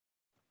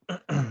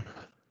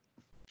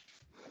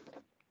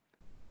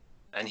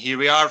And here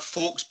we are,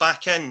 folks,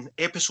 back in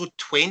episode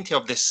 20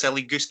 of this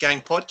Silly Goose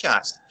Gang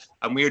podcast.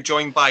 And we are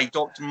joined by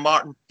Dr.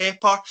 Martin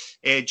Pepper,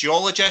 a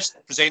geologist,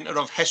 presenter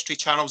of History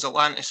Channel's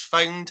Atlantis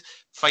Found,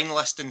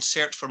 finalist in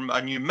Search for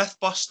a New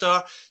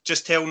Mythbuster,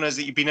 just telling us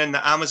that you've been in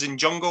the Amazon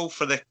jungle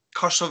for the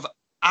Curse of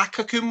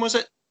Akakum, was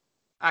it?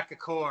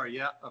 Akakor,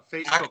 yeah, a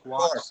Facebook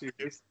watch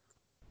series.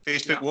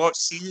 Watch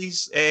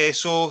series.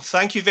 So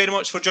thank you very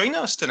much for joining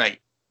us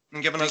tonight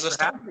and giving us this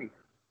time.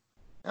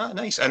 Ah,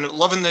 nice. And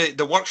loving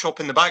the workshop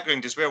in the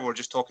background as well. We were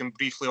just talking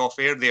briefly off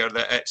air there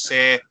that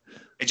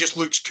it just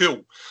looks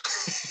cool.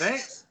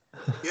 Thanks.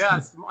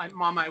 Yeah,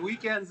 on my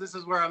weekends, this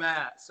is where I'm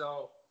at.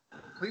 So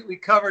completely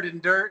covered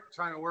in dirt,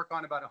 trying to work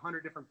on about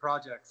 100 different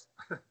projects.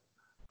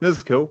 This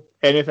is cool.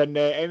 Anything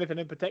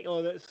in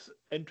particular that's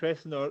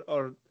interesting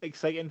or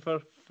exciting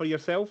for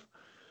yourself?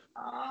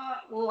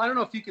 Well, I don't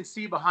know if you can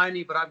see behind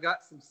me, but I've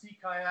got some sea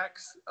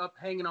kayaks up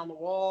hanging on the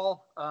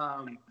wall.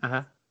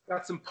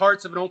 Got some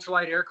parts of an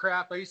ultralight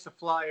aircraft. I used to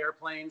fly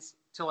airplanes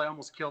till I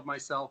almost killed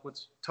myself,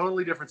 which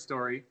totally different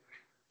story.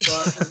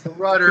 But the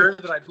rudder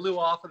that I blew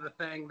off of the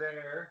thing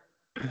there,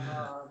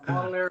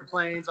 model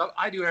airplanes.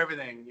 I do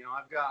everything. You know,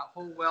 I've got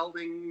whole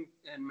welding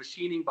and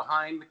machining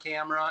behind the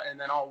camera, and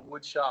then all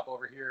wood shop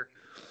over here.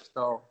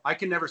 So I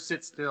can never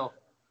sit still.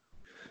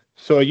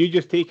 So are you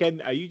just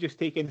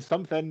taking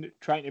something,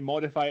 trying to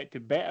modify it to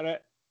better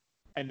it,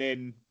 and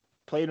then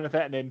playing with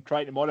it, and then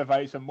trying to modify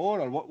it some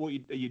more, or what are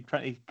you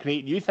trying to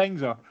create new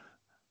things, or?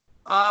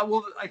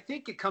 Well, I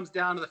think it comes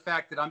down to the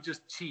fact that I'm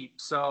just cheap.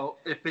 So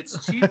if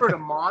it's cheaper to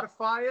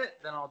modify it,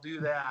 then I'll do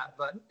that.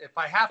 But if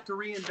I have to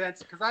reinvent,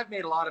 because I've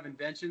made a lot of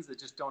inventions that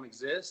just don't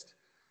exist.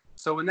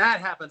 So when that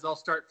happens, I'll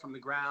start from the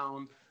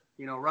ground,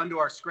 run to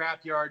our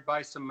scrap yard,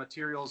 buy some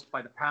materials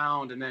by the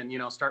pound, and then,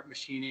 start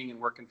machining and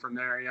working from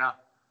there. Yeah.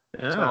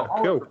 Yeah,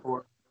 so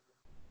cool.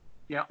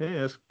 Yeah.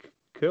 Yeah, that's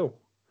cool.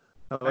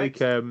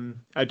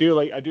 I do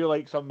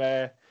like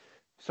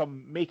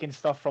some making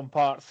stuff from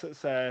parts.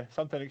 It's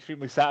something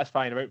extremely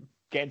satisfying about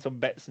getting some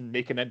bits and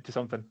making it into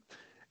something.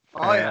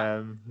 Oh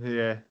yeah.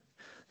 Yeah.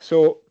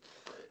 So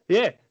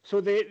the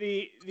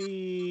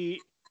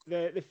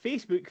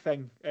Facebook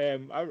thing,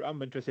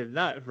 I'm interested in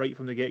that right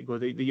from the get go.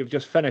 That you've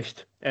just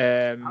finished.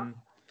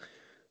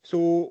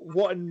 So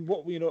what I'm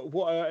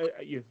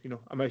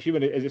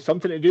assuming, is it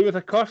something to do with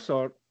a curse,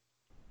 or?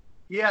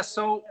 Yeah,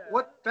 so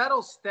that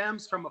all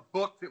stems from a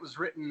book that was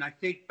written, I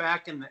think,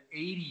 back in the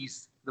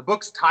 80s. The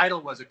book's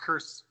title was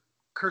Curse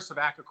of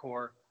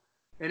Akakor,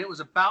 and it was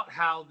about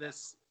how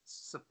this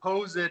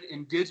supposed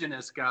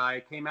indigenous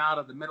guy came out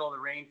of the middle of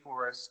the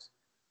rainforest,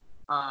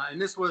 and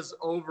this was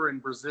over in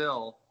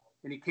Brazil,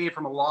 and he came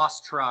from a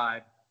lost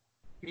tribe.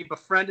 He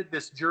befriended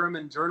this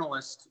German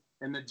journalist,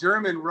 and the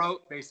German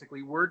wrote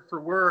basically word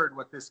for word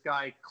what this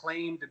guy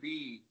claimed to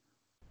be.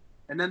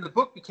 And then the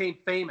book became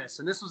famous,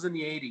 and this was in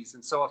the 80s.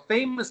 And so a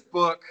famous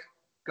book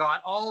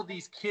got all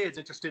these kids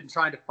interested in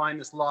trying to find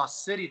this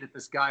lost city that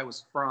this guy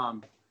was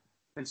from.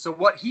 And so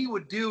what he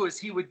would do is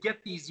he would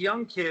get these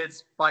young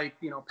kids by,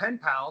 pen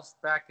pals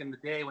back in the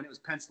day when it was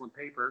pencil and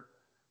paper.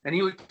 And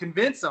he would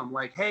convince them,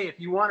 like, hey, if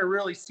you want to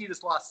really see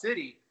this lost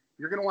city,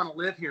 you're going to want to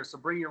live here. So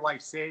bring your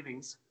life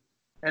savings.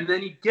 And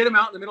then he'd get them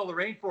out in the middle of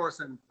the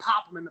rainforest and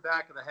pop them in the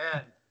back of the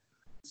head.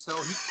 So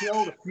he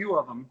killed a few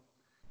of them,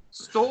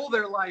 stole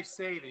their life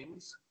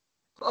savings,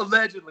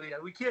 allegedly.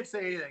 We can't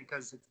say anything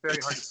because it's very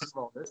hard to prove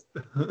all this.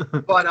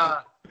 But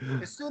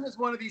as soon as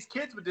one of these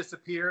kids would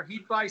disappear,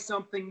 he'd buy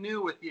something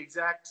new with the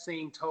exact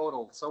same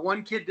total. So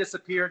one kid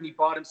disappeared and he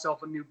bought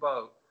himself a new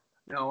boat.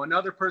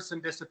 Another person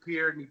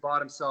disappeared and he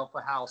bought himself a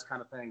house,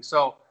 kind of thing.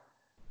 So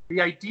the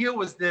idea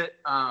was that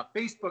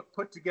Facebook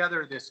put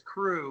together this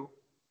crew,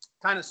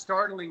 kind of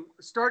starting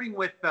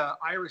with the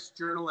Irish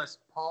journalist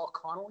Paul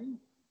Connolly.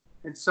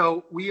 And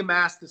so we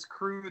amassed this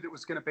crew that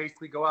was going to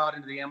basically go out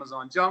into the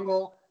Amazon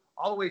jungle,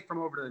 all the way from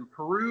over to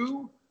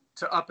Peru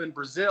to up in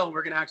Brazil.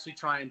 We're going to actually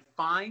try and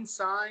find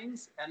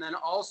signs. And then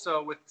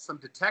also with some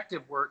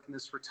detective work and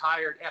this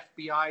retired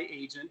FBI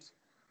agent,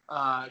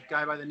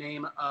 guy by the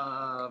name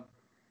of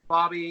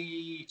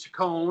Bobby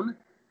Chacon,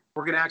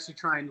 we're going to actually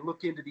try and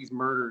look into these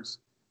murders.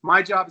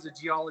 My job as a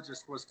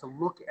geologist was to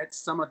look at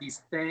some of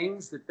these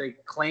things that they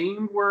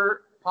claimed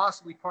were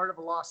possibly part of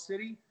a lost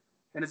city.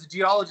 And as a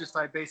geologist,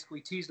 I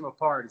basically teased them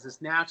apart. Is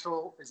this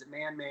natural? Is it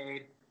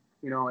man-made?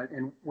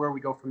 And where we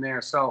go from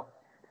there. So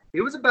it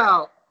was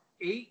about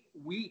 8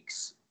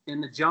 weeks in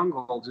the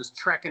jungle, just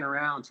trekking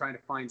around, trying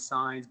to find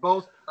signs,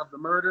 both of the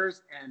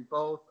murders and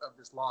both of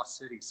this lost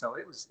city. So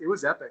it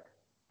was epic.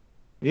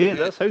 Yeah,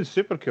 that sounds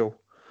super cool.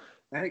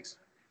 Thanks.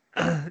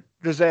 Now,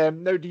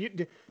 did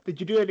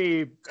you do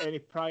any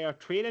prior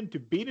training to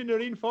being in the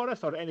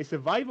rainforest, or any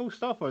survival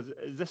stuff, or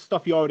is this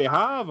stuff you already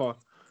have, or?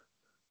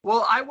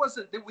 Well, I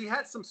wasn't. We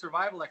had some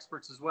survival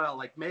experts as well,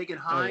 like Megan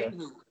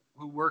Hine,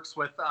 who works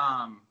with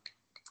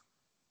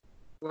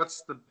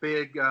what's the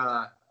big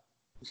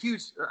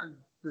huge?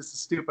 This is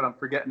stupid. I'm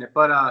forgetting it,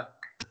 but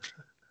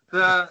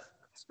the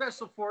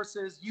Special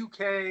Forces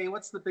UK.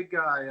 What's the big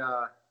guy?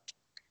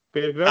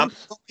 Bear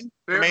Grylls.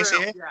 Bear Grylls.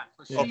 Yeah.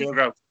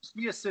 So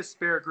she assists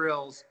Bear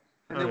Grylls,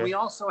 And then we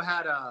also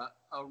had a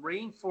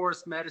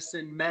rainforest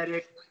medicine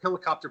medic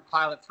helicopter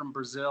pilot from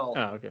Brazil.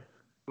 Oh, okay.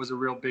 Was a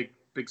real big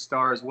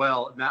star as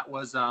well. And that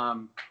was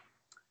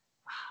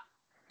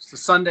it's a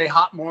Sunday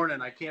hot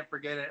morning. I can't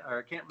forget it, or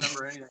I can't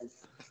remember anything.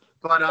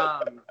 But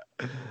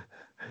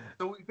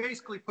so we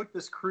basically put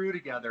this crew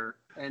together,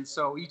 and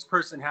so each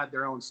person had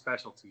their own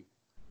specialty.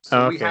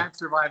 So we had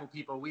survival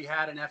people, we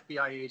had an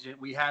FBI agent,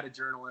 we had a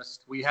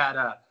journalist, we had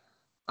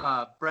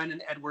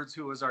Brendan Edwards,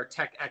 who was our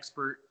tech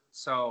expert.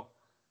 So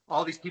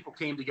all these people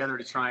came together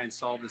to try and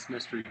solve this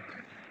mystery.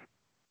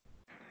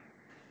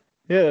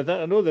 Yeah,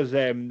 I know there's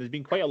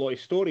been quite a lot of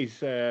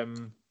stories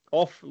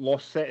of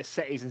lost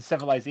cities and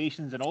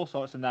civilizations and all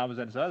sorts in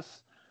Amazon. So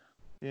that's,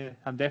 yeah,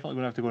 I'm definitely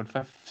going to have to go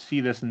and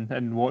see this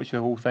and watch the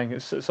whole thing.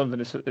 It's something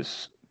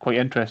that's quite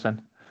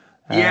interesting.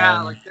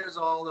 Yeah, like there's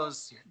all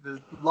those,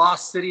 the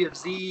lost city of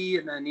Z,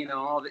 and then, you know,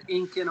 all the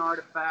Incan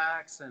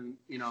artifacts, and,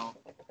 you know,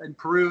 in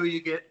Peru you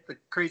get the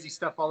crazy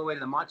stuff all the way to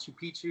the Machu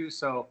Picchu.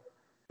 So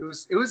it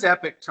was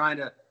epic trying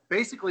to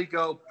basically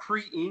go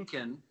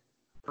pre-Incan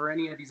for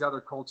any of these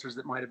other cultures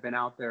that might have been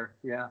out there.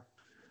 Yeah.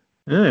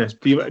 Yeah.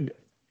 Do you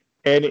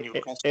any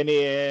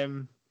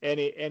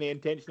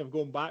intention of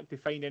going back to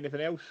find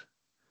anything else?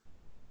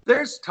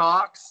 There's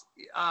talks.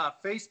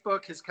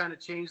 Facebook has kind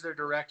of changed their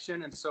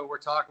direction, and so we're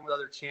talking with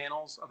other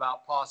channels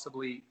about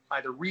possibly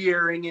either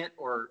re-airing it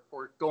or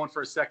going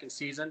for a second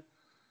season.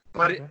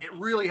 But it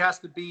really has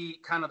to be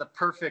kind of the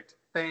perfect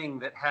thing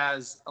that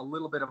has a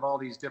little bit of all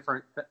these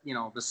different, you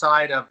know, the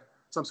side of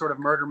some sort of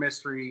murder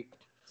mystery,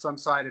 some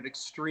side of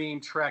extreme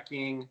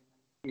trekking,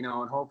 you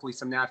know, and hopefully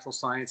some natural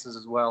sciences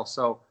as well.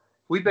 So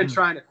we've been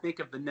trying to think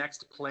of the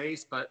next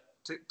place, but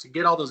to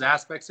get all those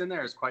aspects in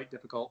there is quite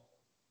difficult.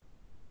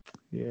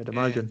 Yeah, I'd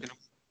imagine. You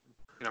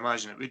can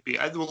imagine it would be.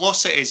 The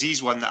Lost Cities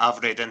is one that I've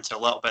read into a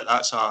little bit.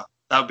 That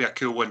would be a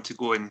cool one to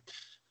go and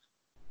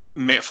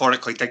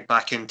metaphorically dig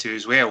back into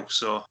as well.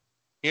 So,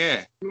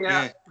 yeah.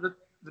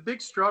 The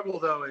big struggle,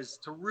 though, is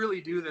to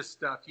really do this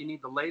stuff, you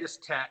need the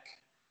latest tech.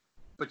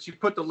 But you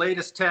put the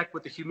latest tech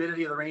with the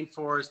humidity of the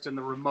rainforest and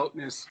the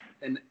remoteness,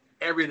 and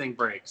everything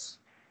breaks.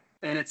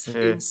 And it's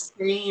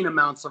insane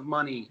amounts of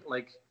money.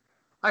 Like,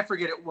 I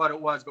forget what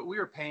it was, but we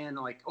were paying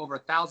like over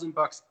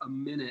 $1,000 a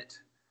minute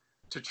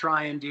to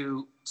try and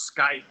do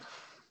Skype,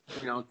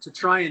 you know, to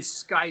try and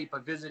Skype a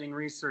visiting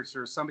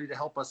researcher, somebody to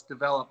help us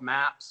develop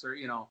maps, or,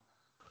 you know,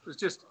 it was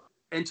just,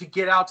 and to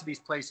get out to these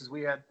places,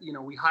 we had, you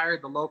know, we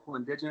hired the local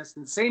indigenous,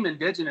 and the same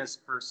indigenous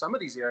for some of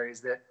these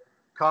areas that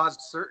caused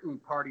certain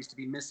parties to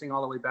be missing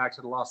all the way back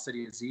to the lost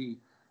city of Z.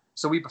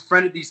 So we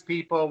befriended these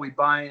people, we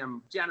buy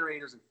them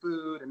generators and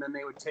food, and then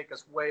they would take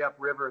us way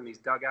upriver in these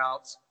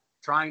dugouts,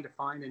 trying to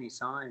find any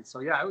signs.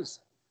 So yeah, it was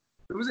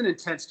an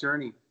intense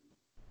journey.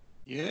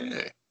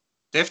 Yeah,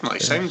 definitely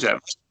sounds it.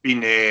 It's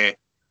been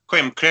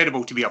quite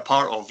incredible to be a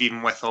part of,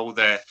 even with all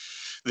the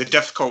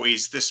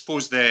difficulties. I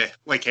suppose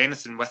like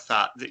anything with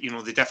that, you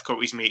know, the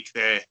difficulties make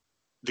the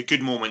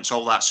good moments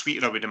all that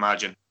sweeter, I would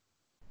imagine.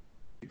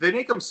 They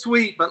make them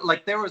sweet, but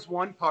like there was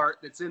one part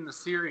that's in the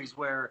series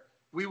where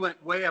we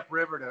went way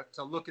upriver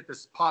to look at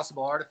this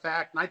possible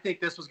artifact, and I think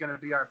this was going to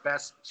be our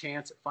best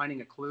chance at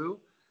finding a clue.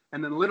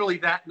 And then literally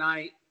that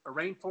night, a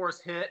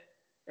rainforest hit,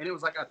 and it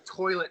was like a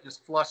toilet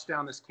just flushed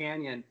down this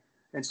canyon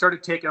and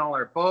started taking all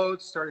our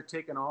boats, started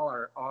taking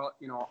all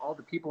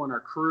the people in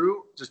our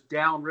crew just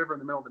downriver in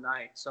the middle of the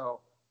night. So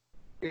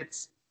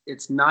it's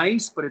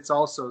nice, but it's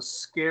also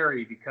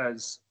scary,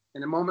 because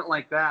in a moment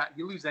like that,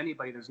 you lose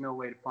anybody, there's no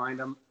way to find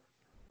them.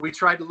 We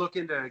tried to look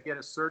into get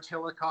a search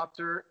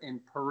helicopter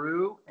in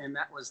Peru, and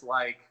that was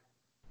like,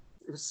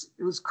 it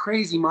was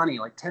crazy money,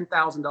 like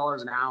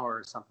 $10,000 an hour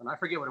or something. I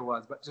forget what it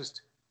was, but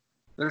just,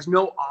 there's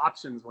no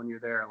options when you're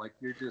there. Like,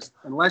 you're just,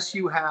 unless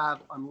you have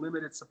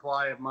unlimited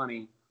supply of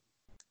money,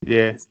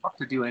 it's tough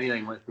to do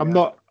anything with. I'm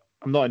not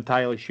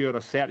entirely sure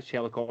a search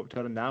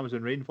helicopter in the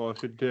Amazon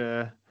rainforest would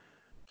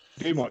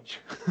do much.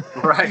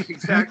 Right,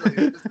 exactly.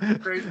 Just a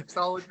crazy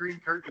solid green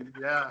curtain.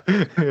 Yeah.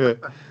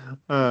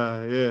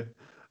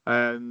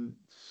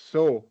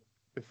 So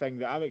the thing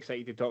that I'm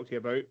excited to talk to you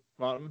about,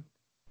 Martin,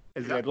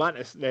 is the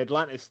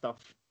Atlantis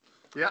stuff.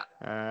 Yeah.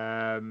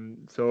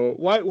 So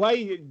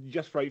why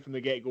just right from the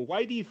get go?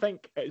 Why do you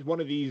think it's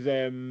one of these?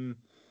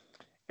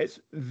 It's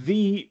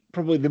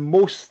probably the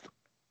most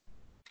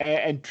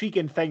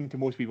intriguing thing to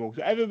most people.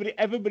 So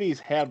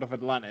everybody's heard of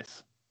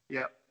Atlantis.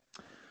 Yeah.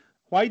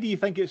 Why do you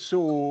think it's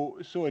so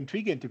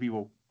intriguing to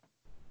people?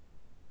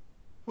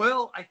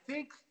 Well, I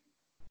think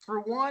for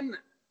one,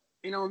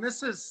 you know, and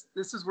this is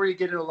where you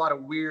get into a lot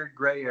of weird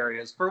gray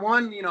areas. For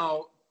one, you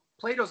know,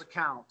 Plato's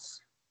accounts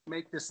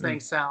make this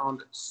thing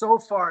sound so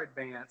far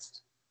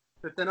advanced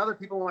that then other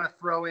people want to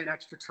throw in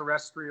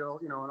extraterrestrial,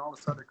 you know, and all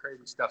this other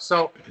crazy stuff.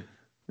 So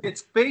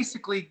it's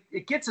basically,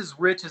 it gets as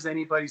rich as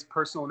anybody's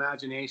personal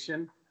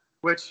imagination,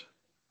 which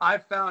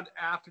I've found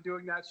after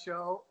doing that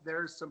show,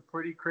 there's some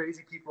pretty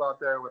crazy people out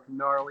there with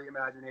gnarly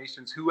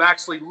imaginations who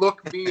actually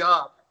look me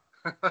up.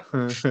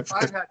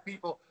 I've had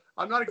people,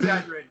 I'm not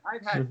exaggerating,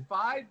 I've had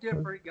 5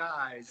 different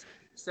guys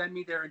send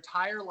me their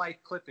entire life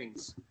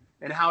clippings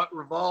and how it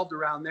revolved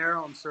around their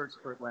own search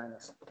for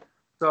Atlantis.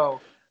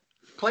 So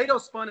Plato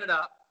spun it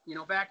up.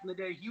 Back in the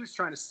day, he was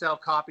trying to sell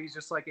copies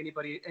just like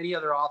any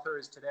other author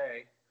is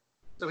today.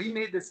 So he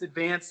made this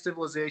advanced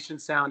civilization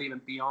sound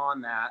even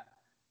beyond that.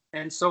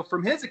 And so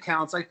from his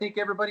accounts, I think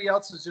everybody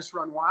else has just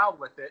run wild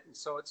with it. And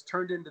so it's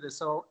turned into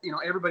this,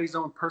 everybody's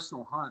own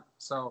personal hunt.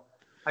 So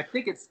I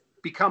think it's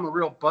become a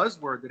real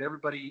buzzword that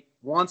everybody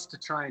wants to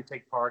try and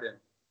take part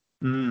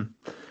in.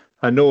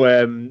 I know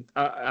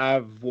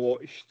I've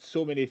watched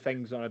so many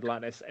things on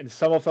Atlantis, and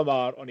some of them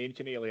are on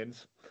Ancient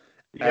Aliens.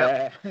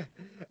 Yep.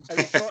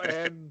 It's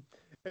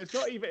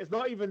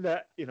not even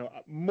that,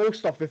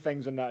 most of the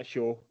things on that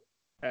show,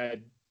 have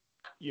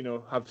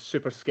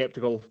super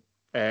skeptical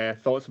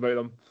thoughts about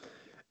them.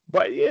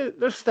 But yeah,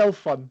 they're still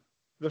fun.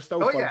 They're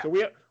still fun. Yeah. So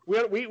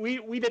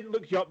we didn't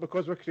look you up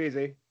because we're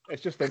crazy.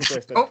 It's just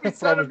interesting. Don't be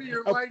sending me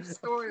your life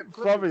story.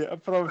 I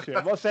promise you.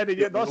 I'm not sending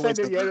you anything. Not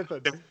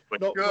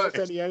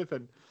sending you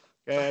anything.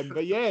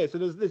 But yeah, so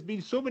there's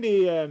been so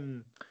many.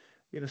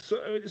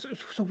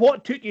 So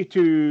what took you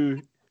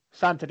to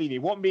Santorini?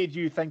 What made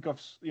you think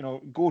of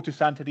go to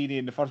Santorini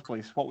in the first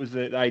place? What was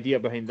the idea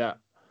behind that?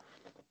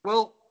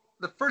 Well,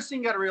 the first thing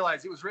you got to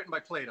realize, it was written by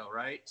Plato,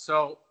 right?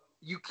 So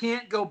you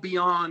can't go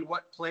beyond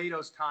what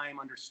Plato's time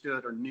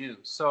understood or knew.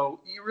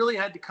 So you really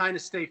had to kind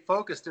of stay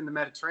focused in the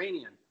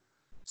Mediterranean.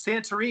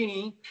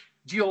 Santorini,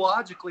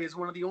 geologically, is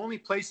one of the only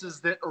places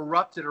that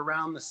erupted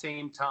around the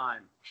same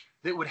time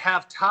that would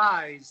have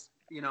ties,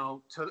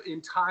 to the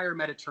entire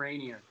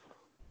Mediterranean.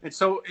 And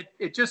so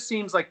it just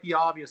seems like the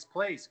obvious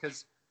place,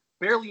 because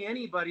barely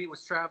anybody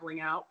was traveling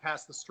out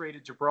past the Strait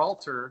of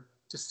Gibraltar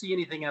to see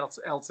anything else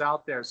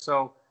out there.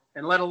 So,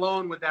 and let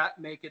alone would that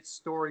make its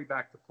story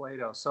back to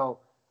Plato. So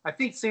I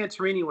think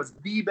Santorini was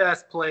the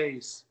best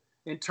place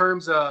in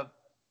terms of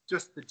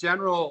just the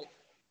general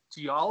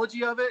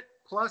geology of it,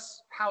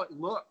 plus how it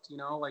looked.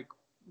 Like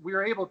we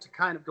were able to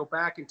kind of go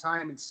back in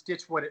time and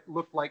stitch what it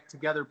looked like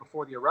together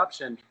before the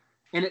eruption,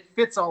 and it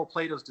fits all of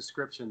Plato's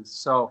descriptions.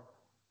 So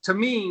to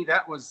me,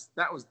 that was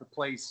the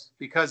place,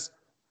 because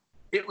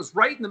it was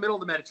right in the middle of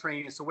the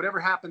Mediterranean. So whatever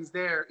happens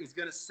there is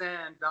going to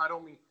send not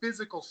only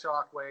physical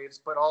shockwaves,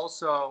 but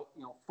also,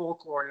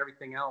 folklore and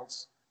everything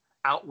else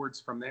outwards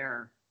from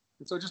there.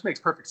 And so it just makes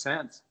perfect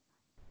sense.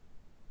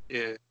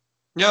 Yeah.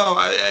 No,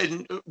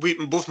 we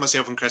both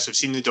myself and Chris have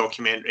seen the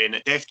documentary, and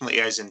it definitely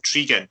is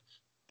intriguing.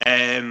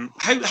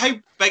 How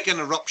big an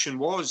eruption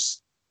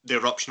was the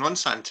eruption on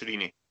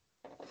Santorini?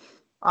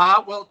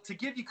 Well, to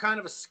give you kind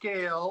of a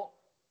scale,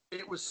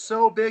 it was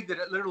so big that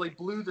it literally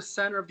blew the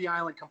center of the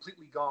island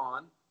completely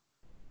gone.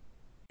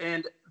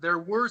 And there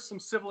were some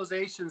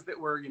civilizations that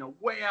were,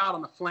 way out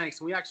on the flanks.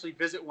 And we actually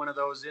visit one of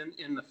those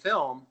in the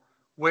film,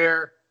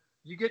 where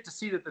you get to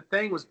see that the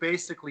thing was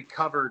basically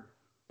covered,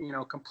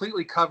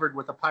 completely covered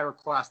with a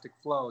pyroclastic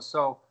flow.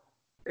 So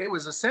it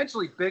was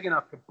essentially big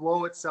enough to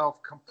blow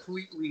itself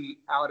completely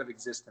out of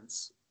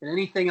existence. And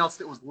anything else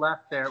that was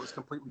left there, it was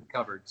completely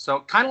covered.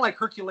 So kind of like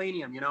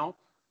Herculaneum,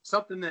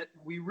 something that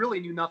we really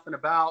knew nothing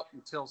about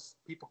until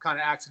people kind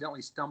of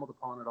accidentally stumbled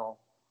upon it all.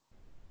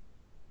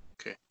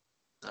 Okay,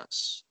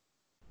 that's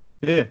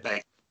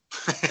big.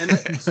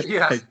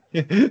 Yeah.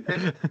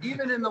 And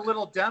even in the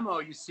little demo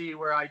you see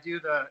where I do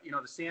the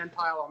sand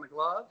pile on the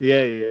glove.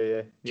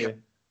 Yeah.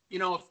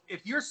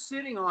 If you're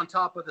sitting on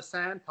top of the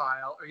sand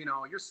pile, or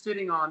you're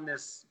sitting on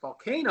this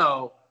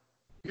volcano,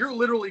 you're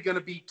literally going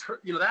to be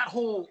that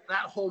whole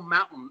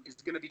mountain is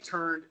going to be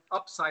turned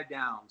upside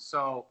down.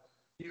 So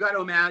you got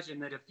to imagine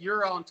that if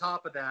you're on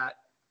top of that,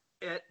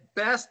 at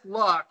best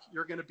luck,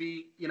 you're going to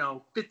be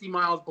 50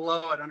 miles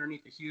below it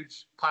underneath a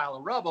huge pile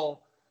of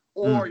rubble,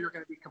 or you're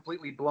going to be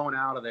completely blown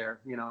out of there,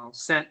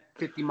 sent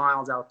 50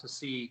 miles out to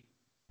sea,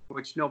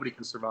 which nobody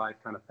can survive,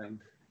 kind of thing.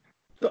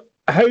 So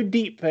how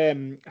deep are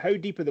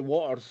the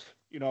waters,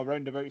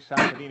 around about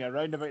Santorini,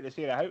 around about this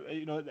area? How,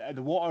 are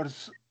the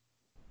waters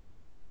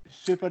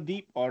super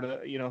deep, or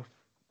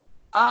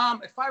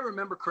If I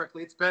remember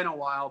correctly, it's been a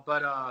while,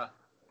 but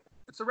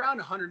it's around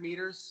 100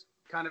 meters,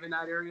 kind of in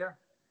that area.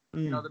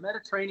 The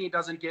Mediterranean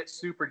doesn't get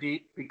super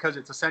deep because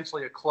it's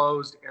essentially a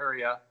closed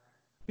area.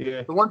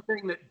 Yeah. The one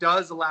thing that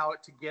does allow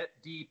it to get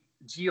deep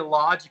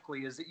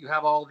geologically is that you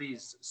have all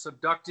these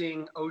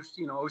subducting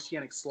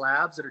oceanic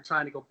slabs that are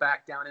trying to go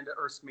back down into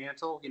Earth's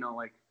mantle,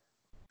 like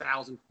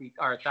 1,000 feet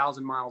or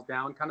 1,000 miles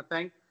down kind of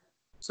thing.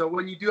 So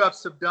when you do have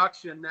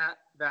subduction,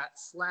 that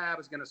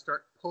slab is going to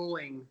start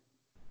pulling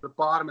the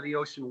bottom of the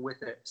ocean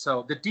with it.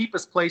 So the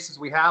deepest places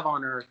we have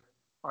on Earth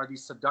are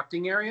these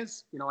subducting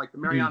areas, like the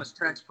Marianas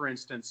Trench, for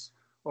instance,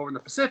 over in the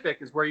Pacific,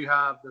 is where you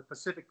have the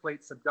Pacific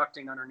plate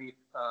subducting underneath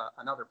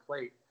another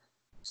plate.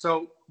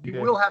 So you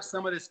will have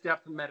some of this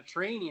depth in the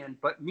Mediterranean,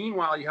 but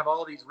meanwhile you have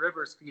all these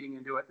rivers feeding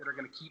into it that are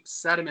going to keep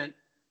sediment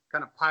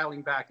kind of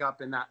piling back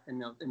up in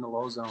the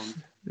low zone.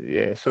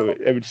 Yeah, so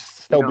it would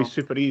still be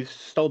super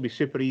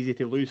easy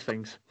to lose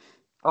things.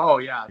 Oh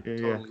yeah,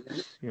 totally.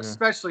 Yeah.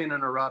 Especially in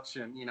an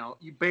eruption,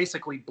 you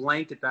basically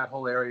blanket that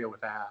whole area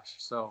with ash.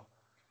 So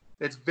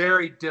it's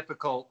very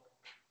difficult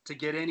to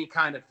get any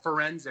kind of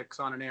forensics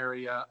on an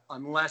area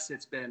unless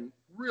it's been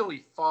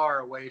really far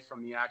away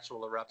from the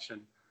actual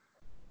eruption.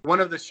 One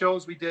of the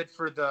shows we did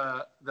for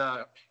the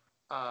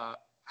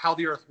How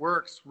the Earth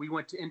Works, we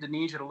went to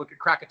Indonesia to look at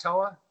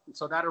Krakatoa. And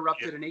so that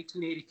erupted in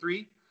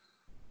 1883.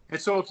 And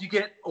so if you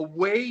get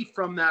away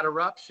from that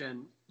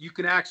eruption, you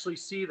can actually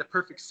see the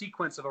perfect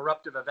sequence of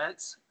eruptive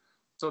events.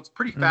 So it's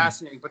pretty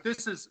fascinating. But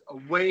this is a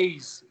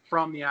ways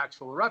from the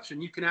actual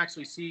eruption. You can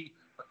actually see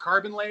a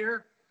carbon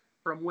layer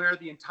from where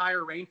the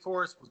entire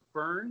rainforest was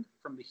burned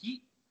from the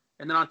heat.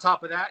 And then on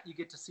top of that, you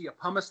get to see a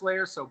pumice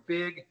layer so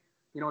big,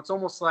 it's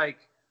almost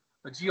like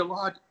a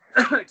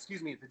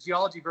the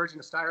geology version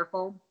of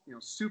styrofoam,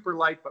 super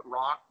light but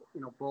rock,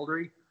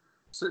 bouldery.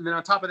 So and then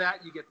on top of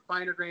that, you get the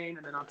finer grain,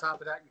 and then on top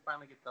of that, you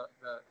finally get the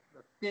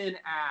thin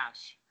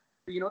ash.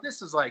 But,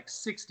 this is like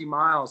 60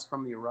 miles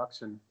from the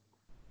eruption.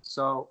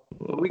 So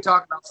when we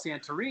talk about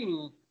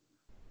Santorini,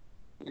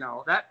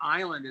 that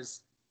island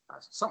is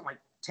something like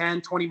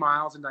 10, 20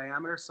 miles in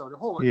diameter. So the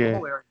whole area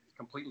is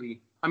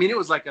completely, it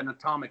was like an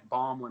atomic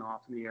bomb went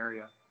off in the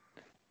area.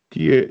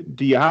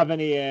 Do you have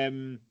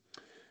any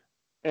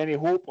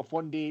hope of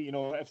one day,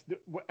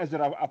 is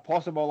there a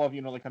possible of,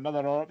 like another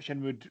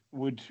eruption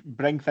would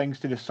bring things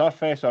to the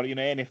surface, or,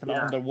 anything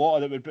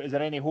underwater is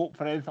there any hope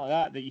for anything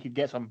like that you could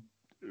get some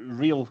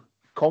real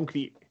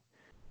concrete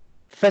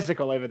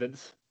physical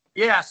evidence?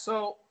 Yeah.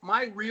 So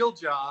my real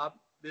job,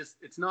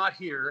 it's not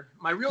here.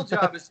 My real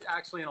job is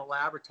actually in a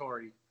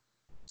laboratory.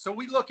 So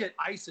we look at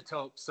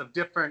isotopes of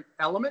different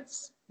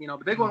elements. The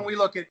big one we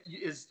look at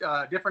is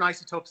different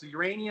isotopes of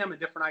uranium and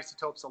different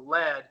isotopes of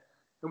lead.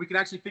 And we can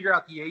actually figure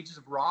out the ages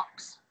of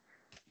rocks.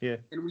 Yeah.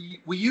 And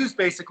we use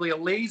basically a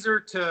laser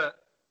to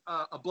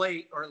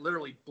ablate, or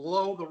literally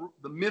blow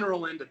the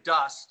mineral into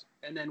dust.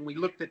 And then we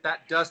looked at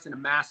that dust in a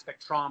mass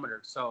spectrometer.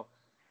 So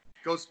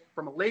it goes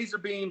from a laser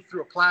beam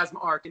through a plasma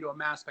arc into a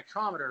mass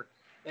spectrometer,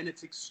 and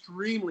it's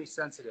extremely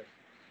sensitive.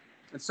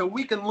 And so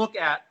we can look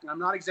at, and I'm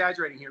not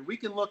exaggerating here, we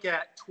can look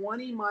at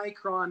 20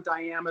 micron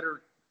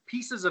diameter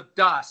pieces of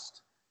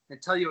dust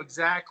and tell you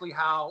exactly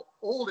how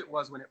old it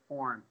was when it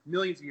formed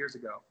millions of years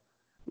ago.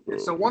 And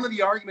so one of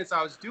the arguments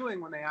I was doing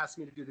when they asked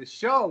me to do this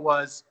show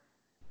was,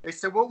 they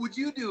said, what would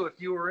you do if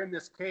you were in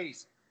this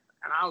case?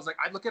 And I was like,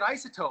 I'd look at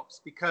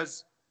isotopes,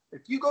 because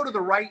if you go to the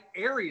right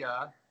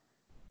area,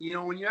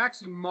 when you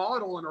actually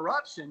model an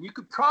eruption, you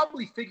could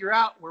probably figure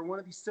out where one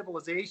of these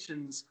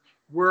civilizations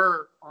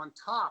were on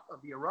top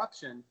of the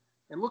eruption.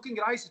 And looking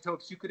at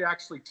isotopes, you could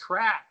actually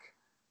track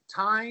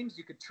times,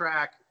 you could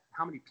track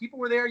how many people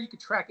were there, you could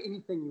track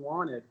anything you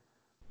wanted,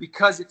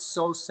 because it's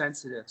so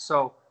sensitive.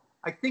 So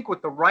I think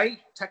with the right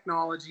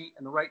technology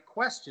and the right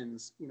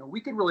questions,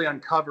 we could really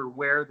uncover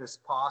where this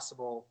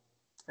possible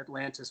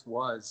Atlantis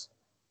was.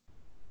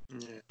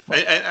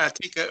 Yeah.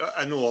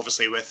 I know,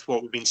 obviously, with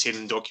what we've been seeing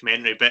in the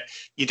documentary, but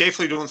you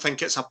definitely don't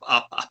think it's a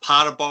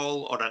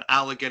parable or an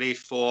allegory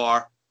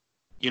for,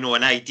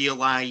 an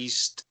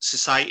idealized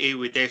society.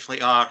 We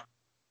definitely are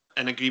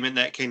in agreement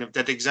that kind of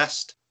did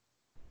exist.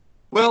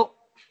 Well,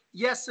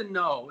 yes and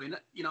no. And,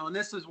 and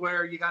this is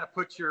where you got to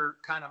put your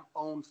kind of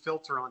own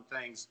filter on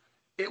things.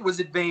 It was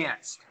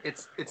advanced.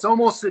 It's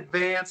almost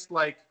advanced.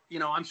 Like,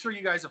 I'm sure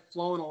you guys have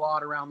flown a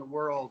lot around the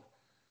world,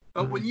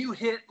 but when you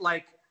hit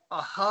like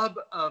a hub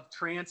of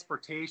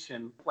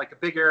transportation, like a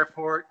big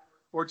airport,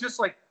 or just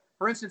like,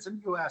 for instance,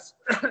 in the US,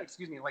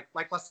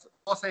 like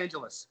Los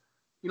Angeles,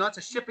 it's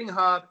a shipping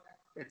hub,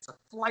 it's a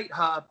flight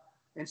hub.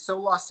 And so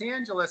Los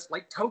Angeles,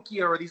 like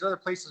Tokyo or these other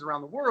places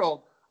around the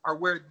world, are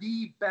where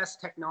the best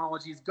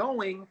technology is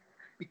going,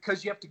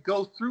 because you have to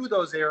go through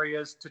those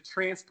areas to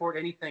transport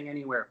anything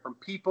anywhere, from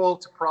people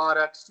to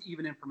products to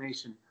even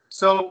information.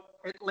 So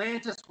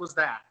Atlantis was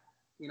that.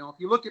 If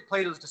you look at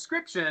Plato's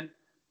description,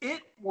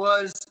 it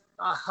was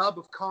a hub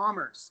of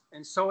commerce.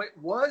 And so it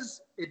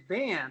was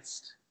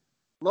advanced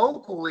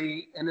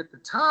locally and at the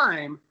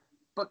time,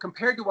 but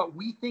compared to what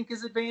we think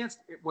is advanced,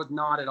 it was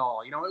not at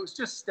all. It was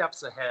just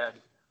steps ahead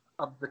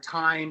of the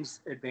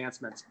time's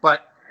advancements.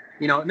 But,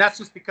 and that's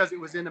just because it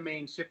was in the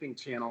main shipping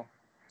channel.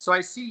 So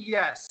I see,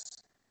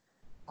 yes,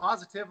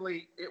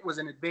 positively, it was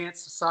an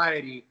advanced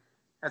society,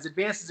 as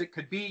advanced as it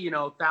could be,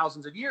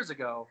 thousands of years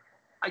ago.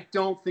 I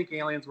don't think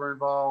aliens were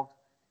involved.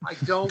 I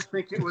don't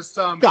think it was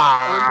some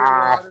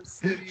underwater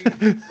city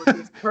with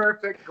this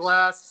perfect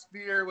glass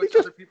sphere, which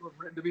other people have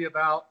written to me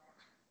about.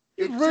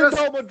 You've ruined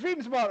all my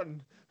dreams,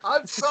 Martin.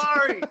 I'm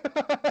sorry.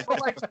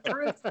 But like,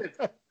 for instance,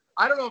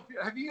 I don't know,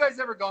 have you guys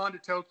ever gone to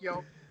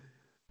Tokyo?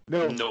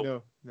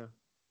 No.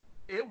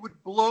 It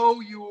would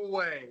blow you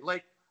away.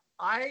 Like,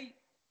 I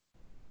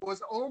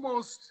was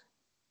almost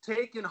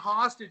taken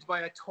hostage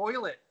by a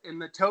toilet in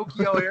the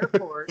Tokyo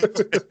airport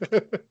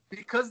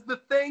because the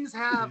things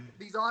have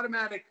these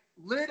automatic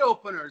lid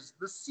openers.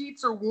 The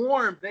seats are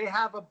warm. They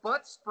have a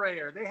butt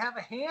sprayer. They have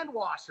a hand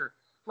washer.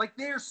 Like,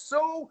 they're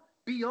so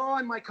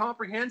beyond my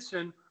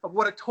comprehension of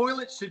what a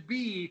toilet should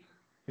be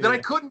that I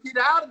couldn't get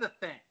out of the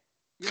thing.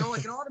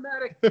 Like an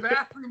automatic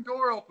bathroom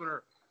door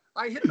opener.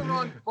 I hit the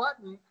wrong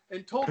button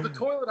and told the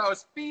toilet I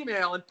was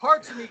female, and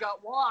parts of me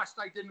got washed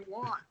I didn't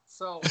want.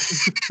 So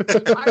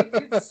I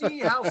can see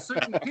how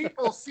certain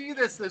people see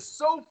this as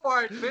so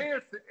far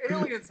advanced that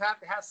aliens have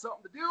to have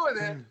something to do with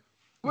it.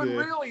 But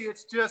really,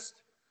 it's just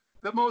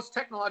the most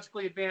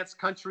technologically advanced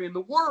country in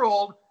the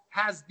world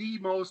has the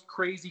most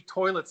crazy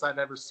toilets I've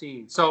ever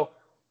seen. So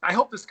I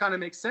hope this kind of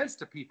makes sense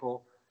to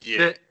people.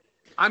 That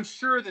I'm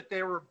sure that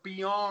they were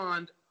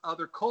beyond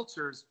other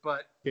cultures,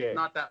 but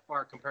not that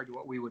far compared to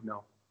what we would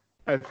know.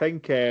 I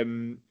think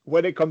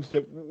when it comes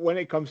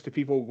to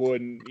people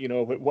going, you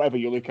know, whatever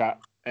you look at,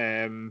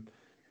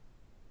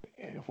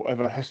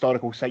 whatever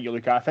historical site you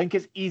look at, I think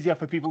it's easier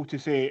for people to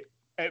say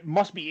it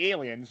must be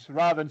aliens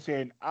rather than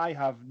saying I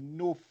have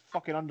no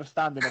fucking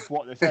understanding of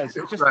what this is.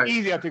 It's just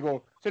easier to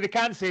go. So they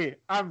can't say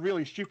I'm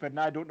really stupid and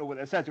I don't know what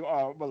this is.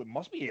 Oh, well, it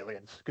must be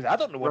aliens because I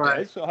don't know what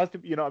it is. So it has to,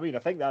 you know what I mean? I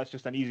think that's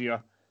just an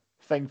easier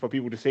thing for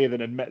people to say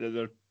than admit that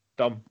they're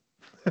dumb.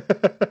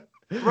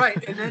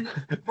 Right, and then,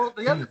 well,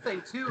 the other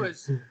thing too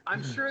is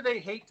I'm sure they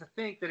hate to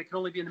think that it can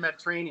only be in the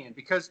Mediterranean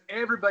because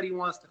everybody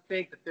wants to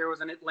think that there was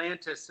an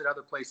Atlantis at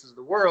other places of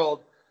the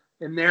world,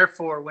 and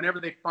therefore, whenever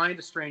they find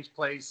a strange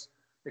place,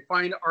 they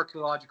find an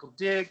archaeological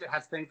dig that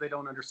has things they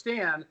don't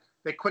understand,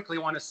 they quickly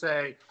want to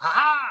say,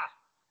 "Ha!"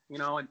 You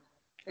know, and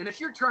if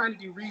you're trying to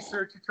do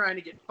research, you're trying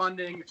to get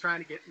funding, you're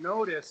trying to get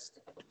noticed,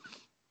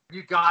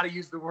 you got to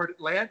use the word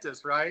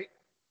Atlantis, right?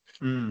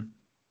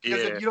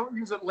 Because if you don't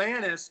use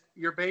Atlantis,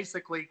 you're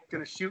basically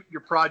going to shoot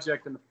your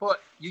project in the foot.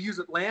 You use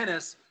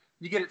Atlantis,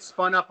 you get it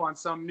spun up on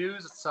some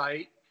news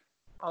site,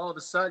 all of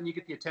a sudden you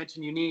get the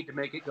attention you need to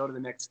make it go to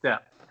the next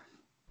step.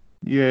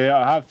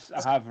 Yeah,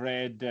 I have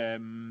read,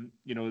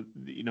 you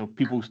know,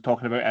 people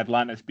talking about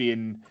Atlantis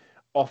being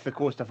off the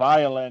coast of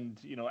Ireland,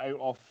 you know, out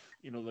off,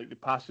 you know, like the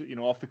past, you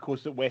know, off the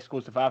coast, the west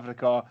coast of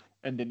Africa,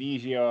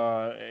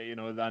 Indonesia, you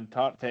know, the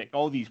Antarctic,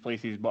 all these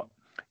places, but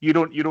you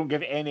don't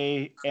give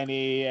any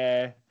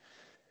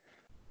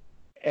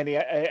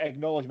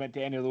acknowledgement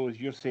to any of those.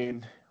 You're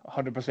saying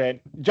 100%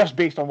 just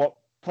based on what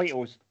Plato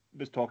was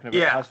talking about.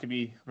 It has to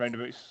be round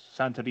about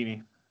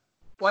Santorini.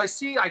 Well, I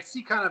see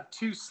kind of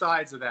two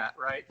sides of that,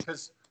 right?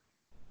 Because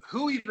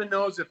who even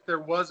knows if there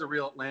was a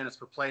real Atlantis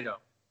for Plato?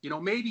 You know,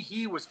 maybe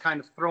he was kind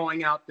of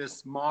throwing out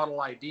this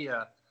model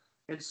idea.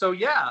 And so,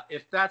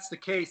 if that's the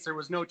case, there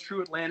was no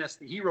true Atlantis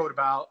that he wrote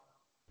about,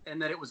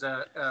 and that it was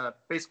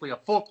basically a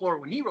folklore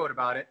when he wrote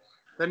about it,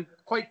 then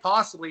quite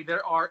possibly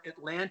there are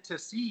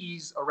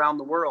Atlantises around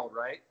the world,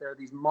 right? There are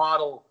these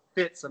model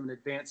fits of an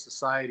advanced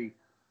society.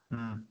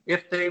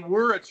 If they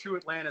were a true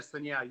Atlantis,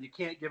 then you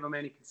can't give them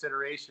any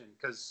consideration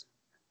because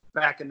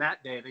back in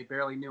that day, they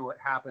barely knew what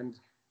happened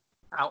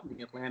out in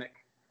the Atlantic.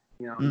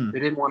 You know, they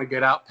didn't want to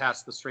get out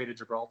past the Strait of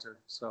Gibraltar.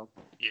 So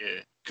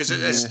because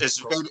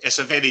it's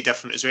a very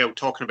different as well.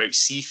 Talking about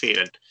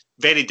seafaring,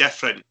 very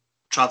different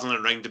traveling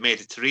around the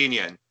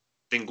Mediterranean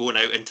than going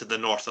out into the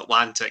North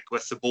Atlantic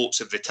with the boats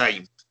of the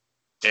time.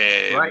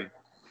 Right.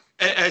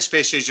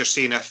 Especially as you're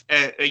saying, if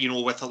you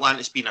know, with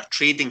Atlantis being a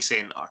trading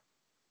centre.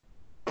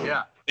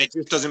 Yeah. It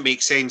just doesn't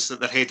make sense that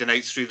they're heading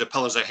out through the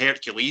Pillars of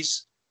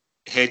Hercules,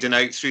 heading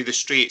out through the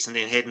Straits, and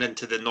then heading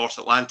into the North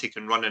Atlantic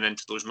and running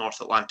into those North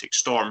Atlantic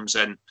storms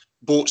and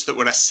boats that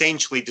were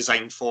essentially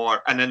designed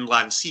for an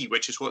inland sea,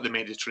 which is what the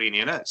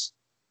Mediterranean is.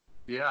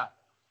 Yeah.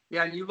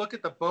 Yeah, and you look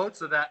at the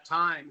boats of that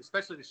time,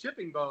 especially the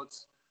shipping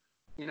boats,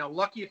 you know,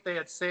 lucky if they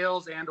had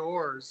sails and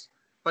oars,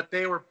 but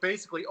they were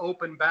basically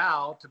open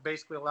bow to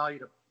basically allow you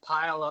to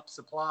pile up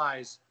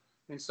supplies.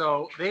 And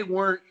so they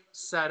weren't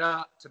set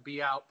up to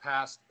be out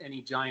past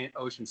any giant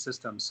ocean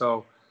system.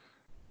 So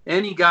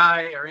any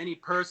guy or any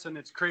person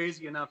that's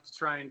crazy enough to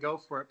try and go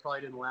for it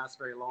probably didn't last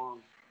very long.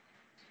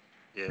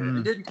 Yeah.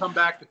 And didn't come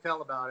back to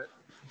tell about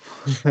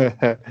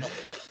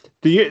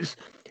it.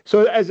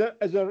 So as a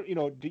you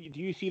know, do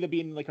you see there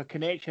being like a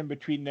connection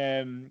between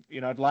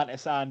you know,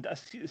 Atlantis and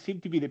it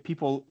seemed to be that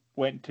people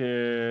went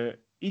to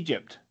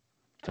Egypt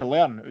to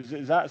learn?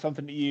 Is that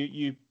something that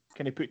you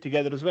kind of put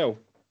together as well?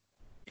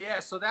 Yeah,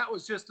 so that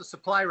was just a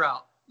supply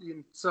route.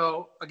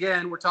 So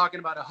again, we're talking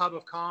about a hub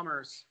of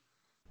commerce.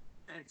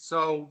 And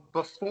so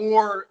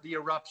before the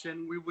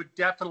eruption, we would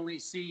definitely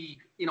see,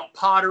 you know,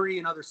 pottery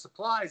and other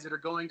supplies that are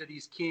going to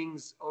these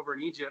kings over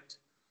in Egypt.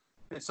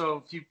 And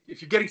so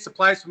if you're getting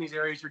supplies from these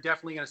areas, you're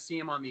definitely going to see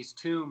them on these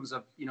tombs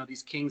of, you know,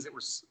 these kings that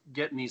were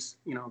getting these,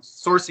 you know,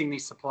 sourcing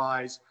these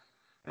supplies.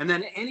 And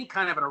then any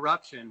kind of an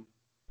eruption,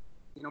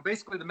 you know,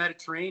 basically the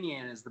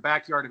Mediterranean is the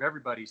backyard of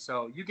everybody.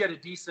 So you get a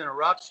decent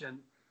eruption.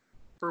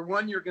 For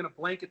one, you're going to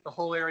blanket the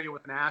whole area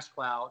with an ash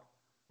cloud.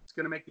 It's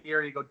going to make the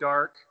area go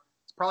dark.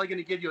 It's probably going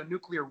to give you a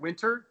nuclear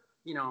winter,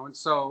 you know, and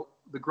so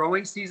the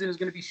growing season is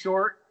going to be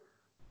short.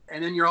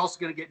 And then you're also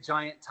going to get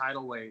giant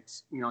tidal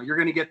waves. You know, you're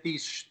going to get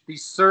these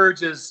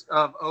surges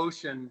of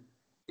ocean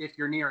if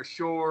you're near a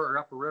shore or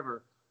up a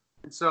river.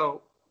 And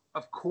so,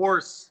 of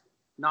course,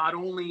 not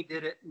only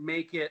did it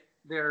make it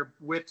there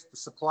with the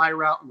supply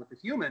route and with the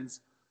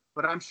humans,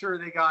 but I'm sure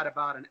they got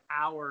about an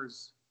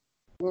hour's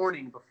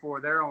warning before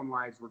their own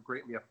lives were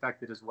greatly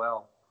affected as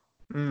well.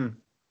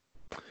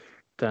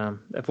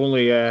 Damn! If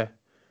only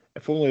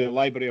If only the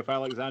Library of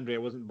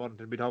Alexandria wasn't burned,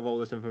 we'd have all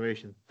this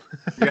information.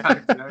 Yeah,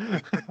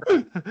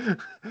 exactly.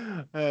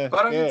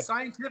 But I mean, yeah.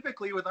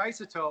 scientifically, with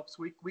isotopes,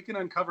 we can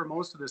uncover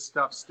most of this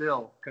stuff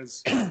still,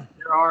 because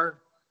there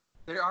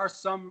are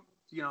some,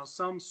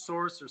 some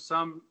source or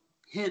some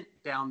hint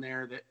down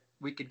there that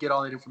we could get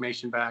all that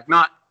information back.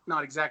 Not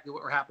exactly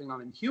what we're happening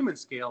on a human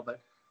scale,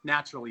 but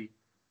naturally,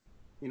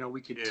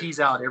 we could tease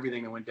out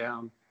everything that went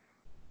down.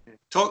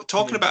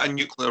 Talking about a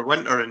nuclear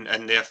winter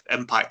and the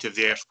impact of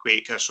the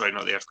earthquake, sorry,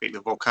 not the earthquake,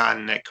 the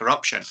volcanic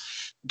eruption.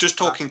 Just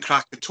talking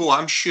Krakatoa,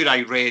 I'm sure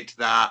I read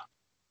that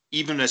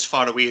even as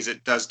far away as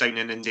it does down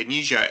in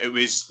Indonesia,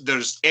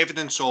 there's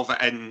evidence of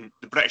it in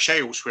the British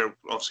Isles, where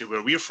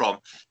we're from,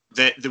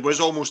 that there was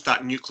almost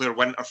that nuclear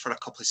winter for a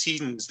couple of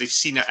seasons. They've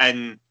seen it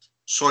in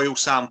soil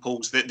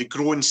samples, that the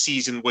growing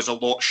season was a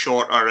lot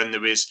shorter, and there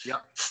was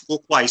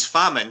localized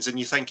famines. And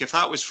you think if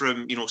that was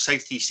from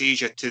Southeast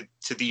Asia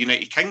to the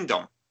United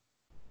Kingdom,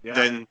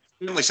 then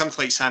certainly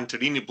something like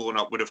Santorini blowing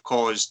up would have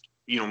caused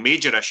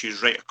major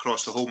issues right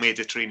across the whole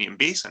Mediterranean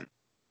basin.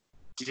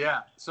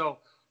 Yeah, so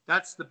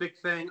that's the big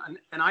thing,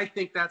 and I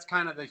think that's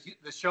kind of the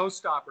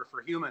showstopper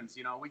for humans.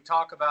 We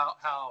talk about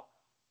how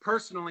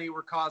personally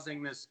we're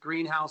causing this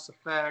greenhouse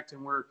effect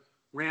and we're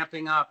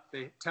ramping up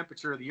the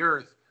temperature of the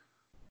Earth.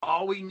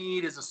 All we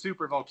need is a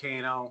super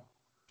volcano,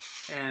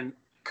 and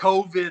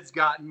COVID's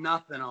got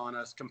nothing on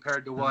us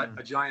compared to what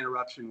a giant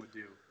eruption would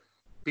do,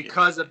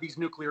 because of these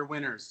nuclear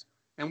winters.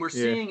 And we're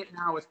seeing it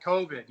now with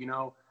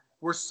COVID.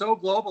 We're so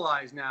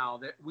globalized now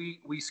that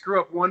we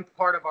screw up one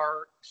part of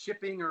our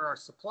shipping or our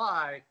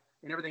supply,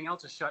 and everything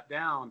else is shut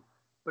down.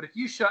 But if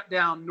you shut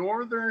down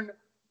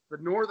the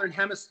northern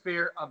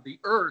hemisphere of the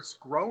Earth's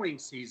growing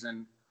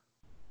season,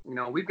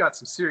 we've got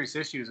some serious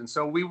issues. And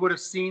so we would have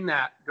seen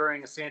that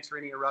during a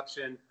Santorini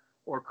eruption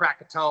or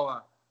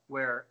Krakatoa,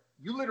 where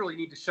you literally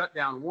need to shut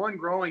down one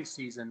growing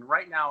season.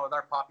 Right now, with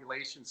our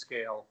population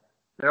scale,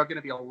 there are going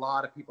to be a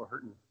lot of people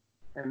hurting.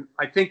 And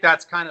I think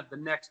that's kind of the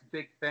next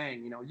big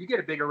thing. You get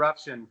a big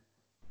eruption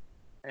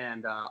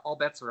and all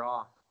bets are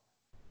off.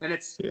 And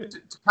it's to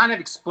kind of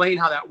explain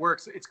how that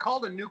works. It's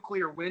called a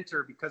nuclear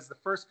winter because the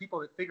first people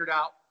that figured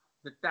out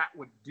that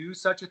would do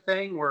such a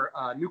thing were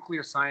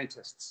nuclear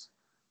scientists.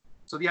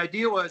 So the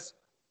idea was,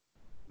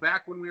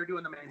 back when we were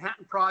doing the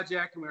Manhattan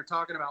Project and we were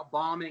talking about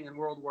bombing in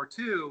World War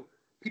II,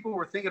 people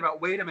were thinking about,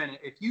 wait a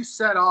minute, if you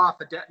set off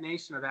a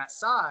detonation of that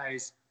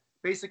size,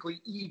 basically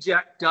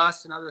eject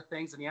dust and other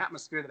things in the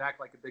atmosphere that act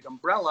like a big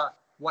umbrella,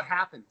 what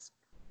happens?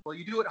 Well,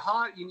 you do it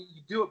hot, you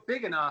do it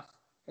big enough,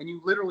 and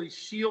you literally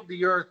shield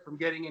the Earth from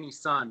getting any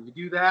sun. You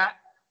do that,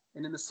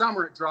 and in the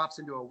summer it drops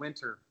into a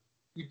winter.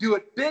 You do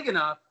it big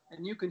enough,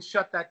 and you can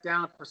shut that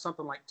down for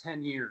something like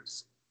 10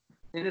 years.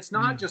 And it's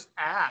not just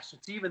ash,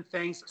 it's even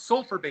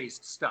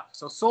sulfur-based stuff.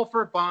 So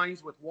sulfur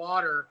binds with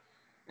water,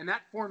 and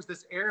that forms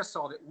this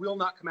aerosol that will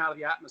not come out of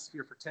the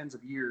atmosphere for tens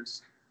of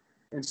years.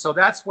 And so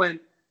that's when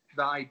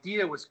the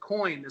idea was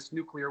coined, this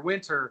nuclear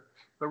winter.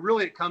 But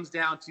really it comes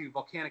down to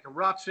volcanic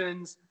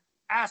eruptions,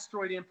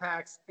 asteroid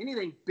impacts,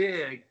 anything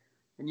big,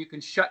 and you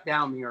can shut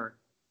down the Earth.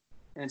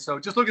 And so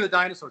just look at the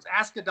dinosaurs.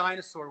 Ask a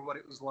dinosaur what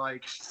it was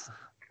like,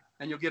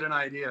 and you'll get an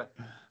idea.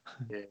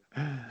 Yeah,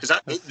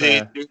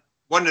 because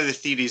one of the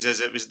theories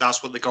is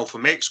that's what the Gulf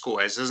of Mexico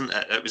is, isn't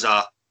it? It was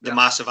the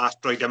massive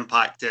asteroid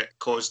impact that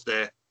caused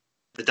the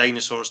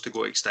dinosaurs to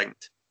go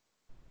extinct.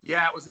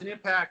 Yeah, it was an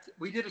impact.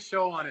 We did a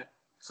show on it,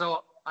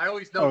 so I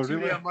always know too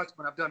damn much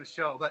when I've done a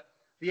show. But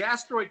the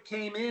asteroid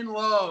came in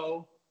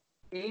low,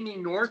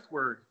 aiming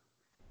northward,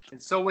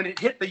 and so when it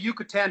hit the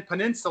Yucatan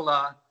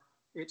Peninsula,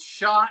 it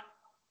shot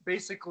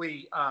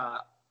basically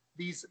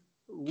these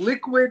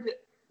liquid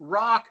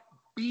rock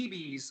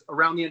BBs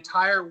around the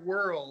entire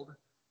world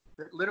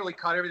that literally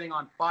caught everything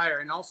on fire,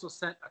 and also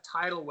sent a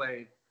tidal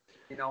wave,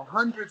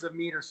 hundreds of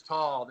meters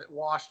tall, that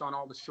washed on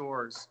all the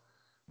shores.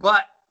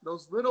 But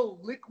those little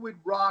liquid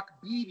rock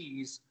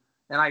BBs,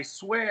 and I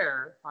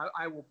swear,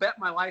 I will bet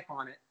my life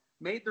on it,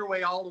 made their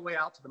way all the way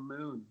out to the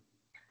moon.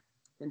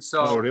 And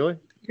so the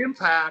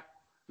impact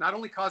not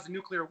only caused a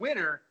nuclear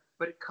winter,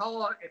 but it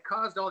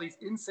caused all these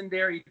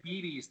incendiary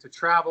BBs to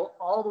travel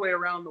all the way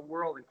around the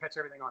world and catch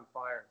everything on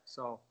fire.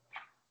 So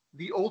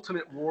the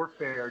ultimate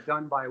warfare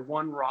done by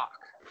one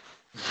rock.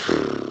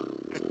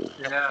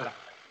 Yeah.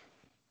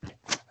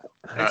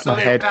 And so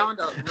they found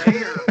a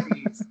layer of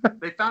these.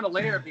 They found a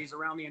layer of these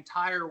around the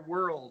entire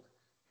world.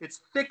 It's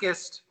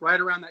thickest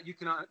right around that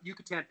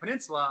Yucatan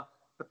Peninsula,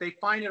 but they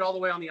find it all the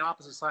way on the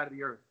opposite side of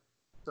the Earth.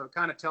 So it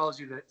kind of tells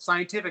you that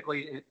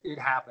scientifically it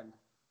happened.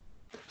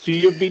 So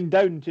you've been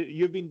down to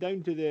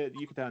the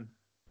Yucatan.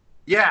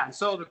 Yeah.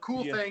 So the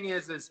cool thing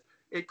is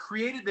it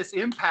created this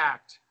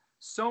impact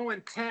so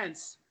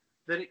intense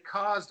that it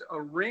caused a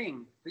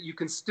ring that you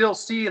can still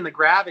see in the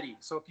gravity.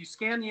 So if you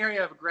scan the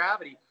area of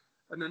gravity,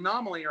 an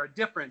anomaly or a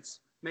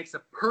difference makes a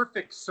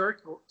perfect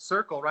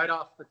circle right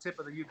off the tip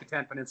of the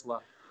Yucatan Peninsula.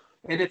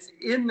 And it's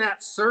in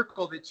that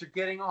circle that you're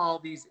getting all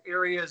these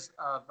areas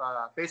of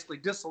basically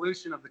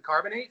dissolution of the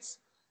carbonates.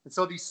 And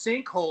so these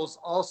sinkholes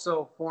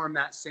also form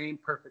that same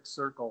perfect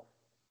circle.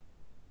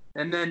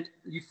 And then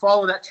you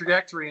follow that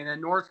trajectory, and then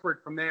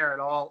northward from there,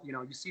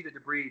 you see the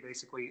debris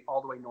basically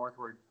all the way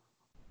northward.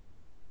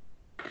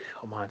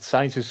 Oh man,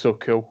 science is so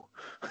cool.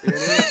 It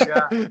is,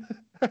 yeah.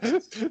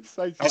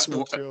 Science is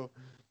so cool.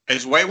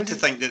 It's wild to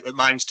think that it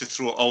managed to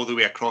throw it all the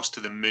way across to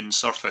the moon's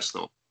surface,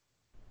 though.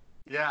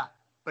 Yeah,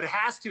 but it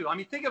has to. I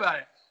mean, think about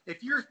it.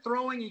 If you're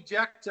throwing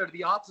ejecta to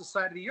the opposite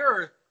side of the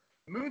Earth,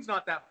 the moon's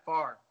not that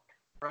far,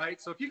 right?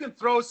 So if you can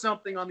throw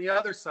something on the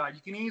other side,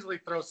 you can easily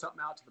throw something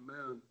out to the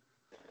moon.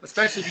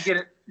 Especially if you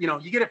get it,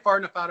 you get it far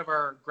enough out of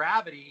our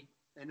gravity,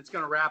 and it's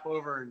going to wrap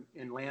over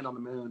and land on the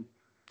moon.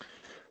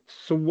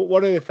 So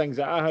one of the things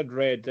that I had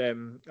read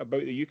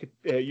about the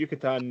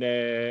Yucatan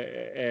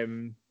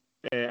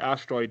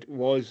asteroid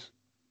was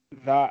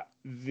that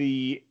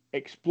the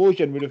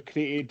explosion would have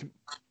created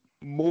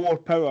more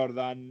power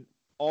than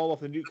all of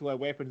the nuclear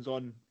weapons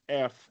on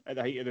Earth at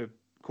the height of the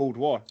Cold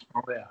War.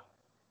 Oh yeah,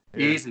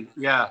 easy,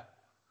 yeah.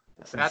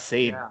 That's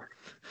insane. Yeah.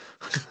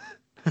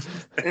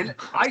 And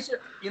I should,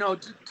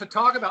 to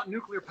talk about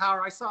nuclear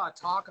power, I saw a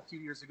talk a few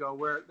years ago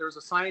where there was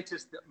a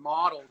scientist that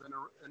modeled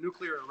a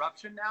nuclear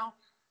eruption now.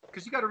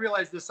 Because you got to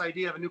realize this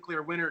idea of a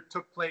nuclear winter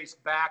took place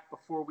back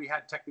before we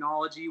had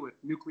technology with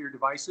nuclear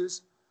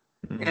devices.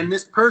 Mm-hmm. And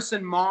this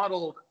person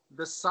modeled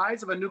the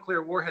size of a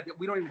nuclear warhead that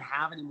we don't even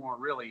have anymore,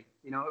 really.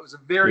 It was a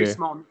very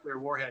small nuclear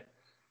warhead.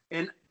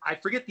 And I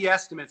forget the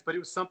estimates, but it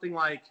was something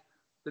like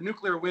the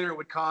nuclear winter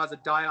would cause a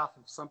die-off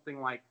of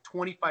something like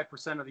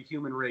 25% of the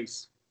human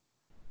race.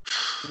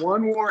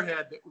 One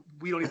warhead that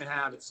we don't even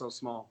have, it's so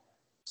small.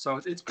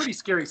 So it's pretty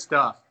scary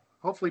stuff.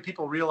 Hopefully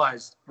people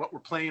realize what we're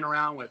playing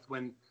around with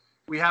when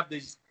we have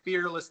these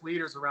fearless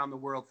leaders around the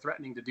world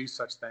threatening to do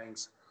such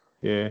things.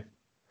 Yeah.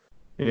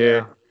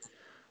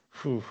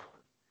 Whew.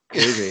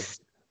 Crazy.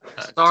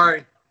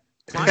 Sorry.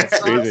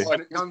 Crazy.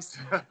 When it comes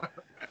to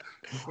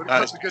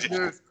good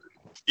news.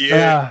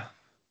 Yeah.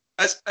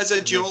 As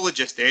a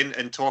geologist then,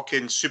 and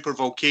talking super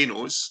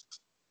volcanoes,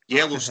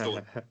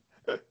 Yellowstone.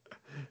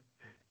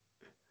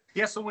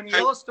 Yeah, so when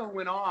Yellowstone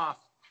went off,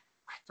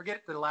 I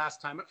forget the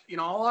last time. A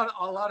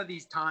lot of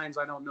these times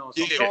I don't know.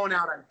 So I'm throwing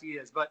out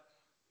ideas, but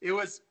it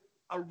was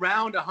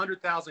around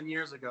 100,000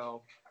 years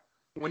ago.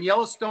 When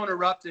Yellowstone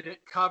erupted,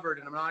 it covered,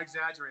 and I'm not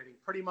exaggerating,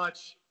 pretty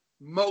much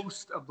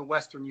most of the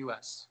western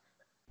U.S.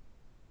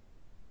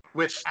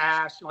 with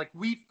ash. Like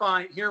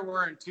here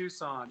we're in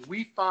Tucson,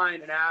 we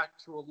find an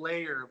actual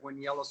layer of when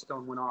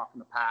Yellowstone went off in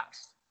the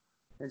past.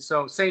 And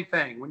so same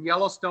thing, when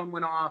Yellowstone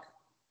went off,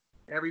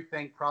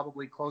 everything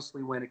probably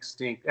closely went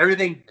extinct.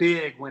 Everything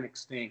big went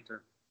extinct,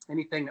 or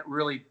anything that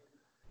really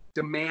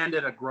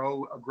demanded a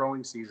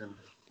growing season.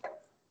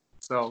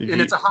 So, and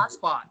it's a hot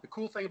spot. The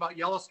cool thing about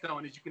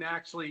Yellowstone is you can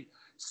actually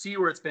see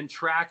where it's been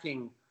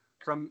tracking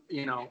from,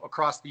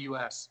 across the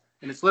U.S.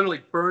 And it's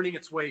literally burning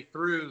its way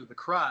through the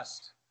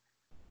crust,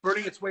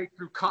 burning its way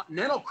through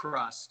continental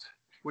crust,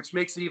 which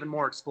makes it even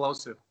more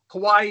explosive.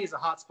 Hawaii is a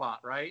hot spot,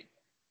 right?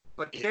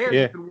 But there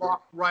you can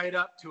walk right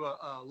up to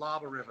a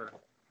lava river.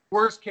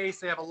 Worst case,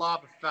 they have a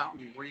lava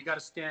fountain where you got to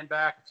stand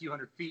back a few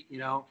hundred feet,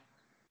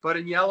 But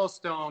in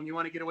Yellowstone, you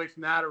want to get away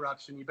from that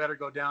eruption, you better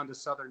go down to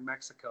southern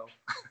Mexico.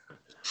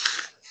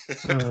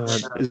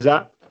 Is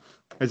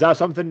that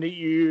something that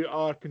you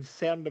are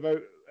concerned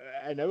about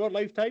in our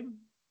lifetime?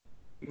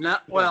 No.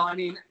 Well, I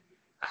mean,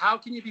 how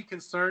can you be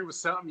concerned with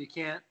something you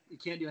can't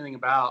do anything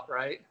about,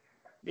 right?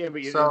 Yeah,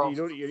 but you don't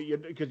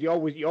because you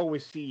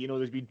always see,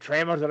 there's been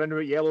tremors around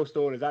about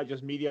Yellowstone. Is that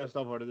just media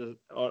stuff, or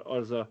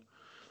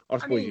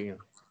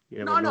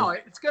No,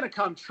 it's going to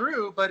come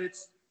true, but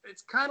it's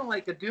kind of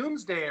like a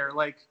doomsdayer.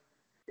 Like,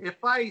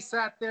 if I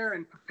sat there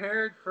and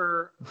prepared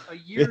for a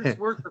year's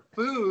worth of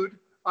food,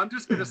 I'm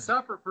just going to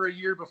suffer for a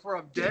year before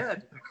I'm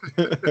dead.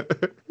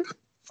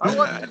 I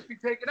want to just be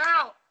taken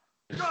out,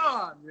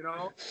 gone.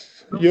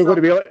 You're going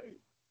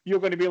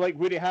to be like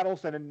Woody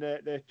Harrelson in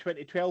the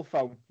 2012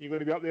 film. You're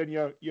going to be up there in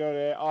your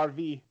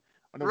RV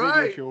on a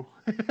radio show.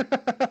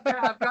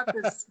 Yeah, I've got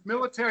this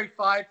military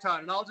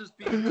 5-ton, and I'll just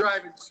be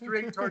driving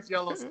straight towards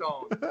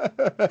Yellowstone.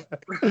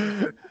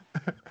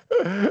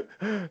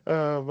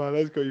 Oh man,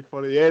 that's going to be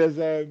funny. Yeah, it's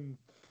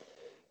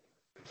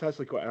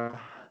actually quite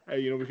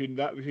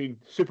between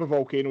super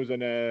volcanoes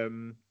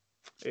and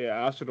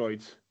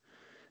asteroids.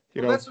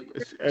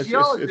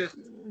 Geologists,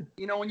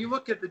 when you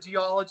look at the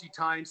geology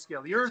time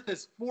scale, the Earth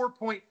is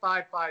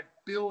 4.55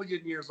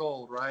 billion years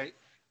old, right?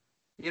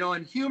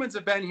 And humans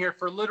have been here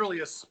for literally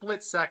a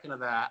split second of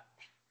that.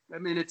 I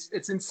mean,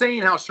 it's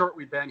insane how short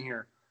we've been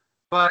here.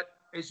 But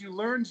as you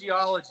learn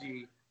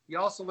geology, you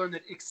also learn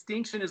that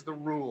extinction is the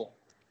rule.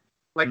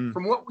 Like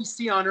from what we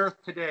see on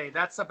Earth today,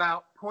 that's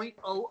about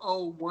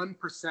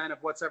 0.001% of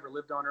what's ever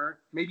lived on Earth,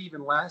 maybe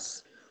even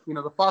less.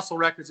 The fossil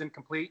record's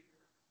incomplete.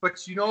 But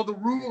the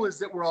rule is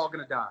that we're all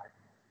going to die.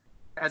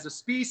 As a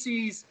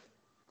species,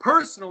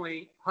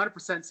 personally,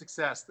 100%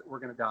 success that we're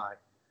going to die.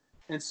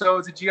 And so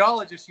as a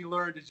geologist, you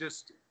learn to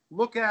just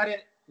look at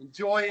it,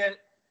 enjoy it,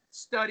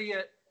 study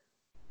it.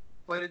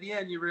 But at the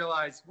end, you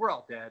realize we're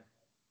all dead.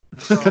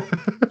 So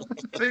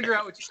figure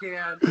out what you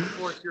can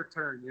before it's your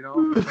turn,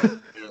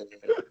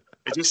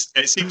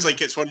 It seems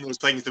like it's one of those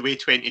things. The way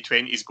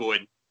 2020 is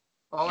going,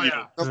 Oh,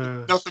 yeah.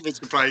 nothing would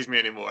surprise me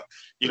anymore.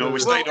 Well,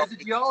 as a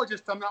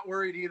geologist, I'm not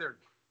worried either,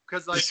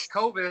 because like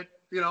COVID,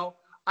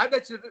 I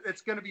bet you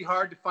it's going to be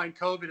hard to find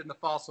COVID in the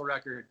fossil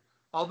record.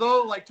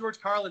 Although, like George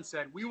Carlin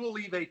said, we will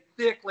leave a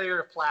thick layer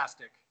of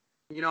plastic.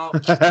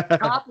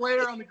 Top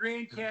layer on the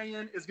Grand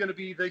Canyon is going to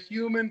be the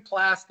human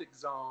plastic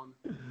zone.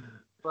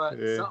 But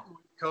something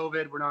like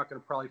COVID, we're not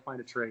going to probably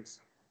find a trace.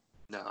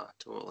 No,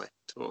 totally.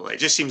 It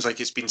just seems like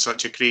it's been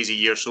such a crazy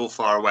year so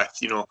far with,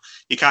 you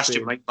cast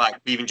your mind back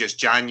even just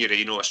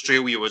January,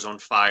 Australia was on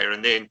fire,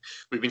 and then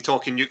we've been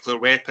talking nuclear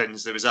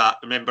weapons. There was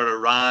remember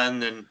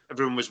Iran, and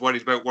everyone was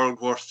worried about World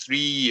War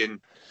III,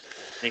 and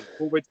then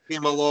COVID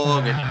came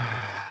along.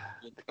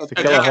 The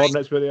killer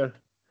hornets were there.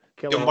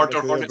 The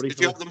murder hornets. Did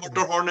you have the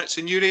murder hornets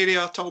in your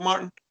area at all,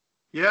 Martin?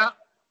 Yeah.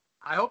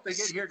 I hope they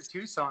get here to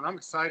Tucson. I'm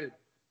excited.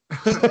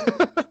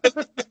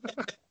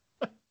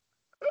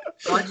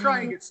 So I try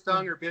and get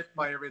stung or bit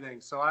by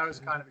everything, so I was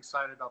kind of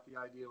excited about the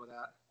idea with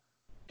that.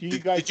 Do you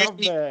guys have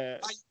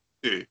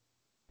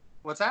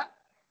What's that?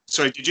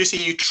 Sorry, did you say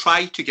you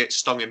try to get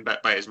stung and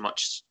bit by as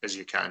much as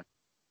you can?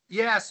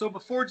 Yeah, so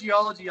before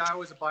geology, I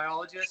was a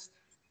biologist.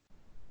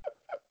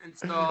 And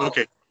so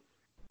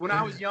when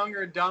I was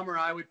younger and dumber,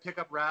 I would pick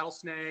up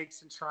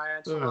rattlesnakes and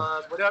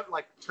tarantulas, whatever,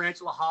 like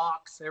tarantula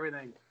hawks,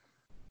 everything.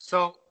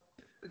 So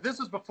this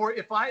was before,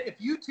 if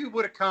YouTube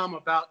would have come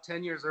about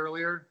 10 years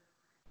earlier,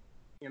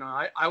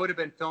 I would have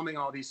been filming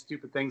all these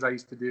stupid things I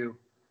used to do.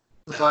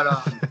 But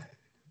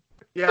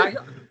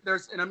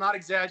and I'm not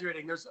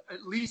exaggerating, there's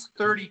at least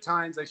 30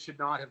 times I should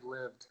not have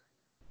lived.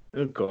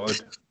 Oh God.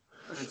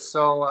 And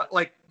so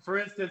like for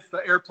instance, the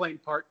airplane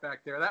part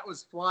back there, that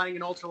was flying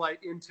an ultralight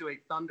into a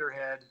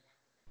thunderhead.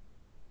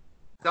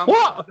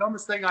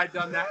 Dumbest thing I'd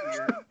done that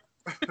year.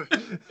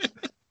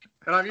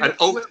 And I mean, it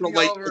flipped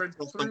me over and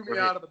threw me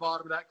out of the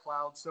bottom of that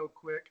cloud so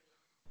quick.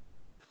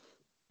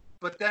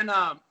 But then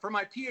for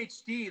my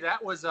PhD,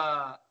 that was,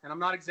 and I'm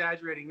not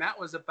exaggerating, that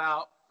was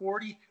about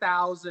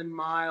 40,000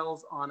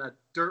 miles on a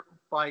dirt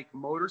bike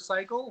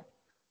motorcycle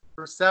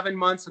for 7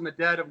 months in the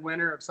dead of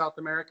winter of South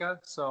America.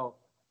 So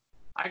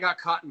I got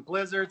caught in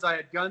blizzards. I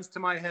had guns to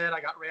my head.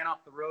 I got ran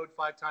off the road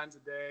 5 times a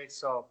day.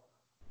 So,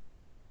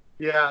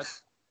 yeah,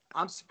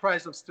 I'm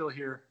surprised I'm still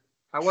here.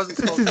 I wasn't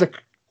supposed to.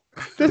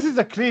 This is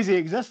a crazy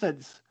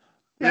existence.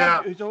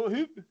 Yeah. So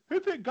who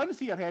put guns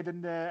to your head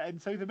in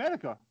South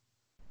America?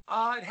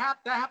 That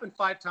happened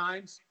 5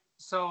 times.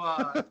 So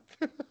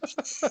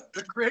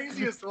the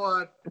craziest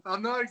one,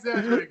 I'm not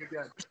exaggerating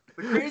again.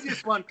 The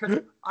craziest one, because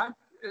I'm,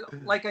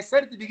 like I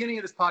said at the beginning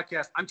of this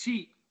podcast, I'm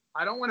cheap.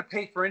 I don't want to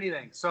pay for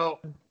anything. So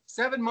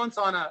 7 months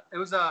it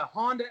was a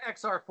Honda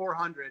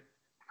XR400,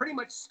 pretty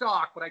much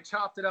stock, but I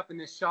chopped it up in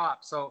this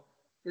shop. So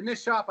in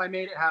this shop, I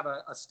made it have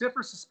a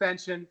stiffer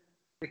suspension.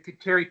 It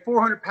could carry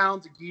 400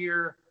 pounds of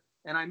gear.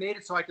 And I made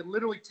it so I could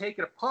literally take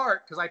it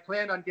apart because I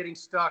planned on getting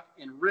stuck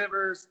in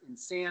rivers, in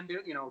sand,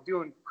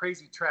 doing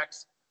crazy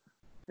treks.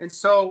 And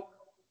so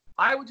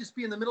I would just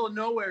be in the middle of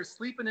nowhere,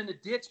 sleeping in a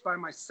ditch by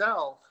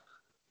myself.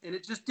 And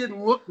it just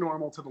didn't look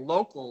normal to the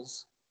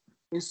locals.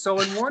 And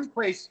so in one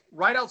place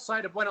right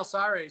outside of Buenos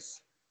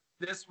Aires,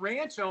 this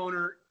ranch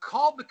owner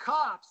called the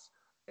cops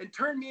and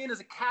turned me in as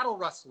a cattle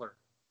rustler.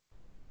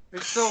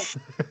 And so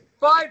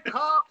 5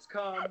 cops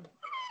come.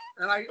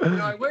 And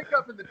I wake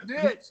up in the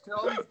ditch to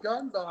all these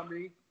guns on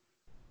me,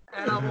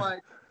 and I'm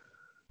like,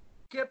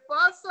 "¿Qué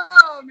pasa,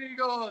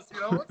 amigos?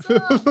 What's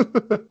up?"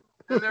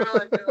 And they're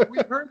like,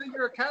 "We've heard that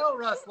you're a cattle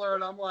rustler,"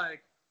 and I'm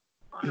like,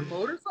 "On a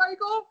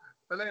motorcycle?"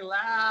 And they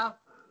laugh,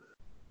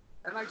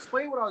 and I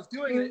explained what I was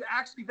doing. And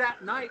actually,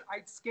 that night,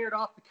 I'd scared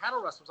off the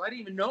cattle rustlers. I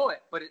didn't even know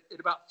it, but at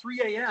about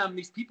 3 a.m.,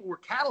 these people were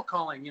cattle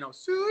calling,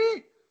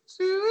 "Sui,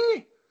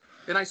 sui,"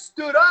 and I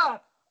stood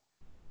up,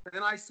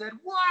 and I said,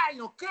 "Why,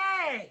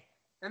 okay?"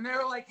 And they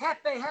were like,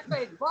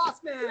 Hefe,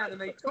 boss man.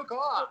 And they took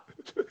off.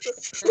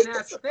 And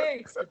as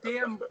thanks, the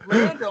damn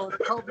landowner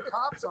called the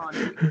cops on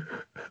me.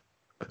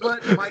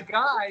 But my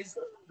guys,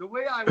 the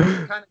way I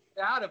was kind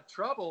of out of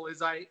trouble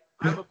is I'm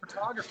a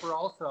photographer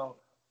also.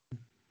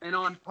 And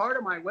on part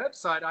of my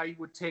website, I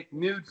would take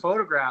nude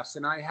photographs.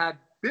 And I had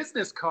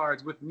business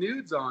cards with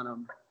nudes on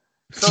them.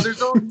 So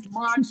there's all these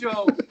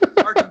macho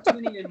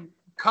Argentinian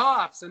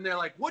cops. And they're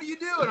like, "What do you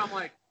do?" And I'm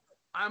like,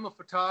 "I'm a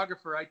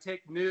photographer. I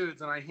take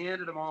nudes," and I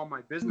handed them all my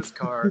business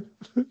card.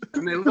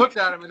 And they looked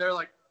at him and they're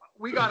like,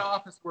 "We got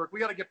office work. We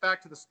got to get back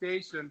to the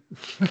station."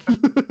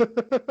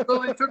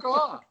 So they took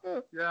off.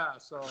 Yeah.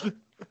 So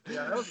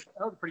yeah, that was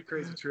a pretty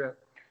crazy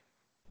trip.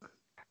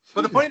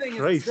 But the funny thing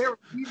is, they were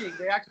leaving.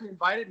 They actually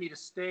invited me to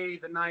stay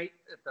the night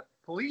at the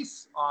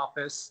police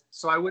office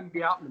so I wouldn't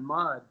be out in the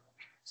mud.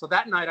 So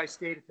that night I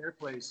stayed at their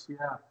place.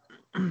 Yeah.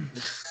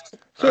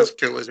 That's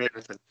cool as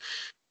everything.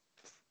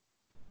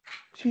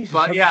 Jesus,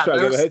 but yeah,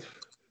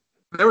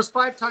 there was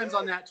 5 times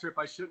on that trip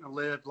I shouldn't have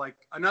lived. Like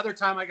another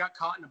time I got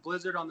caught in a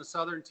blizzard on the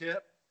southern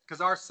tip because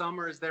our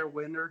summer is their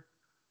winter.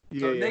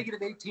 So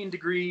negative 18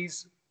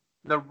 degrees.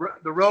 The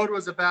road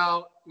was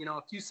about,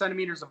 a few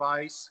centimeters of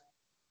ice.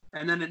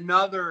 And then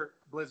another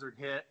blizzard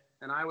hit.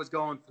 and I was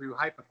going through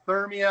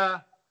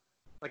hypothermia.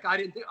 Like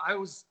I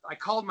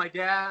called my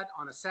dad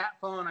on a sat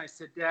phone. I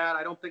said, Dad,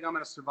 I don't think I'm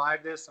going to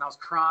survive this. And I was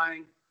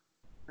crying.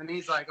 And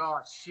he's like, oh,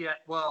 shit.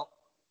 Well,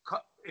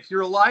 if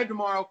you're alive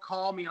tomorrow,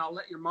 call me and I'll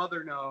let your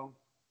mother know.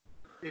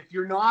 If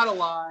you're not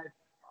alive,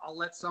 I'll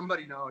let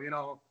somebody know, you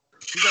know.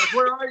 He's like,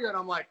 where are you? And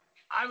I'm like,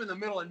 I'm in the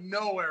middle of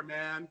nowhere,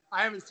 man.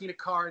 I haven't seen a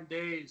car in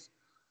days.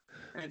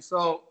 And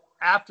so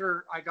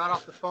after I got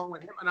off the phone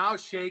with him, and I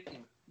was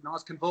shaking, and I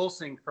was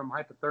convulsing from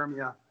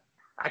hypothermia.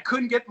 I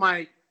couldn't get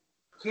my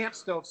camp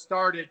stove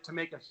started to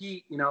make a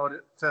heat, you know,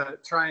 to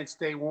try and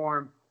stay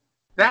warm.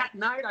 That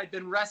night, I'd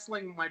been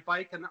wrestling my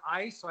bike in the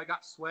ice, so I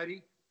got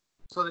sweaty.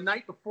 So the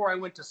night before I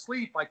went to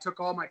sleep, I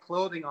took all my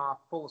clothing off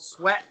full of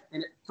sweat,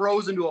 and it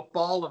froze into a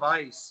ball of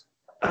ice.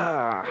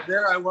 So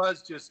there I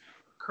was, just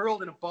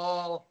curled in a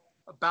ball,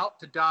 about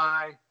to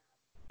die.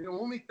 The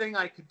only thing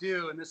I could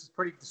do, and this is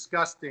pretty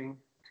disgusting,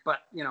 but,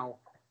 you know,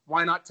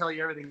 why not tell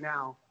you everything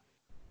now?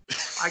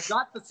 I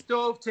got the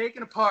stove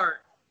taken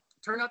apart.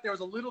 Turned out there was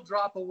a little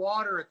drop of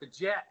water at the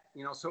jet,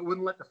 you know, so it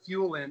wouldn't let the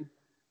fuel in.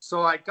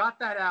 So I got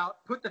that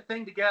out, put the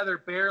thing together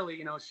barely,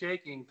 you know,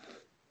 shaking.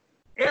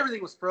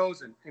 Everything was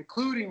frozen,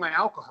 including my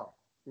alcohol,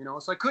 you know,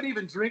 so I couldn't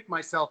even drink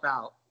myself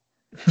out.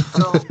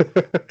 So,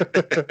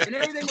 and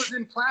everything was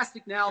in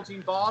plastic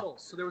Nalgene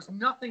bottles, so there was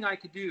nothing I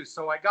could do.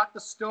 So I got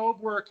the stove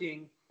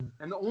working,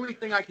 and the only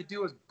thing I could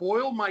do was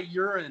boil my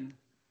urine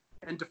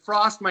and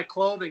defrost my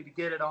clothing to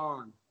get it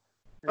on.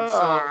 And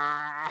so,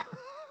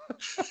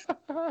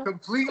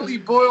 completely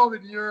boiled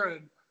in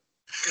urine.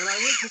 And I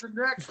went to the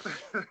next,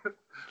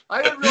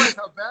 I didn't realize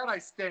how bad I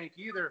stank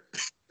either.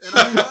 And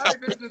I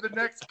arrived into the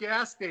next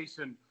gas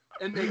station,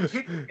 and they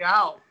kicked me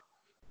out.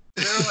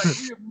 They're like,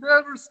 we have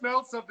never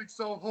smelled something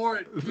so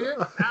horrid. Get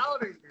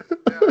out of here.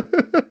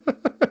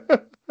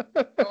 Yeah.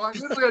 So I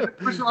literally had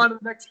to push on to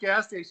the next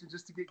gas station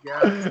just to get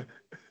gas.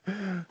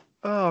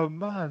 Oh,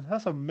 man,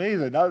 that's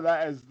amazing.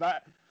 That is.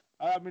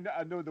 I mean,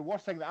 I know the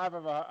worst thing that I've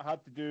ever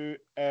had to do,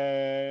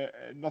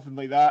 nothing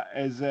like that,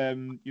 is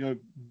you know,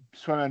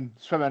 swimming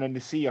in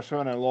the sea or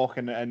swimming in a loch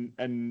and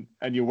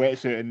your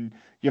wetsuit, and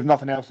you have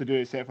nothing else to do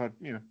except for,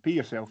 you know, pee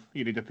yourself.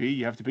 You need to pee.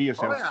 You have to pee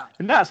yourself. Oh, yeah.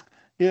 And that's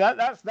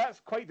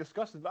quite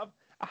disgusting. But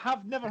I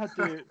have never had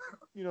to,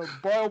 you know,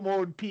 boil my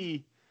own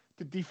pee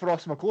to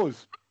defrost my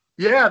clothes.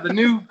 Yeah, the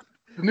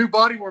new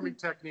body warming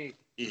technique.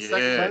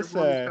 Yeah,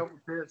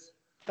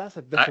 that's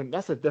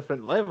a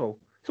different level.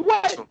 So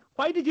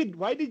why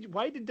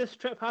did this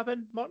trip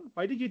happen, Martin?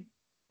 Why did you?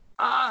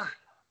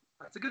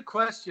 That's a good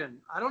question.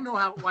 I don't know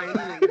why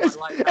anything in my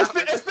life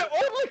happened. It's the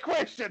only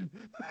question.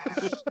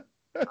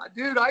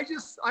 Dude,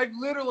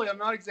 I'm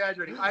not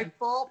exaggerating. I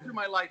fall through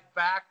my life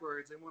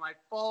backwards, and when I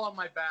fall on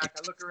my back,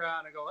 I look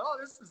around and go, oh,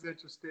 this is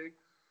interesting.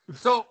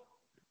 So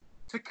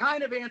to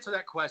kind of answer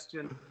that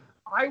question,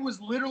 I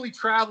was literally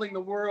traveling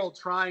the world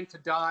trying to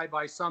die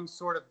by some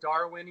sort of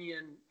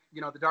Darwinian,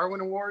 you know, the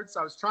Darwin Awards.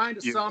 I was trying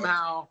to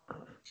somehow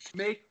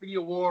make the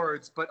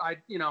awards, but I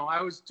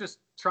was just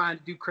trying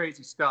to do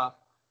crazy stuff.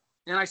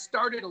 And I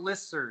started a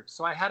listserv.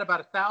 So I had about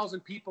 1,000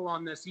 people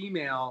on this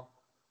email.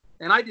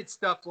 And I did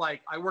stuff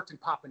like I worked in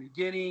Papua New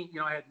Guinea. You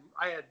know, I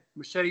had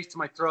machetes to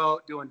my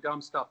throat doing dumb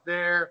stuff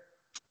there.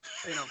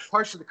 You know,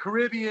 parts of the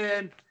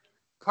Caribbean,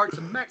 parts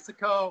of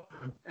Mexico.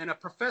 And a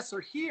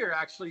professor here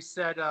actually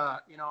said,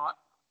 you know,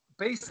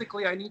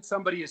 basically I need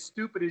somebody as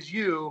stupid as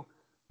you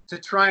to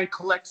try and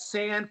collect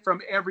sand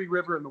from every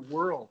river in the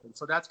world. And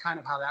so that's kind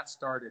of how that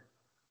started.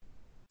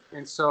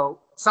 And so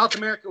South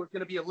America was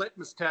going to be a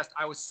litmus test.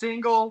 I was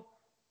single.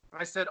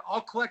 I said,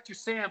 I'll collect your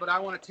sand, but I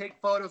want to take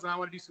photos and I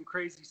want to do some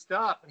crazy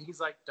stuff. And he's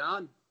like,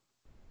 done.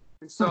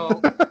 And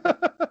so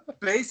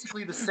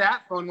basically the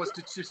sat phone was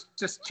to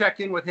just check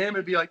in with him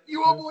and be like,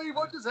 you won't believe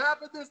what just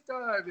happened this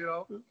time, you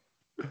know?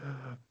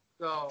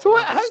 So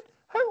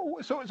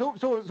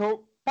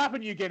Papua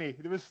New Guinea,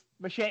 there was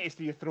machetes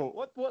to your throat.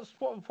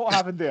 What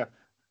happened there?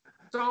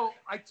 So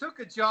I took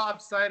a job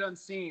sight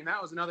unseen.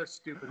 That was another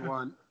stupid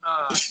one.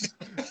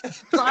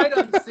 Sight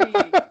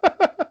unseen.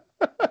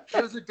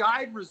 It was a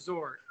dive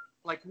resort,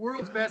 like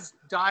world's best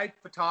dive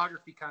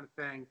photography kind of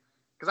thing,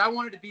 because I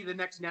wanted to be the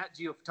next Nat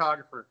Geo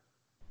photographer.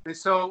 And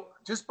so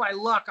just by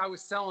luck, I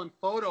was selling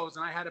photos,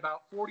 and I had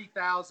about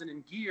 40,000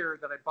 in gear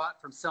that I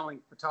bought from selling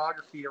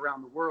photography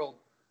around the world.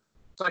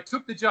 So I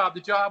took the job.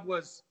 The job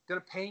was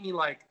going to pay me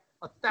like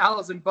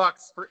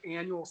 $1,000 for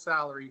annual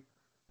salary.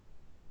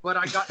 But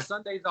I got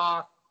Sundays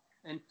off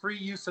and free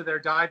use of their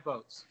dive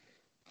boats.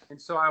 And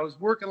so I was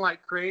working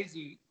like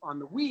crazy on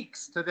the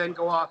weeks to then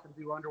go off and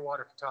do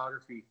underwater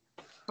photography.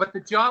 But the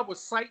job was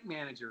site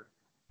manager.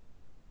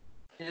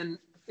 And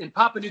in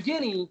Papua New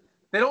Guinea,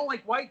 they don't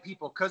like white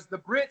people because the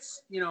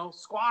Brits, you know,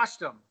 squashed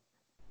them.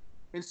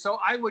 And so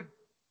I would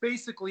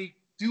basically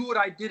do what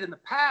I did in the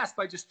past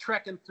by just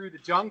trekking through the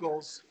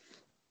jungles.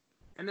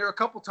 And there were a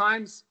couple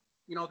times,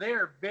 you know, they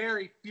are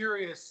very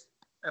furious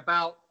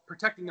about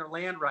protecting their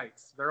land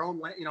rights, their own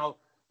land. You know,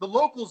 the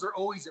locals are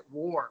always at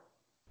war.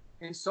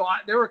 And so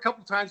there were a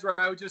couple times where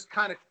I would just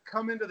kind of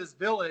come into this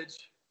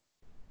village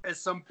as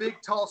some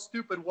big, tall,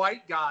 stupid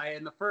white guy,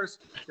 and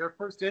their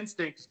first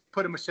instinct is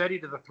put a machete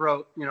to the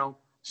throat,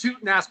 shoot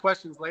and ask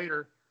questions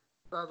later.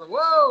 So I was like,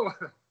 whoa.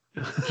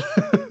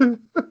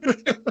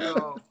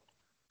 So,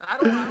 I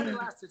only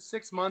lasted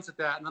 6 months at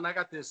that, and then I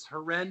got this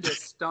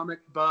horrendous stomach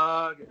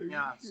bug. And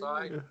so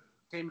I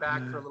came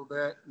back for a little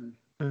bit and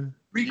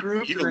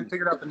regrouped and then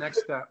figured out the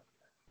next step.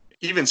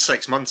 Even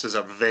 6 months is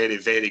a very,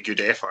 very good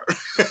effort.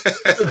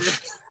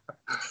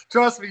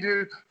 Trust me,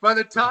 dude. By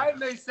the time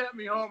they sent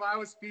me home, I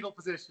was fetal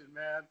position,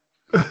 man.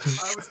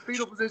 I was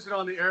fetal position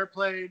on the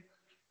airplane.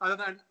 And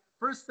then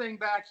first thing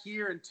back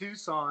here in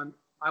Tucson,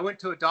 I went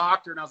to a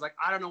doctor and I was like,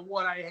 I don't know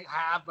what I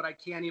have, but I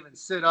can't even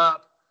sit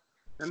up.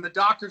 And the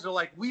doctors are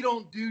like, we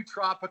don't do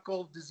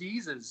tropical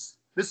diseases.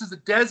 This is a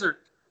desert.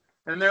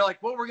 And they're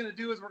like, what we're going to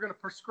do is we're going to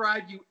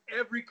prescribe you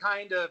every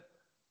kind of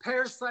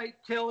parasite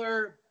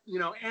killer,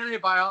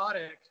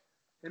 antibiotic.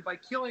 And by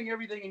killing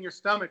everything in your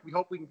stomach, we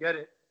hope we can get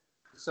it.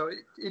 So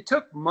it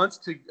took months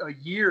to a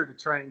year to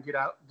try and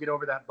get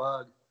over that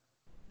bug.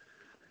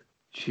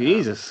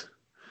 Jesus.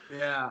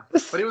 Yeah.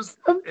 But it was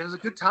a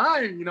good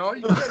time, You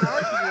can't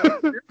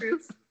argue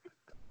experience.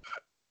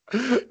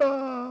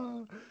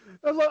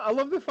 I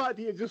love the fact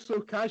that you're just so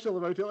casual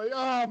about it. Like,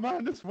 oh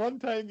man, this one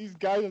time these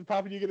guys in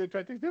Papua New Guinea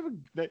tried to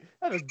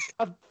have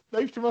a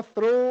knife to my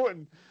throat,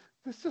 and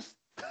it's just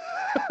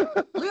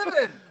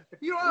living.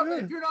 If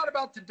you're not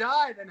about to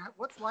die, then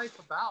what's life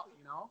about?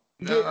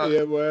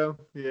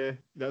 Yeah,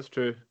 that's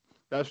true.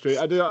 I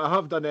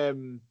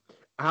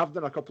have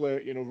done a couple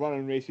of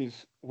running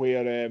races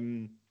where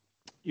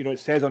it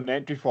says on the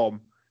entry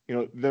form,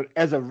 there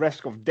is a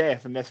risk of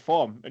death in this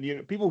form,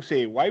 and people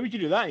say, why would you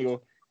do that? And you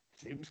go,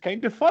 it was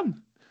kind of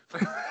fun.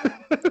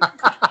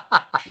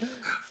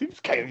 Seems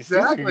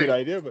like a good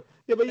idea, but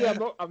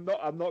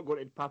I'm not going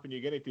to Papua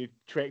New Guinea to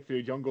trek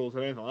through jungles or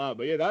anything like that.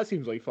 But yeah, that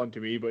seems like fun to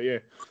me. But yeah,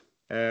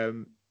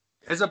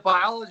 as a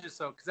biologist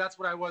though, because that's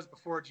what I was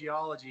before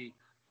geology.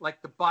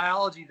 Like the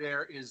biology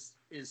there is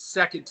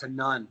second to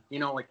none.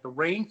 Like the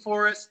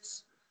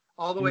rainforests,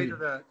 all the way to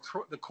the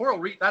coral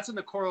reef. That's in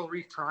the coral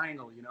reef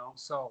triangle.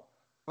 So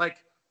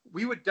like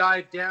we would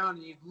dive down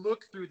and you'd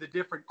look through the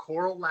different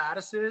coral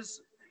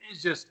lattices.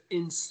 It's just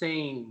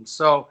insane.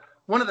 So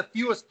one of the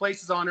fewest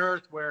places on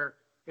Earth where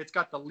it's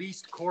got the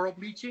least coral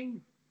bleaching.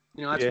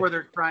 That's where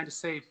they're trying to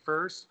save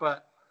first.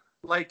 But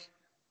like,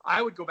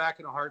 I would go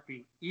back in a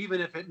heartbeat, even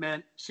if it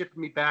meant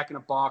shipping me back in a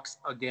box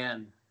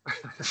again.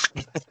 That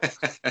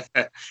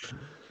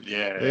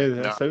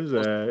sounds.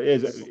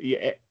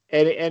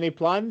 Any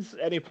plans?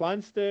 Any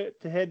plans to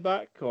head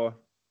back or?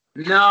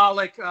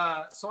 No,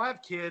 so I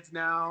have kids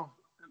now.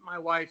 My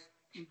wife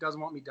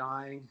doesn't want me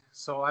dying,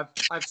 so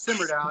I've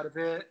simmered out a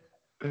bit.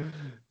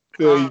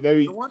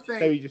 The one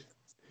thing,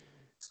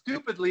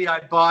 stupidly, I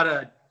bought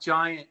a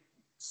giant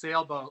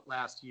sailboat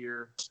last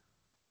year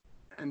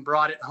and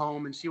brought it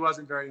home, and she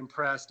wasn't very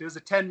impressed. It was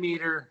a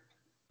 10-meter,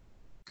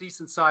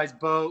 decent-sized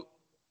boat,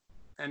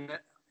 and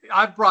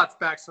I've brought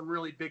back some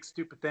really big,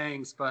 stupid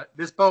things, but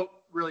this boat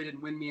really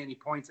didn't win me any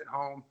points at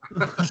home.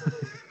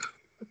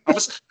 I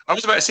was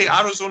about to say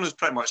Arizona's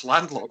pretty much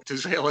landlocked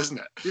as well, isn't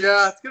it?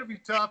 Yeah, it's going to be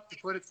tough to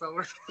put it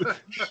somewhere.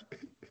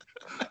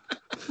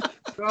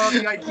 So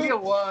the idea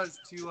was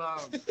to,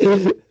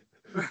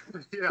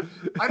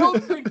 I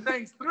don't think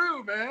things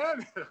through,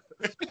 man.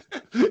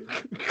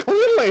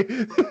 Clearly.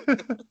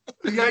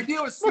 The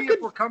idea was see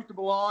if we're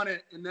comfortable on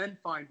it and then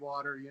find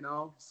water,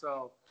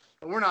 So,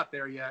 but we're not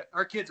there yet.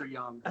 Our kids are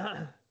young.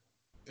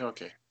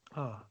 Okay.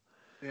 Oh.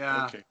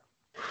 Yeah. Okay.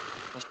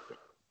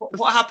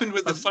 What happened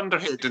with the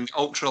Thunderhead and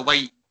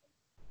ultralight?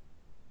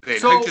 Then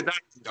so, how did that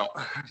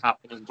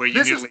happen?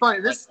 This is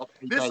funny. This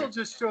will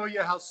just show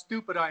you how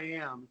stupid I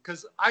am,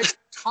 because I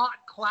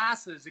taught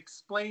classes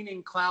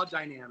explaining cloud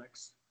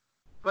dynamics,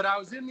 but I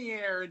was in the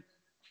air, and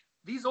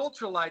these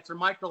ultralights or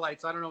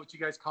microlights, I don't know what you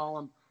guys call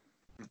them,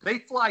 they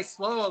fly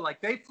slow. Like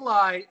they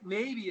fly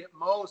maybe at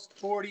most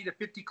 40 to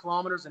 50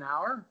 kilometers an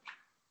hour.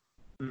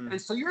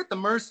 And so you're at the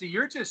mercy.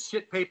 You're just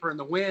shit paper in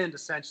the wind,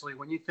 essentially,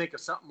 when you think of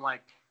something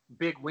like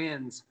big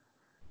winds.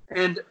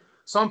 And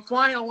so I'm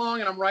flying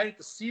along and I'm right at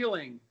the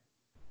ceiling,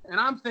 and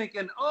I'm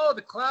thinking, oh,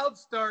 the cloud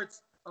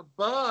starts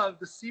above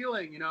the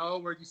ceiling,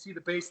 where you see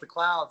the base of the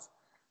clouds.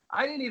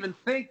 I didn't even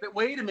think that,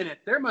 wait a minute,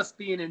 there must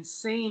be an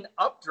insane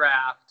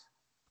updraft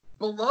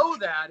below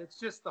that. It's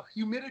just the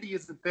humidity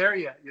isn't there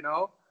yet,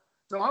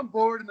 So I'm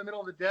bored in the middle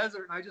of the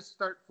desert, and I just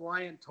start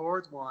flying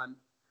towards one.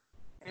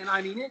 And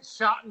I mean, it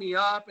shot me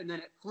up, and then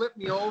it flipped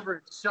me over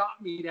and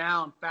shot me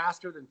down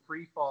faster than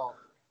free fall.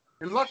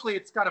 And luckily,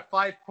 it's got a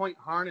 5-point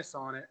harness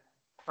on it,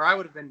 or I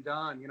would have been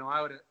done.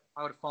 I would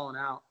have fallen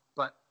out.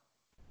 But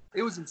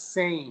it was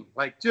insane.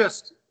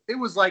 It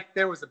was like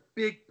there was a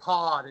big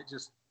paw that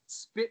just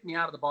spit me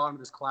out of the bottom of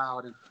this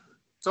cloud. And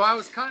so I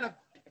was kind of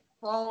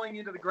falling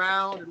into the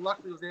ground, and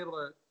luckily was able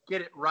to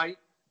get it right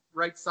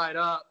side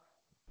up,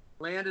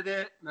 landed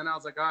it, and then I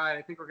was like, all right,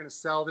 I think we're going to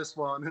sell this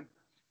one and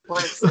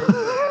play it safe.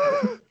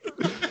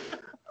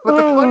 But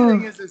the funny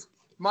thing is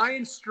my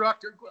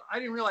instructor, I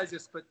didn't realize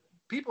this, but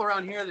people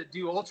around here that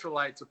do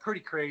ultralights are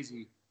pretty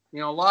crazy. You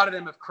know, a lot of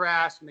them have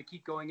crashed and they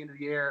keep going into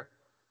the air.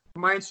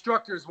 My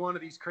instructor is one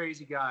of these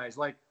crazy guys.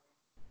 Like,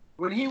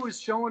 when he was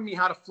showing me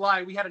how to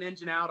fly, we had an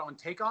engine out on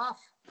takeoff,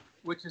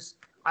 which is,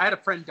 I had a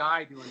friend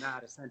die doing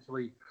that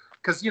essentially.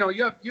 Because, you know,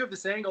 you have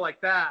this angle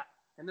like that,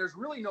 and there's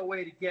really no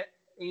way to get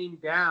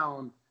aimed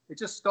down. It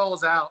just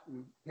stalls out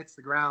and hits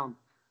the ground.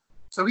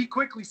 So he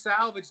quickly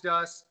salvaged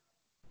us.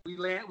 We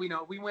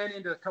went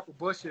into a couple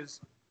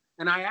bushes,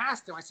 and I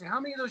asked him, I said, how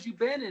many of those you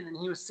been in? And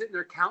he was sitting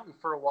there counting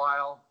for a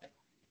while.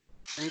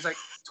 And he's like,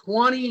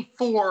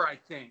 24, I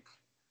think.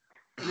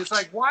 And it's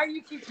like, why do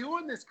you keep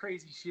doing this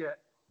crazy shit?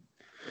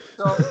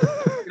 So,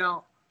 you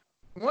know,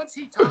 once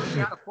he taught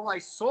me how to fly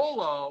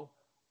solo,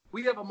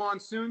 we'd have a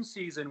monsoon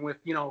season with,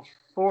 you know,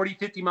 40,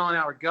 50 mile an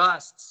hour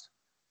gusts.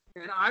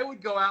 And I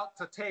would go out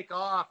to take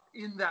off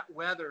in that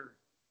weather.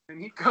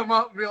 And he'd come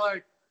up and be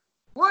like,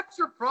 what's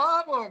your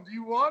problem? Do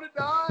you want to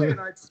die? And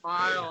I'd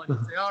smile and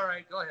he'd say, all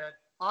right, go ahead.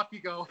 Off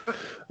you go.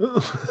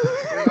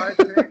 And I'd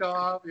take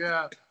off.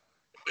 Yeah.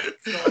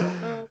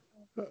 So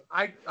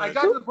I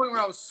got to the point where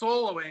I was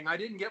soloing. I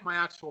didn't get my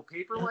actual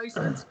paper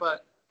license,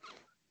 but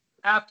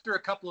after a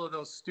couple of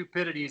those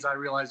stupidities, I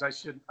realized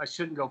I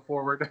shouldn't go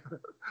forward.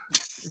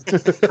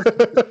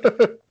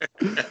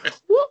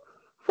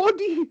 What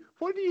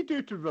do you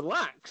do to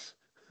relax?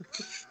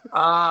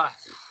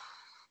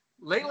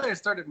 Lately I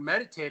started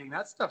meditating.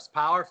 That stuff's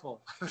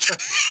powerful.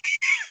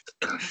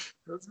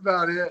 That's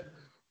about it.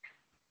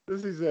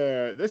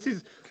 This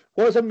is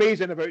what's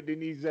amazing about doing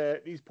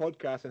these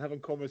podcasts and having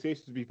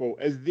conversations with people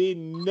is they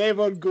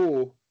never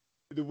go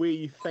the way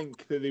you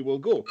think that they will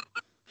go.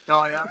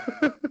 Oh yeah.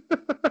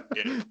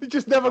 They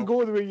just never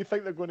go the way you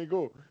think they're going to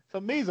go. It's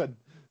amazing.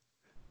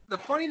 The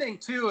funny thing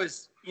too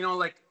is, you know,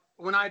 like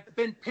when I've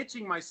been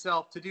pitching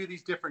myself to do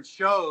these different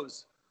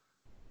shows,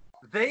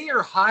 they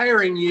are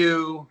hiring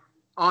you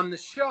on the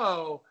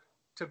show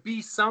to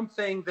be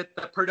something that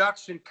the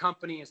production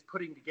company is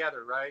putting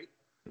together, right?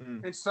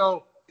 Mm. And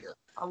so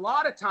a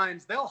lot of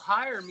times they'll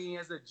hire me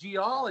as a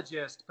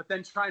geologist, but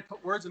then try and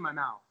put words in my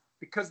mouth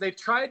because they've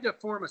tried to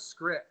form a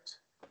script.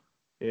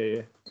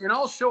 Yeah. And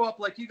I'll show up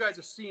like you guys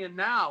are seeing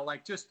now,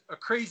 like just a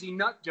crazy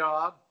nut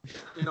job,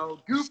 you know,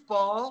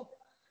 goofball.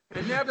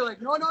 And they'll be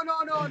like, no,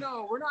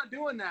 we're not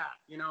doing that.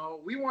 You know,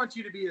 we want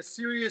you to be a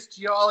serious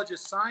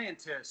geologist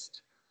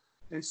scientist.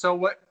 And so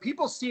what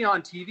people see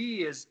on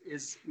TV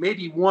is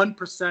maybe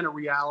 1% of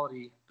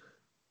reality.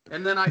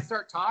 And then I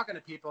start talking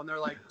to people and they're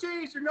like,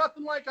 geez, you're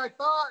nothing like I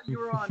thought you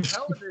were on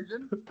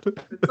television.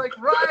 It's like,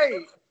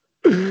 right.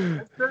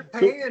 They're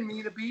paying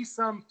me to be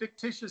some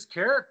fictitious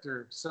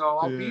character. So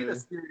I'll be the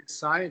serious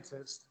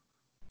scientist.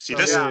 See,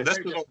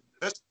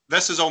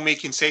 this is all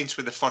making sense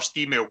with the first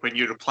email when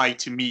you replied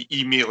to me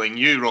emailing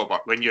you,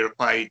 Robert, when you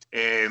replied,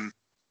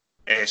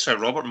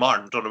 Robert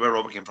Martin, don't know where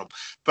Robert came from,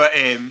 but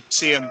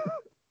saying,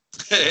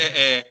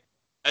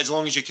 as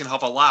long as you can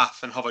have a laugh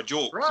and have a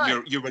joke,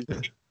 right. you're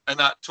and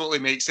that totally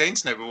makes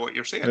sense now with what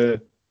you're saying.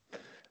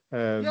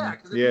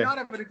 Because if you're not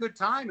having a good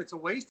time, it's a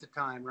waste of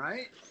time,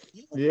 right?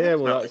 Yeah,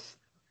 well,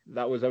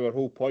 that was our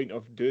whole point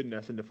of doing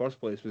this in the first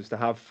place, was to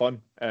have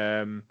fun.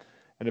 And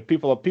the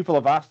people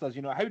have asked us,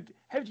 you know,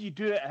 how do you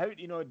do it? How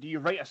do you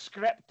write a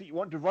script that you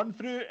want to run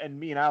through? And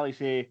me and Ali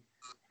say,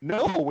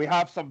 no, we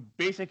have some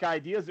basic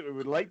ideas that we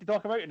would like to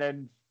talk about, and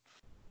then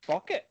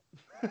fuck it.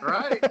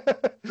 Right.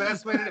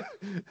 Best way to do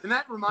it. And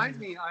that reminds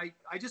me, I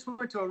just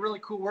went to a really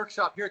cool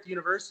workshop here at the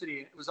university.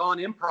 It was on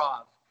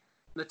improv.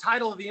 The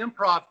title of the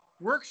improv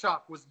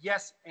workshop was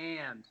Yes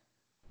and.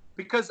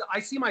 Because I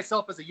see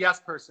myself as a yes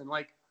person.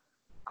 Like,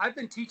 I've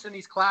been teaching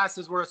these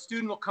classes where a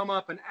student will come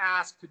up and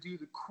ask to do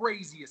the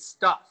craziest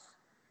stuff.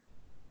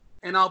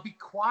 And I'll be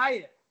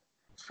quiet,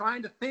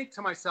 trying to think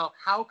to myself,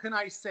 how can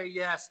I say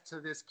yes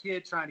to this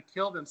kid trying to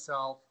kill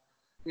themselves?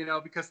 You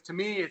know, because to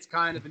me, it's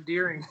kind of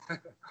endearing.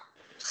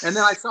 And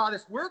then I saw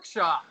this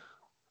workshop,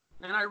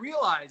 and I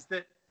realized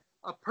that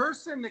a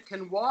person that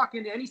can walk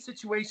into any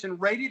situation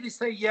ready to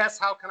say, yes,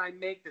 how can I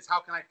make this?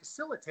 How can I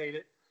facilitate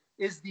it?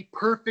 Is the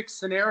perfect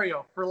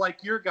scenario for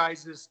like your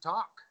guys'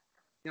 talk.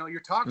 You know,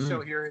 your talk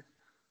show here.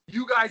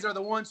 You guys are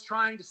the ones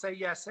trying to say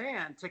yes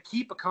and to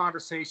keep a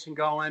conversation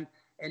going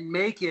and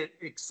make it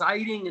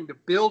exciting and to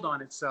build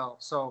on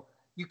itself. So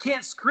you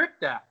can't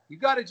script that. You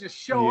got to just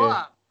show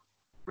up,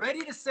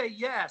 ready to say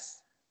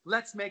yes.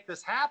 Let's make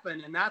this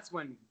happen, and that's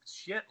when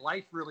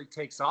life really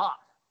takes off.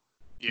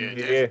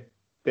 Yeah,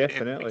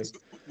 definitely.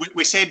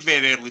 We said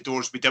very early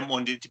doors we didn't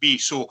want it to be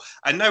so,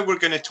 and now we're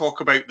going to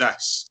talk about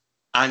this,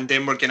 and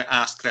then we're going to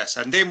ask this,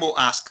 and then we'll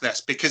ask this,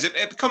 because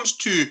it becomes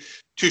too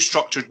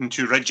structured and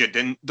too rigid,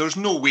 and there's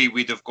no way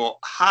we'd have got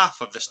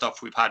half of the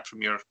stuff we've had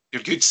from your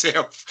good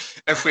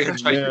self if we had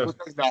tried to go down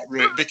that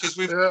route, because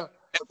it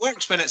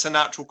works when it's a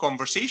natural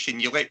conversation.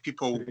 You let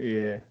people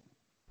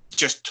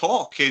just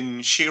talk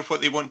and share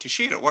what they want to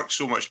share. It works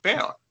so much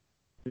better.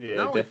 Yeah,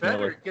 no, it's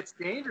better. It gets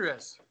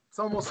dangerous. It's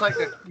almost like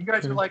you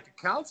guys are like a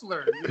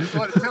counselor. You just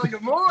want to tell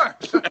you more.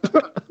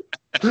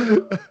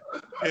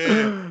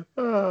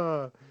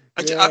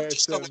 I'm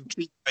still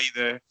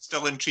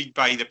intrigued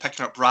by the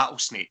picking up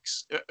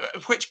rattlesnakes.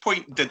 At which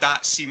point did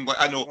that seem like?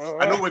 I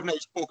know we've now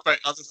spoke about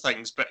other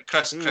things, but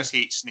Chris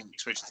hates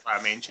snakes, which is why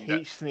I mentioned it.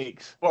 Hates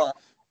snakes. Well,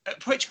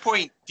 at which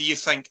point do you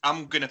think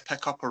I'm going to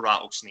pick up a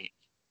rattlesnake?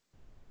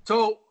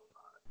 So,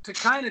 to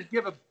kind of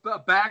give a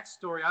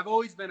backstory, I've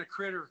always been a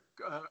critter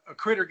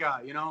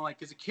guy. You know,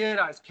 like as a kid,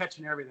 I was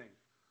catching everything.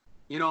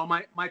 You know,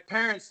 my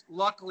parents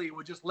luckily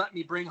would just let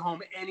me bring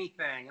home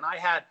anything, and I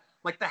had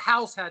the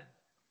house had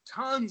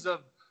tons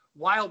of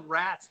wild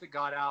rats that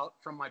got out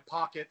from my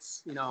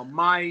pockets. You know,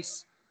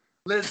 mice,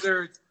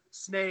 lizards,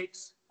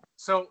 snakes.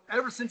 So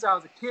ever since I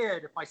was a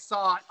kid, if I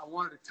saw it, I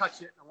wanted to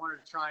touch it. I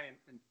wanted to try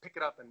and pick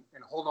it up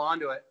and hold on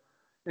to it.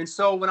 And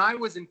so when I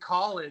was in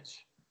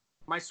college,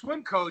 my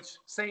swim coach,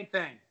 same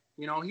thing.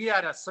 You know, he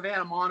had a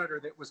Savannah monitor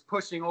that was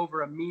pushing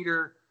over a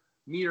meter,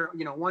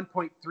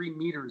 1.3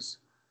 meters.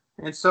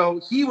 And so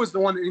he was the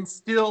one that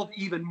instilled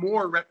even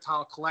more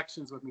reptile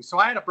collections with me. So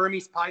I had a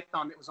Burmese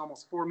python that was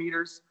almost 4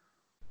 meters.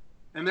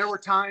 And there were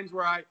times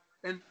where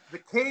and the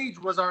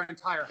cage was our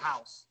entire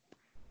house.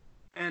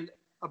 And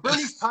a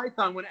Burmese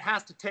python, when it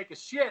has to take a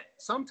shit,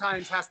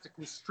 sometimes has to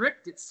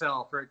constrict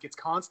itself or it gets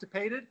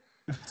constipated.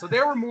 So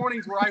there were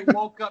mornings where I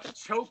woke up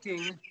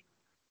choking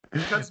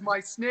because my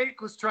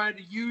snake was trying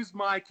to use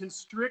my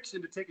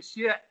constriction to take a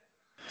shit.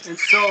 And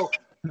so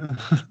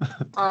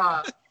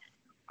I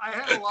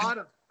had a lot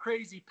of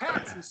crazy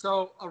pets. And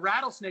so a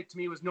rattlesnake to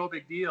me was no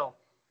big deal.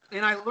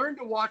 And I learned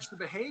to watch the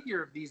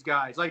behavior of these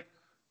guys. Like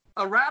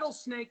a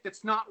rattlesnake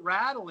that's not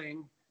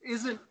rattling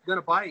isn't going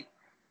to bite.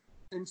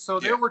 And so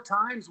there were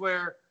times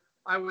where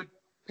I would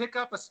pick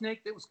up a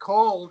snake that was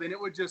cold and it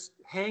would just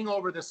hang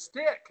over the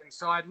stick. And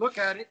so I'd look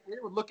at it,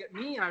 it would look at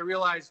me, and I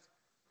realized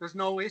there's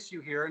no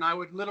issue here. And I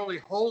would literally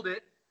hold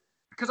it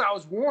because I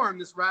was warm.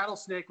 This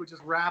rattlesnake would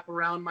just wrap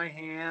around my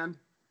hand.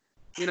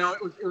 You know,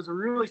 it was a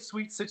really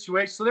sweet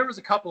situation. So there was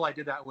a couple I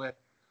did that with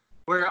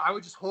where I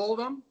would just hold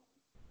them.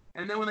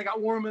 And then when they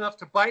got warm enough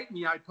to bite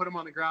me, I'd put them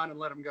on the ground and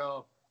let them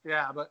go.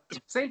 Yeah, but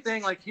same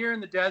thing. Like here in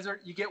the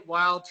desert, you get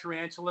wild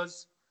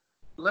tarantulas.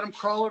 Let them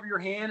crawl over your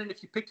hand, and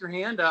if you pick your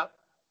hand up,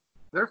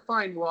 they're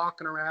fine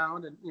walking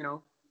around. And you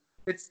know,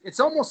 it's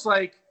almost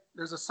like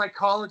there's a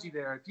psychology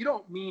there. If you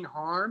don't mean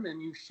harm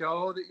and you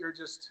show that you're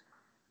just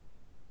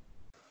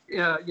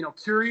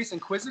curious,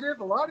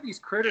 inquisitive, a lot of these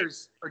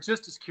critters are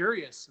just as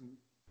curious. And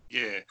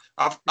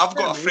I've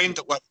got a friend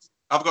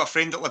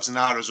that lives in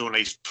Arizona.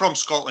 He's from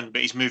Scotland,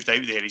 but he's moved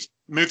out there. He's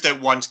moved out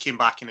once, came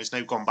back, and has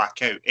now gone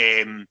back out.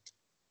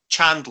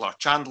 Chandler,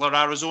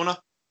 Arizona.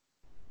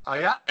 Oh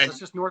yeah, that's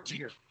just north of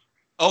here.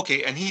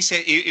 Okay, and he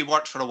said he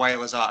worked for a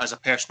while as a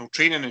personal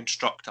training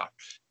instructor,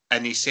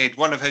 and he said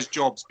one of his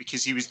jobs,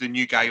 because he was the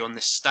new guy on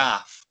the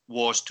staff,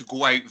 was to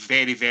go out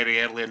very, very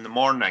early in the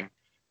morning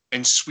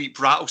and sweep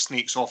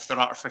rattlesnakes off their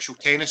artificial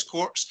tennis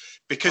courts,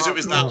 because it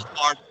was that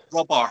hard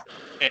rubber.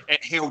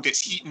 It held its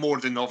heat more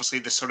than obviously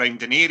the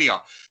surrounding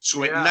area.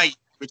 So at night,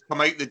 it would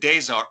come out the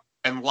desert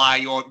and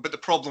lie on. But the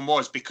problem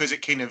was, because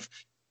it kind of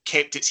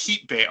kept its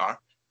heat better,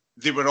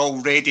 they were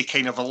already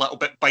kind of a little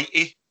bit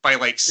bitey by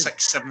like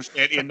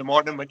 7:30 in the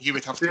morning when he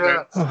would have to go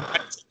out.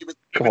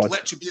 It would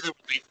literally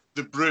be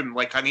the broom,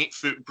 like an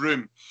 8-foot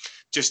broom,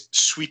 just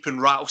sweeping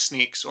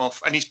rattlesnakes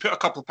off. And he's put a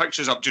couple of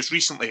pictures up just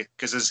recently,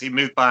 because as he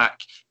moved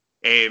back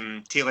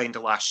tail end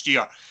of last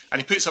year,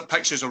 and he puts up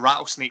pictures of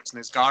rattlesnakes in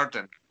his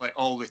garden like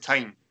all the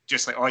time,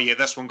 just like, oh yeah,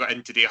 this one got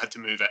in today, I had to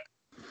move it.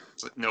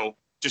 It's like, no,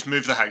 just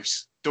move the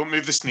house, don't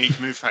move the snake,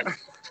 move house.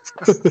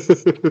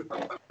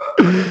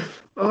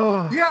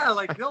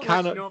 Like they'll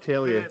cannot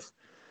tell you.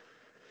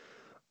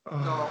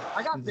 So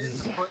I got bit in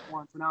the foot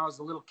once when I was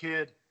a little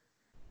kid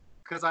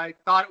because I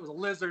thought it was a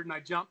lizard and I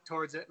jumped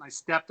towards it and I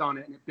stepped on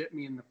it and it bit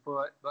me in the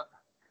foot. But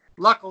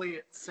luckily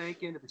it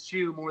sank into the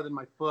shoe more than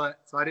my foot,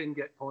 so I didn't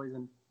get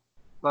poisoned.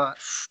 But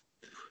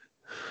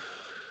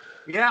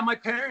yeah, my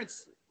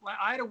parents,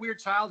 I had a weird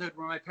childhood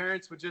where my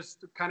parents would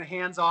just kind of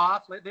hands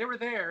off. Like, they were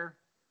there,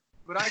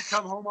 but I'd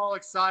come home all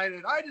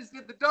excited. I just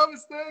did the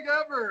dumbest thing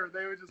ever.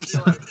 They would just be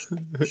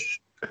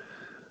like,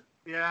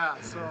 yeah,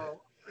 so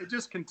it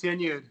just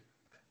continued.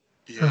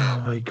 Yeah.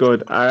 Oh my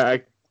God.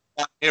 I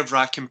that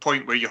nerve-wracking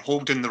point where you're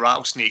holding the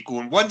rattlesnake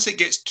going, once it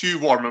gets too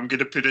warm, I'm going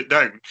to put it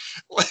down.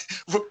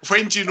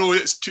 When do you know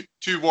it's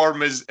too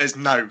warm is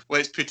now?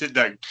 Let's put it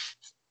down.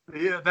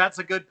 Yeah, that's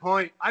a good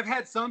point. I've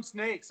had some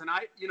snakes, and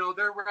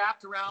they're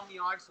wrapped around me,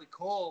 obviously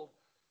cold.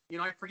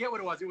 I forget what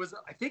it was.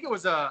 I think it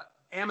was a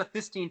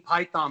amethystine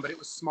python, but it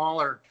was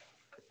smaller.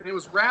 And it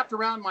was wrapped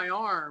around my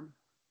arm.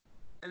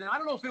 And then I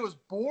don't know if it was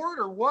bored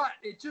or what.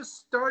 It just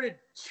started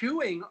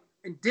chewing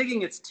and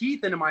digging its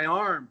teeth into my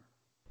arm.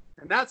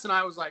 And that's when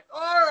I was like,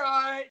 all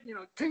right,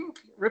 tink,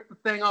 rip the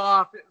thing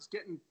off. It was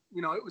getting,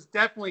 it was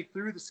definitely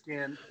through the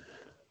skin.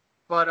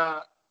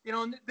 But,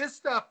 this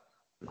stuff,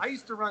 I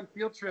used to run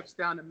field trips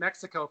down to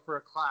Mexico for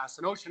a class,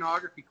 an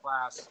oceanography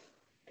class.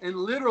 And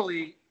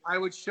literally, I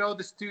would show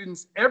the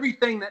students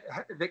everything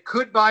that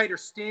could bite or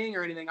sting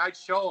or anything. I'd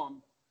show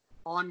them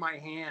on my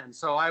hand.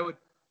 So I would,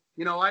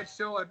 I'd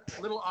show a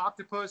little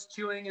octopus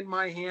chewing in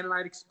my hand, and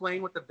I'd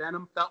explain what the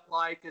venom felt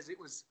like as it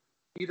was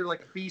either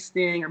like a bee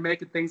sting or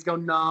making things go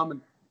numb.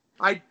 And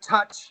I'd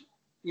touch,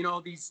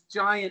 these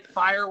giant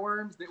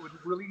fireworms that would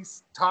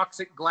release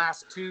toxic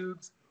glass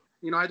tubes.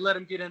 I'd let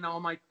them get in all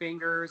my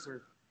fingers,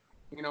 or,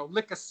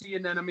 lick a sea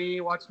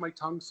anemone, watch my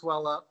tongue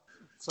swell up.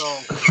 So,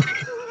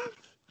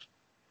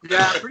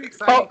 yeah, pretty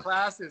exciting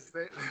classes.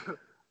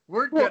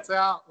 Word gets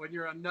out when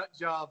you're a nut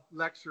job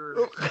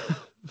lecturer.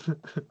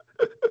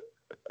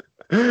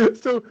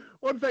 So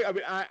one thing, I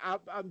mean,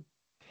 I'm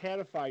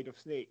terrified of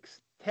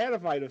snakes,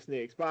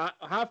 but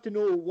I have to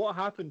know what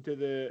happened to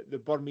the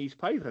Burmese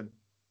python.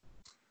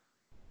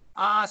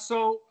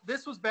 So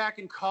this was back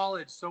in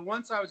college. So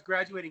once I was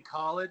graduating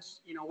college,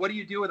 what do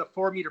you do with a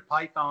 4-meter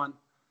python?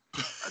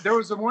 There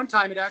was one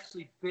time it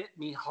actually bit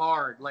me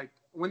hard. Like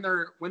when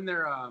they're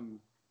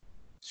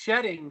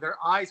shedding, their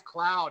eyes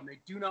cloud and they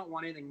do not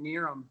want anything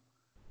near them.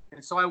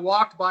 And so I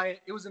walked by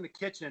it. It was in the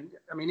kitchen.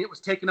 I mean, it was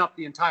taking up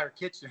the entire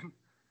kitchen.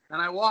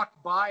 And I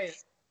walked by it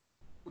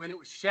when it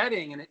was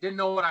shedding, and it didn't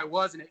know what I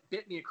was, and it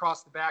bit me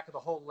across the back of the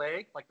whole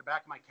leg, like the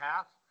back of my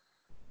calf.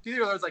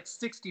 There was like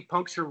 60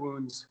 puncture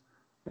wounds.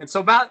 And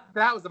so that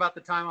was about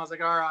the time I was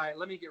like, all right,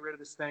 let me get rid of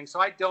this thing. So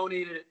I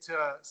donated it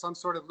to some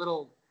sort of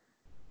little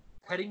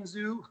petting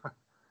zoo.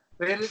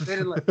 they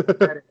didn't let me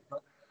pet it.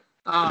 But,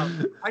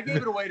 I gave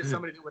it away to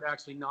somebody that would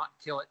actually not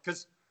kill it.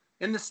 Because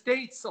in the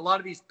States, a lot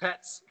of these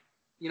pets,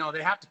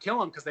 they have to kill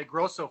them because they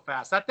grow so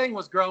fast. That thing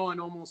was growing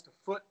almost a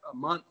foot a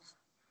month,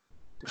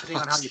 depending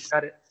on how you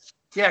pet it.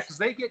 Yeah, because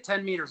they get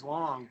 10 meters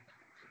long.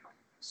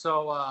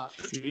 So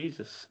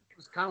Jesus. It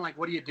was kind of like,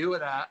 what do you do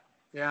with that?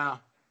 Yeah.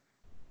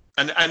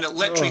 And it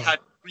literally had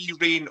free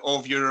reign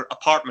of your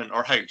apartment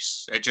or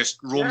house. It just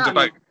roamed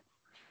about.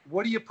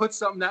 What do you put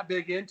something that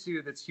big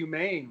into that's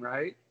humane,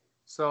 right?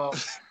 So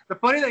the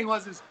funny thing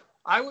is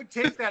I would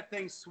take that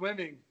thing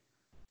swimming.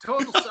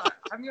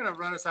 I'm going to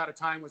run us out of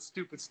time with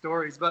stupid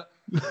stories, but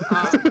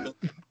I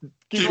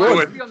used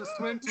to be on the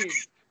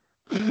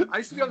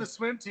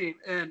swim team.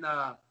 And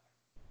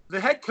the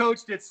head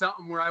coach did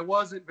something where I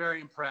wasn't very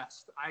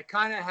impressed. I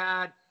kind of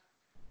had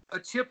a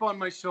chip on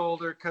my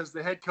shoulder because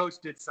the head coach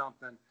did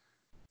something.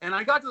 And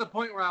I got to the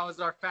point where I was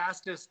our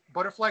fastest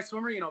butterfly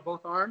swimmer,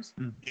 both arms.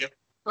 Yep.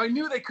 So I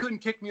knew they couldn't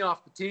kick me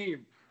off the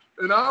team.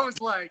 And I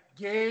was like,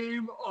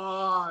 game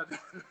on.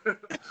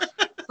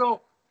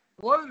 So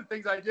one of the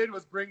things I did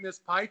was bring this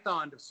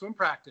python to swim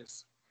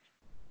practice.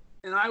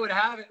 And I would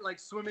have it like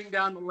swimming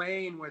down the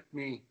lane with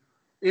me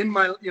in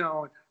my,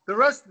 the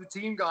rest of the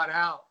team got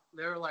out.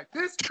 They were like,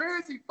 this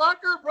crazy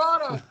fucker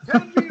brought a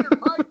 10-meter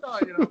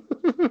python,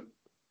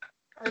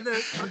 And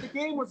the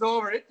game was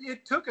over.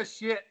 It took a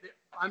shit.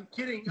 I'm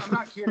kidding. I'm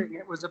not kidding.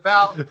 It was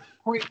about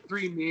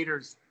 0.3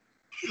 meters.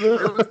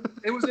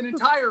 It was an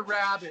entire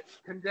rabbit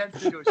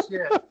condensed into a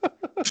shit.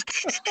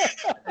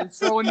 And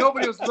so when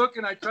nobody was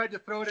looking, I tried to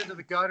throw it into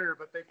the gutter,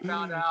 but they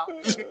found out.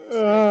 Kicked the snake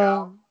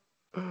out.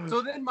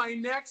 So then my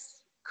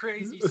next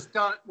crazy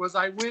stunt was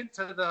I went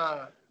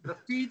to the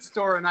feed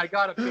store and I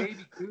got a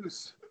baby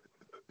goose.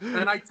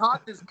 And I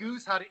taught this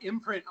goose how to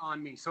imprint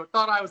on me. So it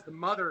thought I was the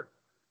mother.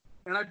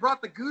 And I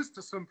brought the goose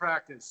to swim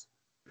practice.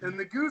 And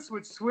the goose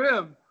would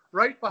swim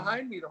right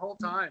behind me the whole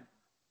time.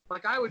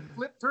 Like I would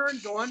turn,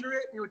 go under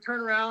it, and it would turn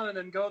around and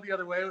then go the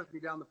other way with me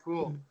down the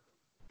pool.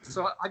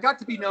 So I got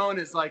to be known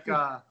as like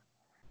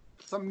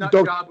some nut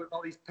job with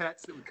all these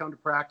pets that would come to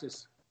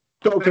practice.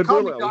 They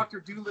called me Dr.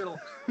 Doolittle.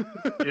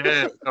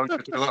 Yeah, Dr.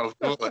 Doolittle.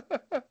 Totally.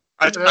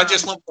 I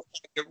just love the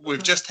fact that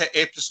we've just hit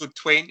episode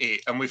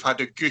 20 and we've had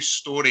a goose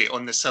story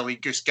on the Silly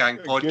Goose Gang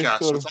podcast.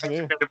 So thank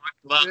you very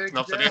much for that.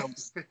 Nothing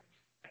else.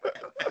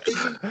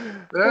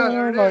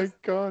 Oh my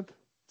God.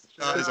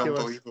 That is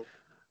unbelievable.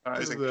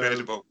 That is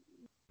incredible.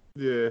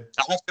 Yeah.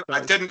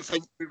 I didn't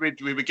think we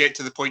would get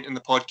to the point in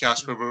the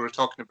podcast where we were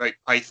talking about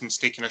pythons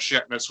taking a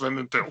shit in a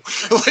swimming pool.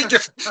 Like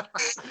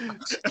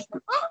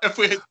if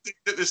we had said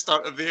at the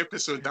start of the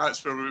episode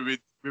that's where we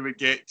would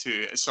get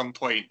to at some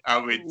point, I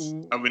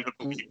wouldn't have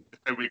believed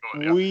how we got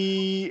there.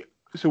 We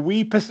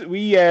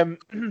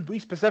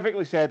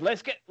specifically said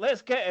let's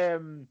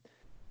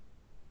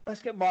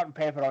get Martin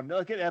Pepper on.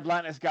 Let's get the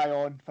Atlantis guy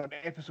on for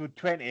episode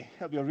 20.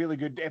 It'll be a really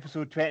good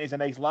episode. 20 is a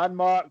nice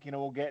landmark.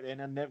 We'll get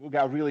in and we'll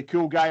get a really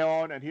cool guy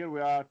on. And here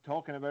we are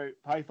talking about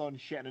python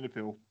shitting in the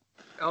pool.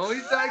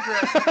 Always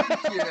digress.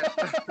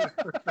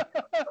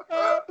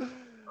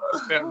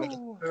 Better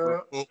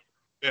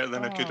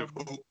than I could have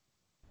hoped.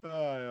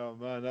 Oh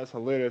man, that's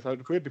hilarious. Where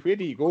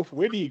do you go?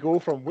 Where do you go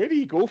from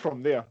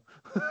there?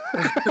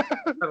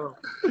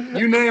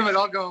 You name it,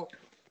 I'll go.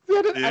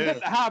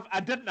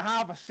 I didn't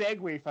have a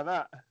segue for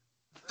that.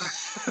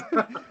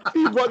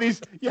 You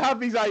have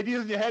these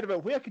ideas in your head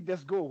about where could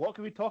this go? What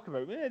can we talk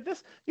about?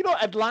 This,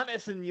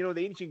 Atlantis and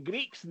the ancient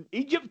Greeks and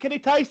Egypt, can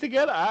it ties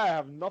together? I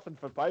have nothing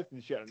for python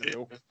shit in the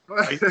middle.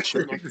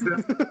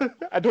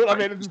 I don't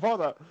have anything for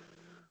that.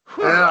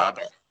 Yeah.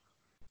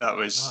 That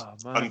was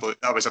unbelievable.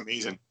 That was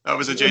amazing. That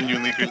was a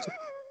genuinely good.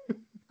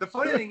 The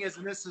funny thing is,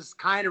 and this is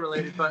kind of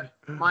related, but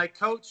my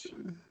coach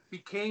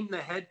became the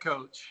head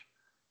coach.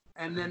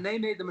 And then they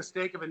made the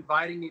mistake of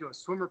inviting me to a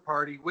swimmer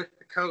party with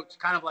the coach,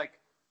 kind of like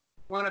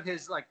one of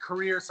his like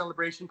career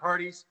celebration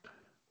parties.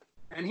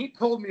 And he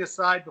pulled me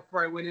aside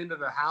before I went into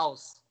the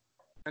house.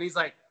 And he's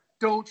like,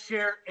 don't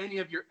share any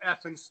of your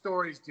effing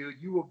stories, dude.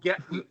 You will get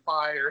me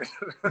fired.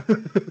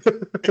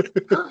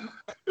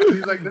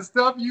 He's like, the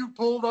stuff you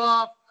pulled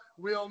off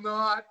will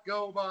not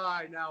go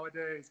by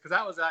nowadays. Because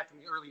that was back in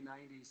the early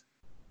 90s.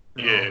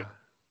 Yeah.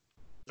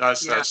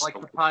 That's like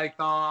the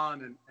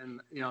Python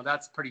and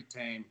that's pretty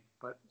tame.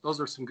 But those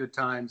were some good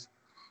times.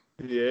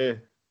 Yeah,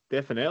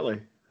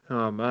 definitely.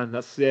 Oh man,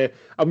 that's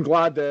I'm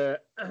glad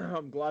that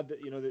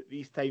that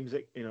these times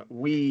that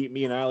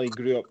me and Ali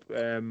grew up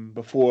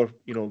before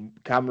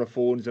camera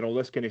phones and all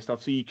this kind of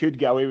stuff, so you could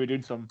get away with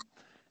doing some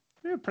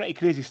pretty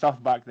crazy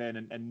stuff back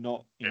then and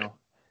not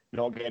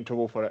not get in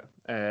trouble for it.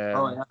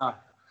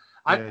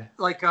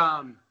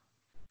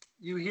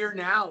 You hear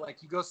now,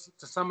 like you go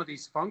to some of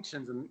these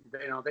functions and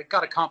they've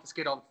got to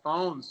confiscate all the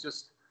phones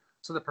just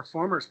so the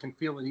performers can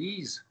feel at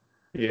ease.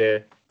 Yeah.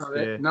 So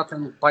that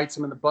nothing bites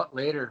them in the butt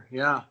later.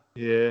 Yeah.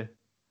 Yeah. It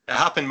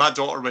happened. My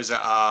daughter was at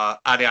a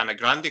Ariana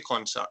Grande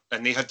concert,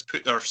 and they had to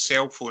put their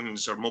cell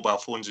phones, or mobile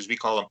phones as we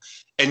call them,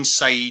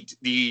 inside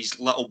these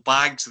little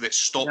bags that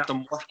stopped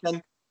them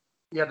working.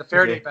 Yeah, the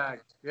Faraday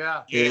bags.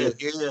 Yeah. Yeah.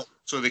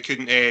 So they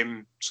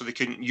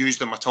couldn't use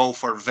them at all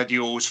for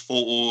videos,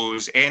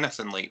 photos,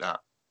 anything like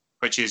that.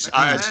 Which is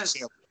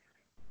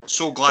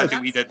so glad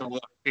that we did all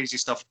that crazy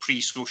stuff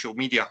pre-social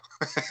media.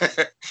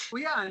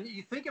 Well, yeah, and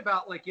you think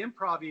about like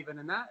improv even,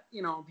 and that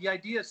the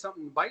idea of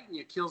something biting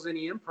you kills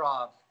any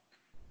improv.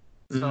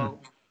 So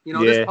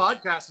this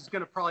podcast is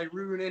going to probably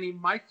ruin any of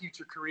my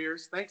future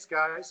careers. Thanks,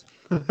 guys.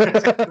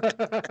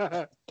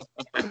 No,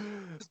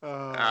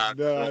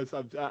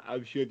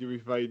 I'm sure you'll be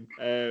fine.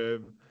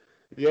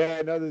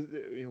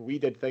 We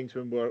did things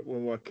when we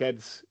were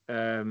kids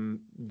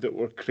that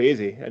were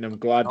crazy, and I'm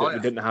glad that we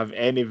didn't have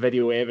any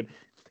video evidence.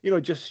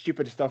 Just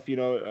stupid stuff.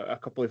 A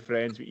couple of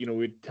friends,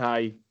 we'd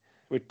tie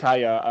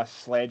a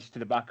sledge to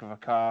the back of a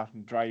car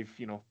and drive,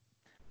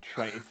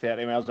 20,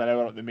 30 miles an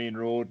hour up the main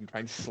road and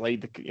try and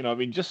slide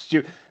just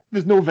stupid.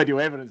 There's no video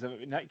evidence of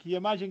it. Can you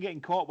imagine getting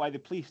caught by the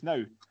police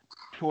now,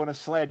 towing a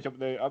sledge up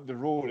the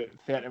road at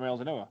 30 miles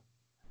an hour?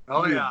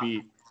 You would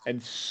be in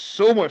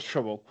so much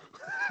trouble.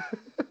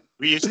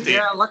 We used to.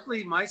 Yeah,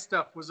 luckily my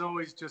stuff was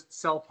always just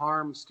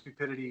self-harm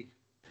stupidity.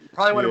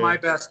 Probably one of my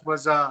best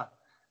was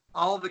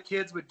all the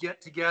kids would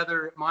get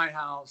together at my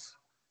house,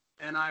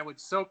 and I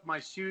would soak my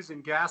shoes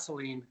in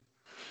gasoline,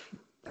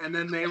 and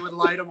then they would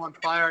light them on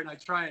fire, and I'd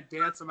try and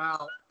dance them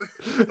out.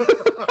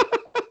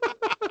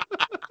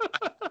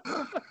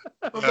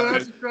 I was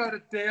actually trying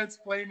to dance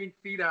flaming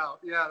feet out.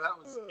 Yeah, that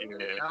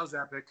was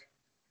epic.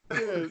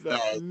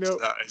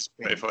 That is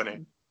pretty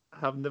funny.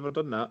 I've never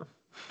done that.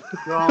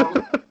 So,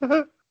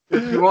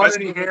 if you want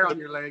any hair on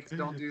your legs,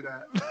 don't do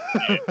that.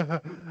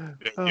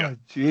 Oh,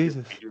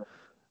 Jesus.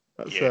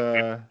 That's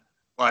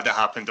glad it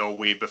happened all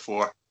way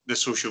before the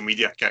social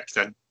media kicked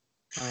in.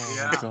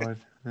 Oh, God.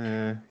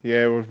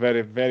 We're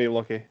very, very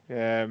lucky.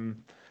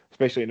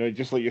 Especially,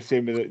 just like you're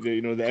saying with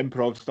the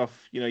improv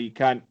stuff, you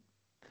can't,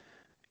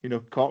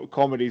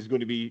 comedy is going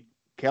to be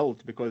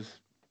killed because,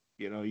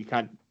 you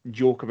can't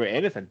joke about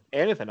anything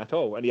at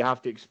all. And you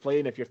have to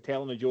explain if you're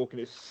telling a joke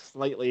and it's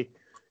slightly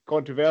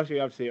controversial,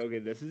 you have to say, okay,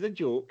 this is a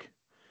joke.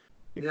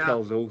 It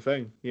kills the whole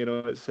thing.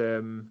 It's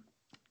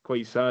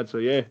quite sad. So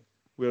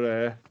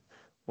we're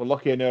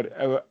lucky in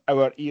our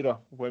era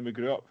when we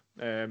grew up.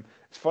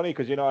 It's funny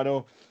because I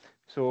know.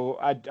 So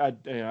I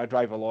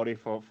drive a lorry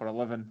for a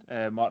living,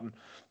 Martin,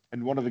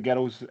 and one of the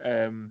girls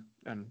and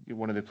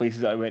one of the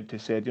places that I went to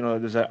said,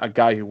 there's a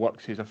guy who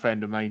works who's a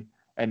friend of mine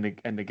in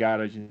the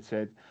garage, and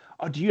said,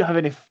 oh, do you have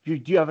any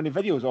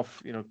videos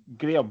of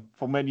Graham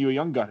from when you were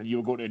younger and you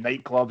were going to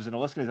nightclubs and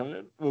all this kind of stuff?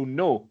 Like, well,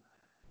 no.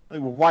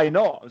 Like, well, why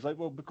not? I was like,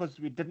 well, because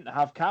we didn't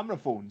have camera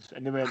phones.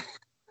 And they went,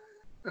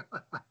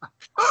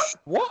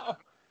 what?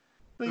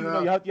 So,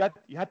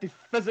 you had to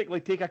physically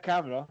take a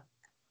camera,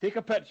 take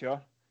a picture,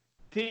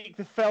 take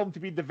the film to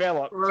be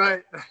developed,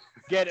 right,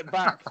 get it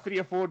back 3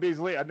 or 4 days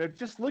later, and they're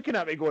just looking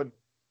at me going,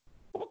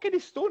 what kind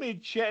of Stone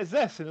Age shit is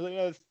this? And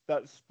like,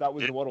 that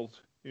was the world.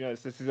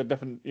 This is a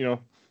different,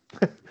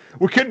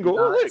 we couldn't go,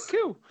 oh, look,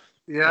 cool.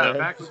 Yeah,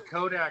 back when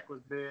Kodak was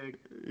big.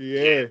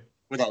 Yeah.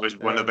 That was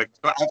one of the big.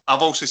 But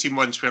I've also seen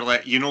ones where,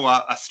 like, a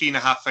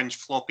 3.5-inch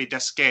floppy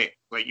diskette,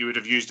 like you would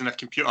have used in a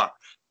computer,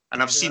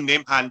 and I've seen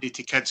them handed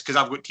to kids because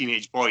I've got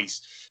teenage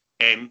boys,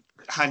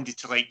 handed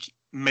to like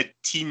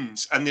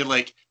mid-teens, and they're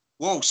like,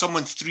 "Whoa,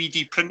 someone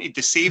 3D printed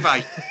the save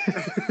icon."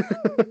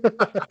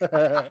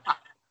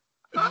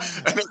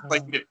 And it's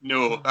like,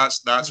 no,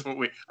 that's what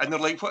we. And they're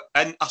like, what?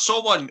 And I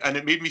saw one, and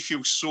it made me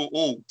feel so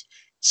old.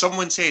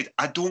 Someone said,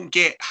 "I don't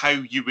get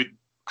how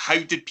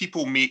did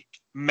people make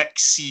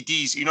mix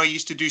CDs? You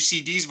used to do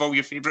CDs of all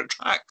your favorite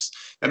tracks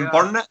and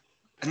burn it."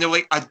 And they're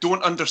like, "I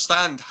don't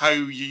understand how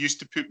you used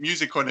to put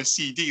music on a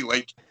CD.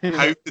 Like,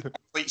 how did,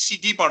 like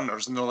CD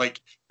burners?" And they're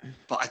like,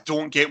 "But I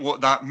don't get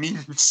what that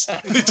means."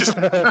 They just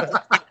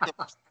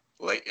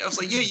like, I was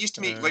like, "Yeah, you used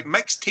to make like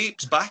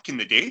mixtapes back in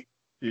the day."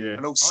 Yeah.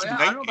 I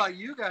don't know about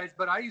you guys,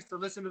 but I used to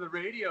listen to the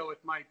radio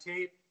with my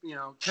tape,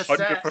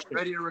 cassette, 100%.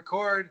 Ready to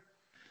record.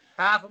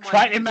 half of my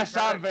Try to kids miss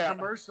had a advert.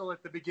 commercial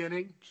at the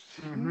beginning.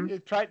 You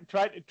try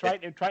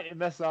to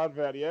miss the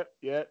advert. Yeah,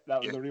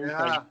 that was the real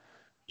thing.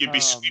 You'd be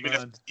screaming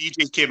if the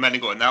DJ came in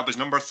and going, that was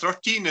number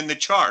 13 in the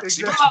charts.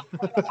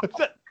 Exactly.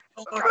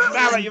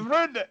 Damn it, you've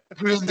ruined it.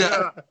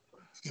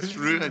 It's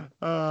ruined.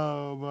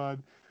 Oh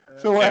man.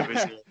 So have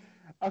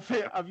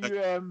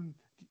you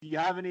do you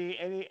have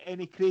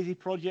any crazy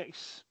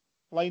projects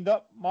lined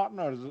up, Martin,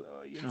 or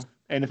is,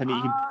 anything that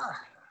you can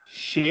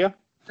share?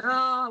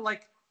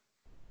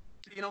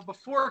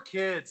 Before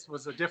kids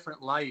was a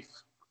different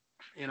life.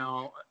 We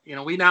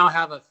now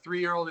have a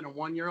 3-year-old and a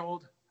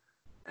 1-year-old,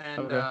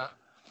 and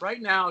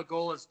right now the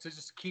goal is to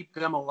just keep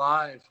them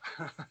alive.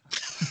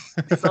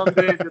 Some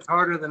days it's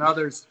harder than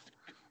others.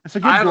 It's a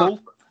good goal.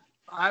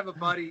 I have a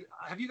buddy.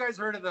 Have you guys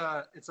heard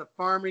of it's a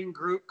farming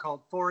group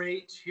called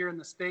 4-H here in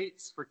the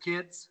States for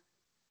kids?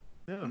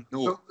 Yeah.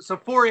 No. So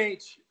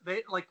 4-H,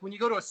 they like when you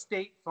go to a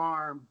state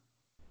farm,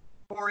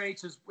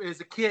 4-H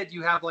is a kid,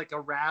 you have like a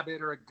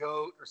rabbit or a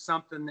goat or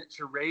something that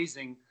you're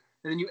raising,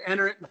 and then you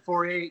enter it in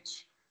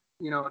 4-H,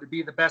 to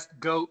be the best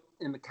goat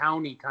in the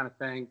county kind of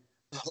thing.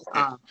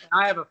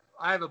 I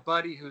have a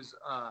buddy who's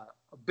a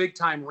big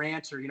time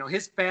rancher.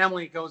 His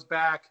family goes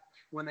back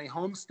when they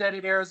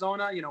homesteaded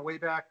Arizona, way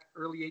back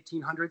early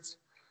 1800s.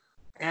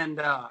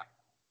 And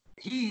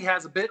he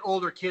has a bit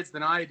older kids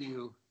than I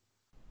do.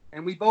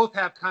 And we both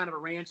have kind of a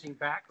ranching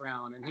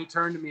background. And he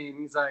turned to me and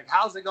he's like,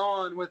 how's it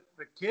going with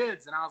the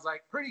kids? And I was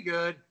like, pretty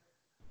good.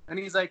 And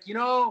he's like,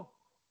 to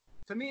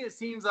me, it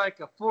seems like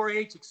a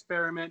 4-H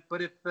experiment.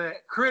 But if the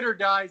critter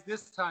dies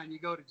this time, you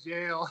go to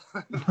jail.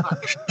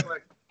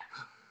 Like,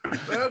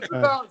 that's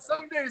about,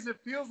 some days it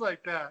feels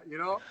like that,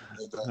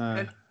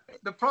 And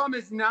the problem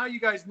is now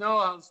you guys know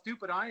how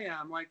stupid I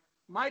am. Like,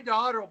 my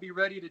daughter will be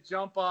ready to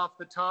jump off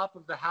the top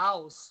of the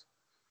house,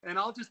 and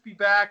I'll just be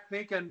back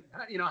thinking,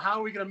 how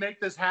are we going to make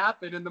this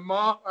happen? And the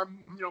mom, or,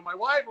 my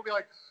wife will be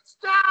like,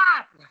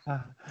 stop!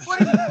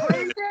 What are you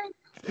crazy?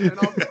 And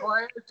I'll be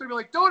quiet. She'll be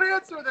like, don't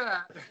answer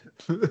that.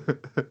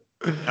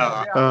 Being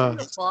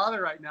a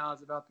father right now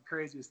is about the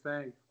craziest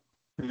thing.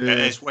 Yeah. It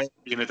is when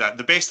that.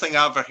 The best thing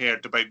I ever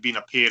heard about being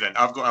a parent,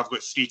 I've got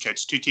 3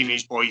 kids, 2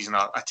 teenage boys and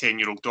a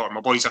 10-year-old daughter.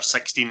 My boys are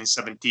 16 and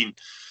 17.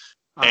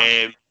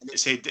 It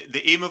said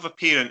the aim of a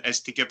parent is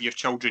to give your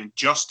children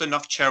just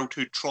enough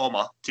childhood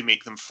trauma to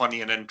make them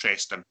funny and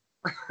interesting.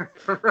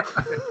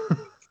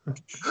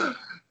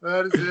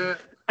 That is it.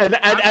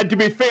 And to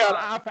be fair,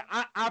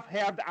 I've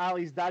heard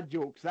Ali's dad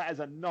jokes. That is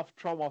enough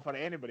trauma for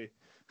anybody.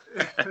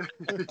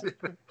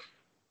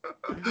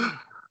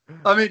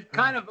 I mean,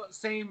 kind of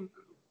same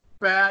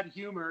bad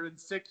humor and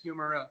sick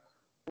humor.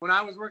 When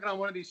I was working on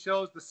one of these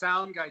shows, the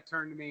sound guy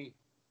turned to me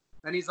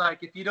and he's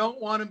like, if you don't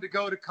want them to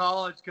go to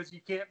college because you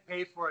can't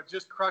pay for it,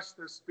 just crush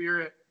their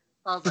spirit.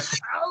 I was like,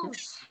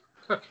 ouch.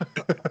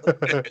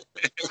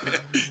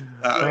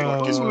 I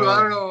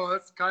don't know.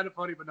 That's kind of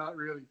funny, but not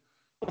really.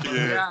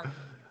 Yeah,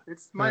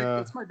 it's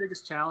my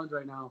biggest challenge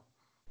right now.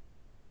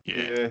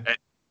 Yeah.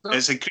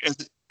 It's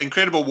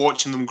incredible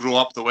watching them grow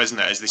up, though, isn't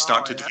it? As they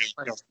start to develop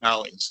their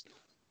personalities.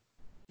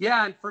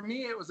 Yeah, and for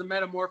me, it was a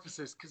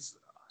metamorphosis because,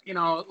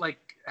 like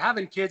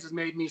having kids has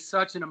made me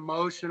such an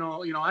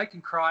emotional, I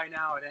can cry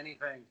now at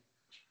anything.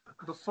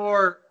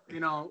 Before,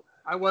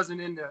 I wasn't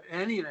into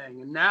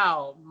anything. And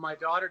now my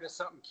daughter does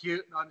something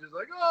cute and I'm just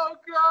like, oh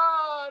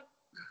God,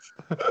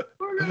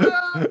 look at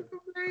that.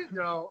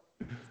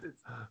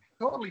 It's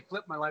totally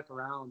flipped my life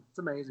around. It's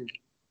amazing.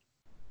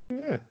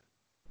 Yeah,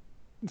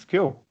 it's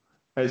cool.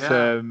 It's,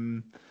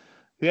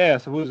 I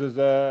suppose there's,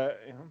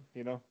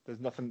 there's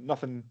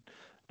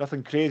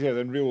nothing crazier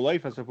than real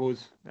life, I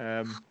suppose.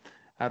 I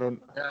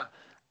don't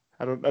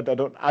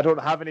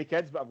have any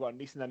kids, but I've got a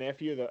niece and a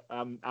nephew that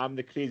I'm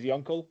the crazy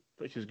uncle,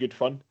 which is good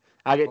fun.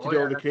 I get to do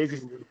all the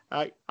crazy.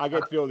 I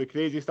get to do all the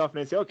crazy stuff, and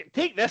then say, "Okay,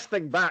 take this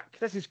thing back.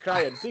 This is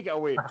crying. Take it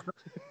away."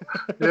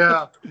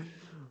 Yeah.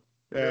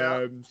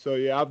 So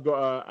I've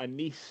got a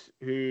niece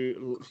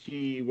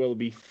she will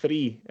be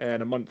 3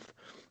 in a month,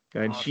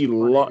 and she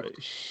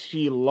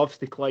loves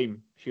to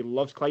climb. She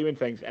loves climbing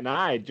things, and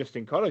I just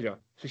encourage her.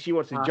 So she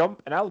wants to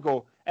jump, and I'll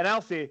go, and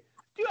I'll say,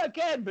 "Do it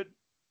again, but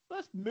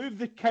let's move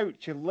the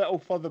couch a little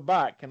further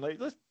back, and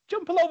let's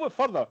jump a little bit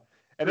further."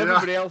 And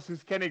everybody else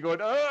is kind of going,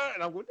 "Oh,"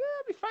 and I'm going, "Yeah,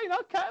 it'll be fine.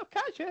 I'll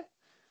catch you."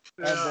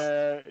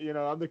 Yeah. And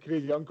I'm the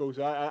crazy uncle,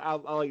 so I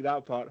like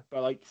that part. But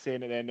I like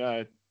saying it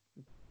then.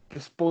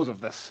 Dispose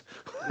of this.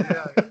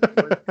 Yeah,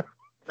 that's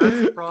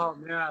the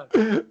problem. Yeah.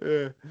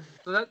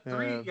 So that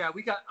 3,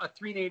 we got a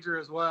 3-nager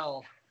as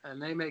well, and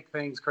they make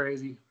things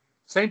crazy.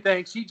 Same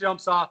thing. She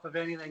jumps off of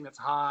anything that's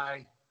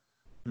high.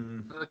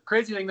 Mm-hmm. The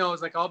crazy thing though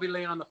is like I'll be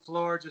laying on the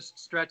floor just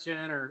stretching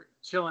or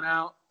chilling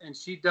out, and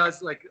she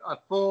does like a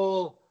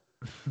full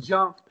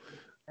jump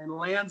and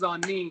lands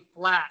on me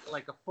flat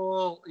like a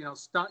full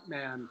stunt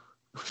man.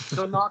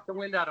 She'll knock the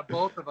wind out of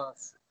both of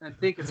us and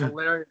think it's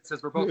hilarious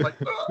as we're both like,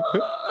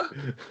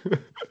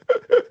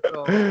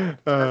 so, and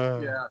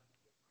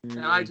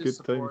I just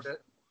support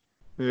it.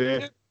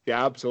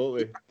 Yeah,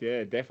 absolutely.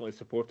 Yeah, definitely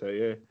support it.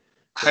 Yeah.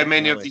 How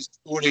many of these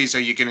stories are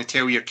you going to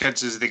tell your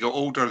kids as they get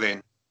older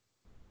then?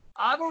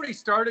 I've already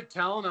started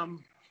telling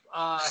them.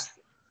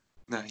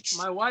 Nice.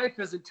 My wife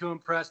isn't too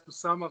impressed with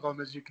some of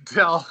them, as you can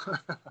tell.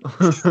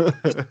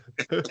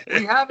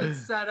 We haven't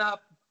set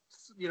up,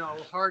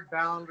 hard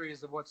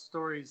boundaries of what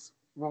stories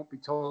won't be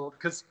told,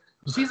 because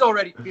she's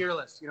already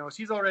fearless.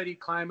 She's already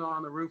climbing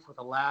on the roof with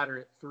a ladder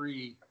at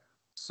 3.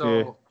 So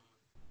yeah.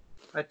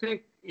 I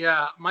think,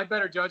 my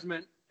better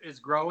judgment is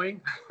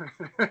growing,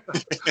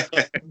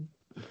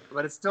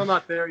 but it's still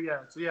not there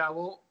yet. So yeah,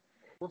 we'll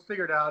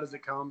figure it out as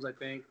it comes, I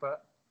think.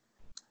 But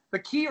the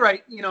key,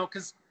 right,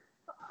 because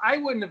I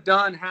wouldn't have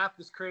done half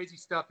this crazy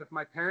stuff if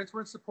my parents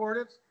weren't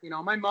supportive.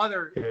 My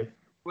mother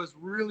was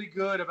really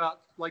good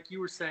about, like you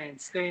were saying,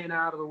 staying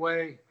out of the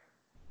way.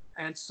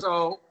 And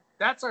so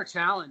that's our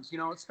challenge,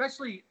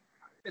 especially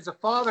as a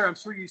father. I'm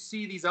sure you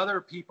see these other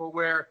people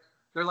where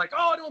they're like,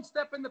 oh, don't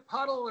step in the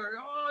puddle, or,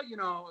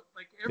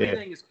 like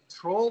everything is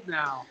controlled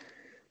now.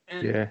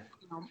 And,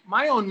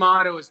 my own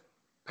motto is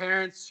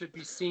parents should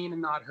be seen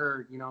and not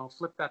heard,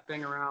 flip that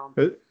thing around.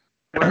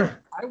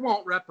 Where I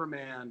won't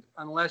reprimand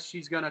unless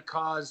she's going to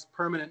cause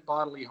permanent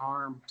bodily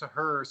harm to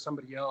her or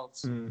somebody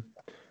else.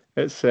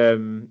 It's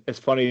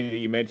funny that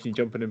you mentioned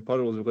jumping in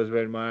puddles, because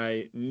when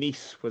my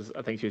niece was,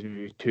 I think she was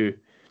maybe 2,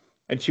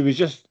 and she was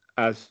just,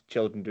 as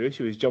children do,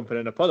 she was jumping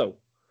in a puddle,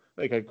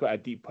 like quite a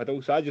deep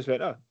puddle. So I just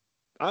went,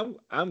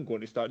 I'm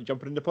going to start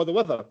jumping in the puddle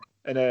with her.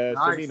 And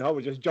so me and her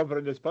were just jumping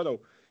in this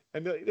puddle.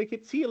 And they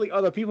could see like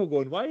other people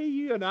going, why are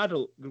you an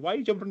adult? Why are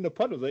you jumping in the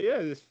puddle? Like, yeah,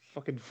 it's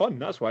fucking fun.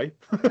 That's why.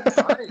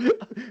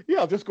 Yeah,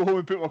 I'll just go home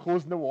and put my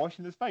clothes in the wash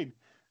and it's fine.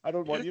 I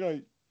don't want, you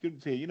don't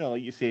say,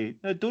 like you say,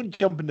 no, don't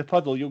jump in the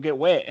puddle, you'll get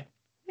wet.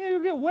 Yeah,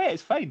 you'll get wet.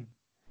 It's fine.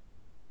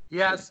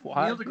 Yes,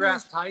 Neil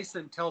deGrasse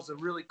Tyson tells a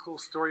really cool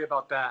story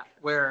about that,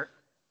 where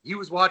he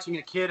was watching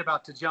a kid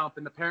about to jump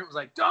and the parent was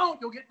like, don't,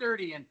 you'll get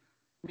dirty. And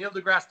Neil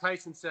deGrasse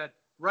Tyson said,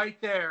 right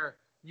there,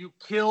 you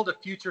killed a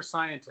future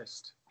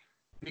scientist.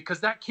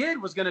 Because that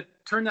kid was going to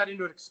turn that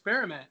into an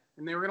experiment,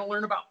 and they were going to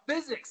learn about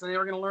physics, and they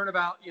were going to learn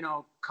about,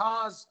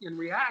 cause and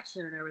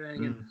reaction and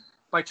everything. And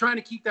by trying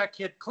to keep that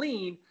kid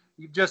clean,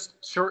 you've just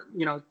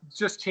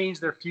just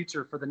changed their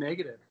future for the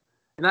negative.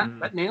 And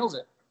that nails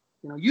it.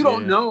 You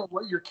don't know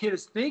what your kid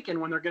is thinking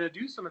when they're going to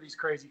do some of these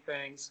crazy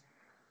things.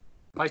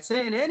 By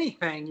saying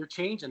anything, you're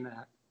changing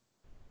that.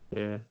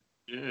 Yeah.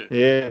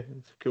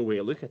 It's a cool way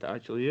to look at it,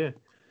 actually.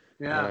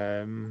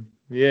 Yeah.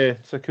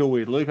 It's a cool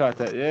way to look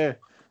at it.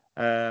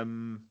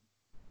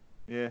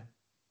 Yeah.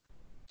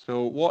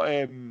 So what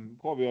are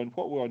we on?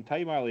 What are we on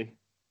time, Ali?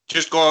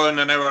 Just gone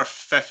an hour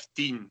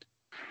 15.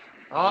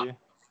 Oh. Yeah.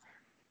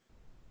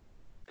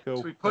 Cool.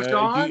 Should we push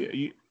on? Are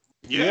you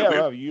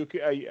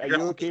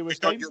okay with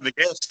time? You're the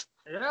guest.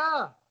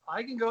 Yeah,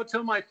 I can go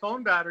till my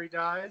phone battery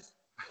dies.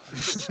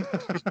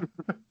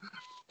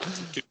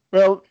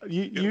 Well,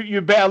 you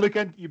better look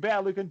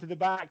into the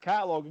back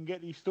catalogue and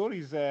get these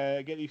stories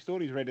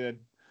ready then.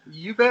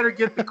 You better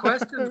get the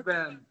questions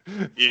then.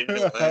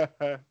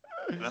 Yeah.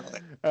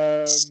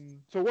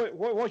 So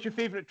what's your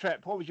favourite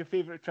trip? What was your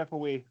favourite trip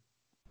away?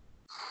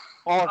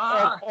 Or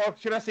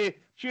should I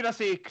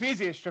say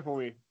craziest trip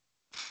away?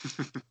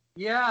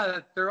 Yeah,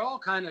 they're all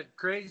kind of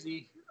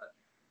crazy.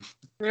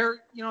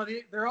 They're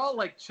all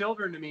like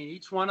children to me.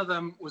 Each one of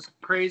them was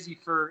crazy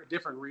for a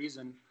different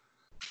reason.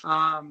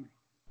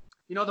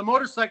 The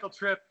motorcycle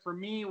trip for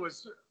me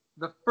was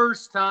the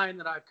first time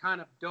that I've kind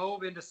of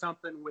dove into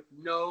something with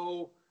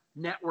no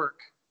network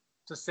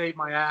to save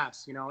my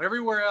ass.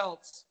 Everywhere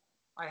else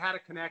I had a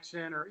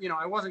connection, or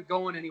I wasn't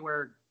going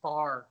anywhere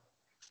far.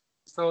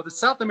 So the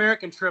South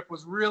American trip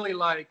was really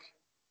like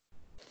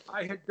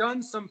I had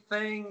done some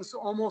things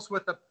almost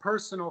with a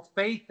personal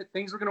faith that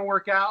things were going to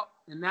work out,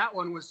 and that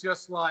one was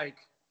just like,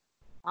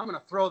 I'm going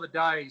to throw the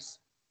dice.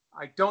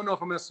 I don't know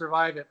if I'm going to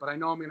survive it, but I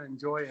know I'm going to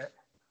enjoy it.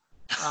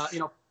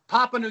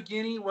 Papua New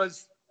Guinea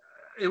was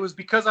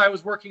because I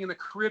was working in the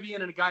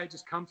Caribbean and a guy had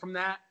just come from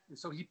that. And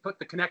so he put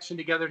the connection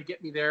together to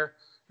get me there.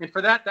 And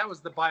for that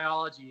was the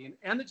biology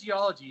and the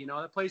geology.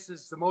 That place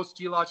is the most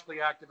geologically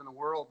active in the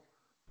world.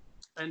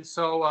 And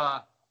so,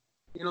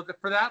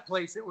 for that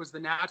place, it was the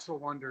natural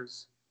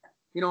wonders.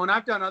 And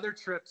I've done other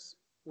trips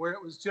where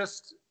it was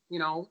just,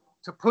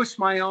 to push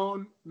my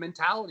own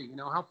mentality.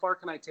 How far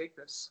can I take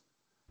this?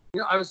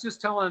 I was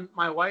just telling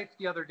my wife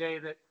the other day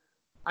that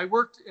I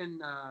worked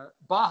in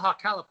Baja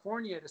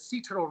California at a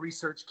sea turtle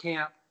research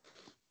camp.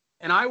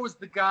 And I was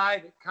the guy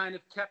that kind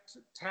of kept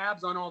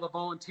tabs on all the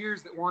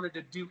volunteers that wanted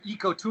to do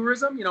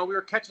ecotourism. We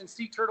were catching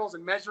sea turtles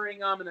and measuring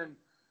them and then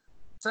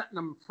setting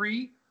them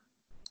free.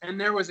 And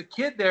there was a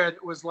kid there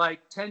that was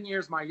like 10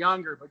 years my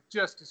younger, but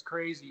just as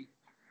crazy.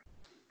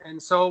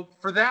 And so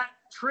for that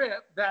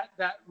trip,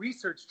 that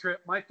research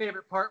trip, my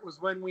favorite part was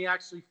when we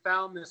actually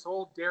found this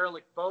old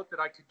derelict boat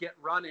that I could get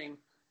running.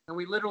 And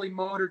we literally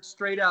motored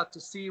straight out to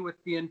sea with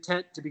the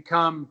intent to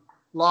become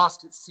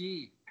lost at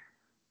sea.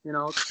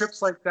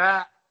 Trips like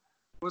that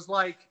was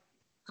like,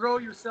 throw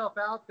yourself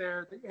out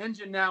there. The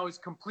engine now is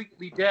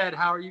completely dead.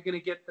 How are you going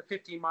to get the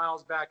 15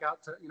 miles back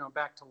out to,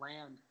 back to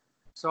land?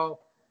 So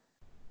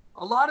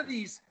a lot of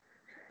these,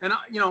 and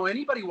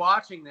anybody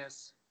watching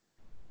this,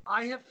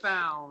 I have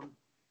found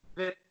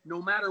that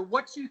no matter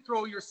what you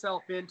throw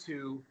yourself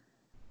into,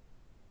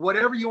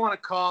 whatever you want to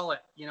call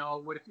it, you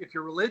know, if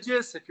you're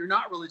religious, if you're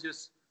not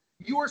religious,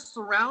 you are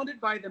surrounded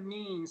by the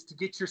means to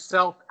get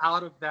yourself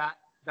out of that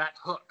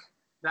hook,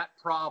 that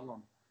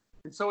problem.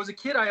 And so as a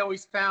kid, I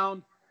always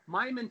found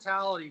my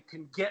mentality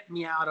can get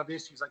me out of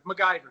issues like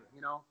MacGyver,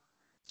 you know.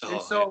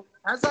 And so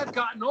as I've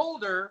gotten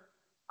older,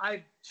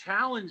 I've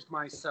challenged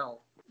myself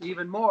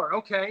even more.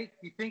 Okay,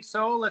 you think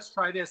so? Let's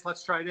try this.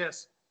 Let's try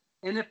this.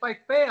 And if I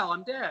fail,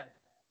 I'm dead.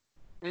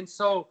 And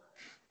so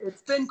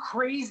it's been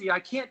crazy. I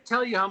can't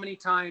tell you how many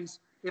times,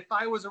 if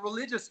I was a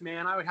religious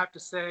man, I would have to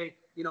say,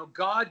 you know,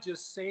 God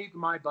just saved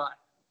my butt.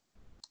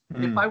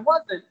 If I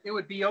wasn't, it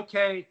would be,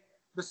 okay,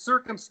 the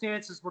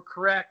circumstances were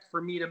correct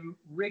for me to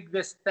rig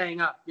this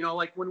thing up. You know,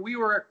 like when we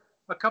were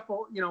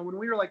when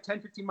we were like 10,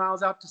 15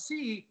 miles out to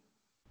sea,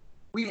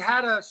 we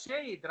had a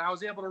shade that I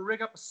was able to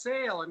rig up a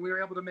sail, and we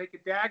were able to make a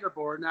dagger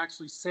board and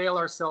actually sail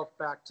ourselves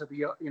back to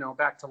the,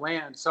 back to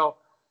land. So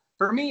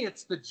for me,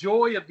 it's the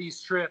joy of these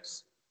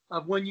trips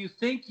of when you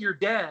think you're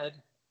dead,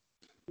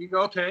 you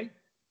go, okay,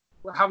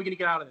 well, how are we going to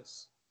get out of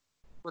this?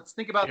 Let's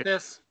think about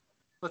this.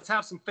 Let's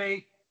have some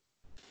faith,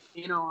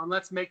 and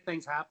let's make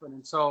things happen.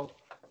 And so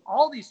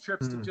all these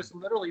trips have just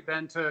literally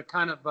been to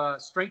kind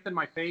of strengthen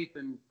my faith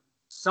and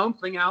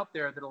something out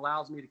there that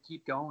allows me to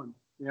keep going.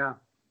 Yeah.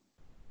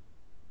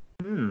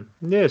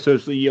 Yeah, so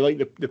you like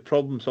the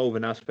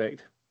problem-solving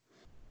aspect.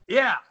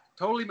 Yeah,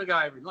 totally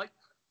MacGyver. Like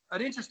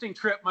an interesting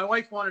trip. My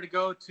wife wanted to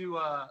go to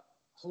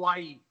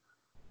Hawaii,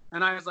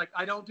 and I was like,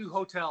 I don't do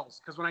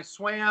hotels because when I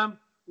swam,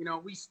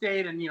 we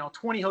stayed in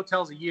 20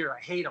 hotels a year. I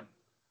hate them.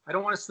 I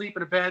don't want to sleep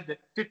in a bed that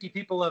 50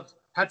 people have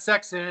had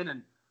sex in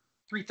and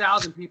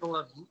 3,000 people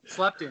have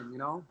slept in.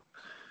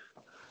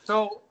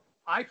 So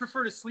I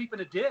prefer to sleep in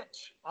a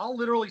ditch. I'll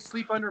literally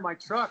sleep under my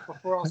truck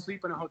before I'll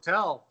sleep in a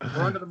hotel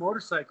or under the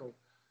motorcycle.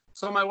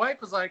 So my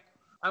wife was like,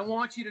 I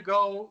want you to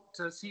go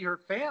to see her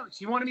family.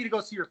 She wanted me to go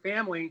see her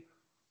family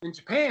in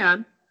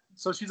Japan.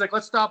 So she's like,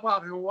 let's stop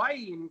off in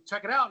Hawaii and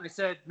check it out. And I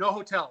said, no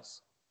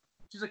hotels.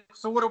 She's like,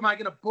 so what am I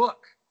going to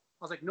book?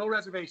 I was like, no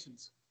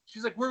reservations.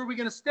 She's like, where are we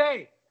going to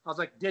stay? I was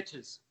like,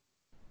 ditches.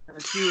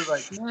 And she was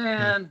like,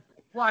 man,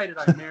 why did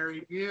I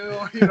marry you?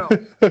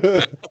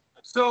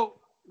 So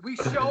we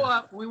show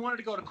up. We wanted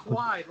to go to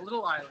Kauai, the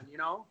little island,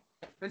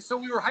 And so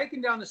we were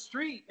hiking down the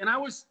street, and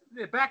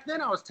back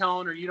then I was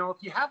telling her,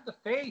 if you have the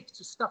faith,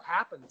 just stuff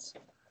happens.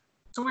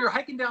 So we were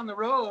hiking down the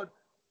road,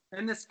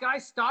 and this guy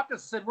stopped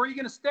us and said, where are you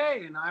going to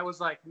stay? And I was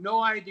like,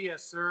 no idea,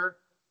 sir,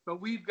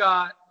 but we've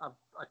got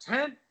a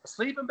tent, a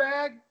sleeping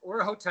bag,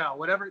 or a hotel,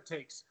 whatever it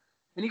takes.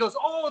 And he goes,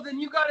 oh, then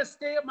you got to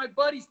stay at my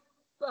buddy's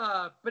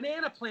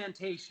banana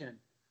plantation.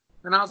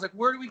 And I was like,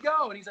 where do we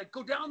go? And he's like,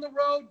 go down the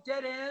road,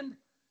 dead end.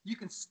 You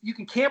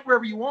can camp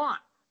wherever you want.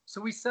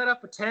 So we set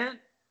up a tent.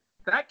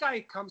 That guy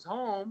comes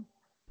home,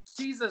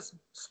 sees us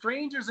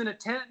strangers in a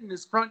tent in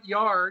his front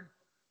yard,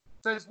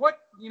 says, what,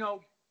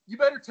 you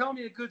better tell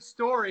me a good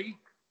story.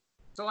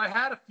 So I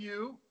had a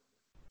few.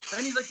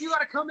 And he's like, you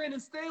got to come in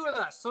and stay with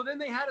us. So then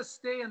they had us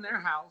stay in their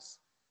house.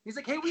 He's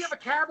like, hey, we have a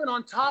cabin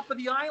on top of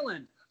the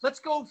island.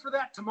 Let's go for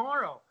that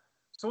tomorrow.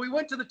 So we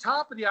went to the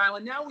top of the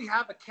island. Now we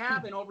have a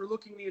cabin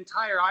overlooking the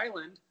entire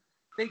island.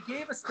 They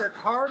gave us their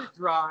car to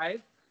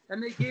drive,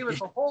 and they gave us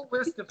a whole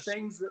list of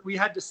things that we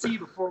had to see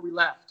before we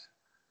left.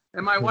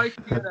 And my wife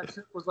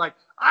was like,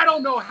 I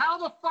don't know how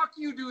the fuck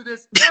you do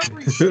this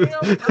every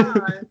damn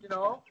time,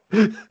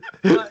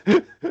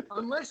 But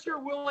unless you're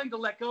willing to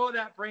let go of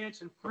that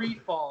branch and free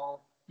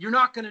fall, you're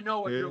not going to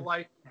know what your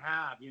life can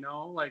have,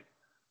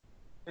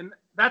 And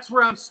that's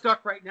where I'm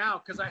stuck right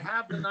now, because I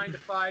have the 9 to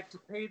 5 to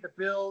pay the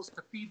bills,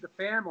 to feed the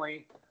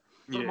family.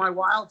 But my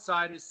wild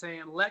side is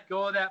saying, let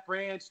go of that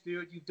branch,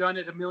 dude. You've done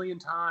it a million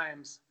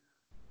times.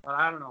 But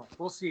I don't know.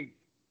 We'll see.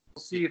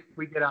 We'll see if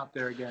we get out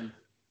there again.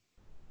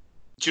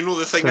 Do you know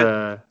the thing?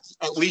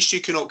 At least you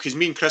can, because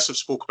me and Chris have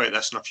spoke about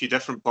this in a few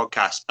different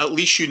podcasts. At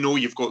least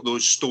you've got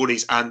those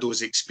stories and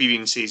those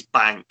experiences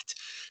banked.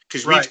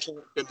 Because we've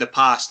talked in the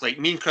past, like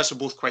me and Chris are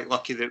both quite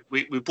lucky that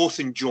we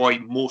both enjoy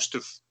most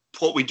of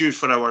what we do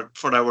for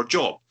our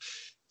job,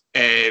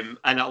 and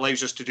it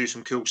allows us to do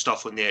some cool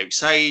stuff on the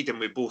outside. And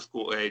we both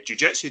go to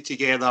jiu-jitsu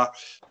together.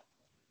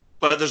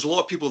 But there's a lot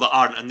of people that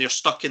aren't, and they're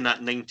stuck in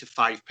that 9 to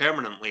 5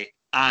 permanently,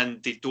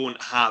 and they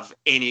don't have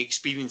any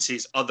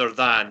experiences other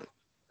than,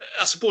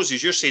 I suppose,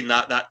 as you're saying,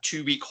 that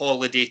 2-week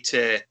holiday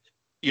to,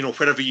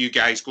 wherever you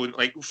guys go.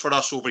 Like for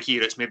us over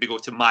here, it's maybe go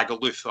to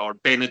Magaluf or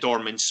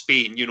Benidorm in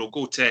Spain.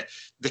 Go to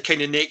the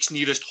kind of next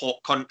nearest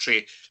hot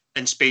country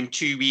and spend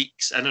 2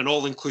 weeks in an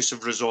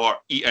all-inclusive resort,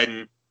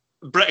 eating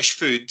British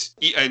food,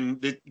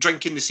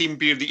 drinking the same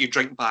beer that you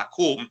drink back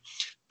home,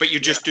 but you're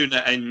just doing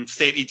it in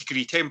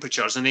 30-degree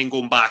temperatures and then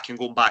going back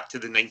to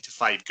the 9 to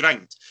 5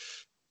 grind.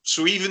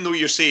 So even though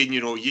you're saying,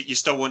 you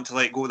still want to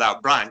let go of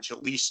that branch,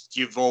 at least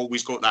you've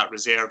always got that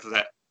reserve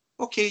that,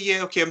 okay,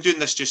 I'm doing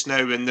this just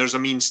now, and there's a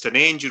means to an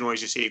end,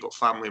 as you say, you've got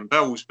family and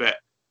bills, but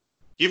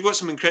you've got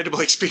some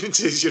incredible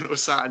experiences,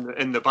 sat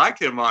in the back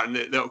there, Martin,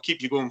 that'll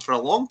keep you going for a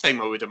long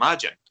time, I would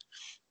imagine.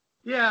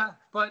 Yeah,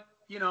 but,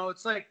 you know,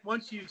 it's like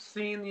once you've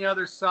seen the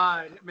other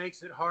side, it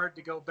makes it hard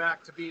to go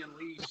back to being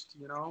leashed,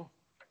 you know?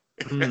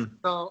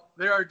 So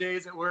there are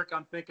days at work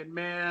I'm thinking,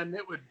 man,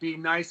 it would be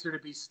nicer to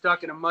be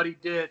stuck in a muddy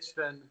ditch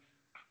than,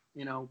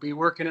 you know, be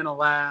working in a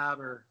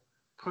lab or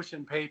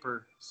pushing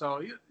paper.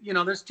 So, you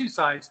know, there's two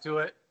sides to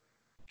it.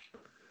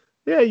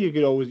 Yeah, you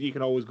can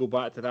always go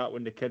back to that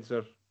when the kids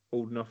are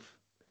old enough,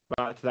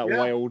 back to that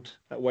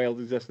wild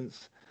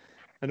existence.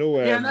 I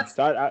know. Yeah,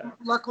 and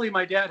luckily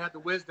my dad had the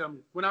wisdom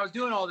when I was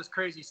doing all this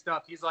crazy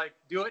stuff. He's like,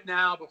 do it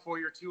now before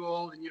you're too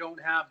old and you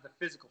don't have the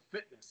physical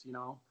fitness, you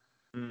know.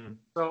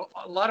 So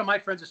a lot of my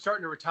friends are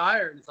starting to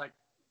retire, and it's like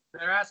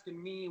they're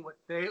asking me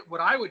what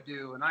I would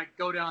do, and I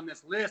go down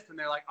this list, and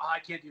they're like, oh, I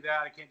can't do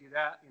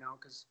that, you know,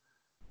 because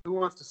who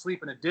wants to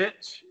sleep in a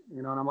ditch,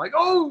 you know? And I'm like,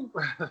 oh.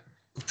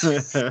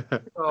 So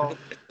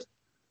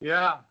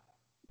yeah.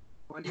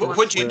 When do you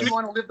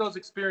want to live those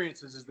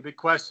experiences is the big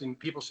question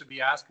people should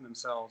be asking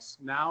themselves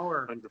now,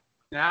 or do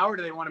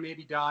they want to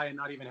maybe die and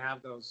not even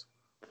have those?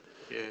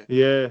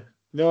 Yeah.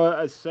 No,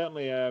 it's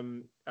certainly.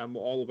 I'm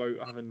all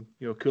about having,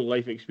 you know, cool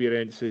life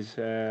experiences.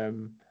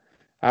 I'm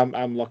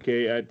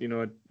lucky.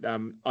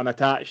 I'm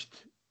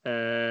unattached,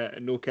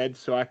 no kids,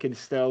 so I can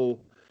still,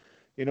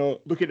 you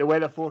know, look at the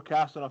weather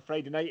forecast on a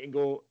Friday night and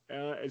go,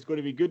 it's going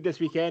to be good this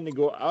weekend, and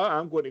go,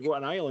 I'm going to go to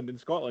an island in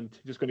Scotland.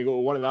 Just going to go to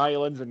one of the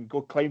islands and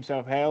go climb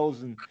some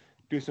hills and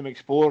do some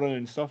exploring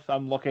and stuff.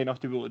 I'm lucky enough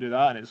to be able to do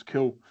that, and it's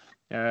cool.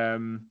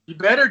 You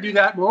better do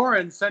that more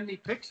and send me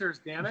pictures,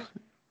 damn it.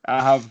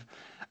 I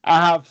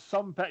have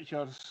some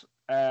pictures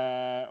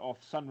of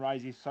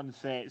sunrises,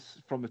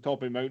 sunsets from the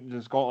top of the mountains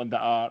in Scotland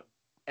that are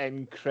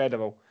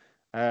incredible.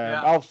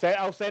 I'll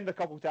send a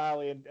couple to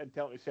Ali and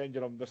tell her to send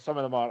you them. Some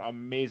of them are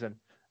amazing.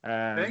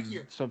 Thank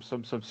you.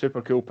 Some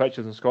super cool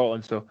pictures in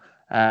Scotland. So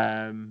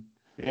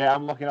yeah,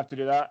 I'm lucky enough to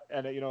do that.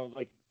 And you know,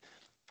 like,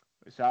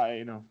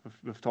 you know,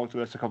 we've talked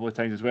about this a couple of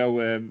times as well.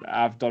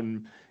 I've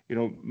done, you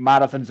know,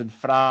 marathons in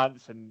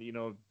France, and, you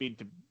know, been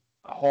to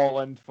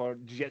Holland for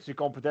jiu-jitsu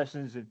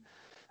competitions, and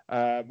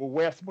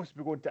we're supposed to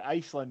be going to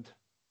Iceland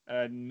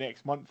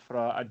next month for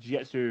a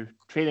jiu-jitsu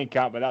training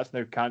camp, but that's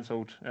now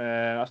cancelled.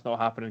 That's not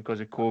happening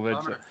because of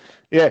COVID. So,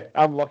 yeah,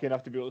 I'm lucky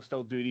enough to be able to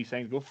still do these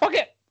things. Go, fuck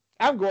it,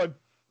 I'm going.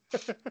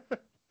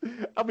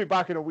 I'll be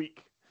back in a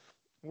week.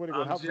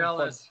 I'm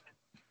jealous.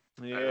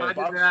 Yeah, if I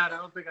did that, I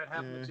don't think I'd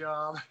have the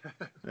job.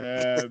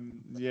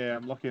 Yeah,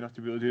 I'm lucky enough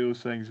to be able to do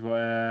those things.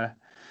 But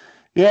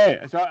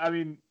yeah, so I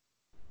mean,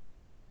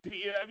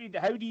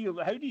 how do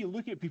you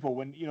look at people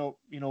when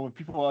when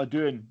people are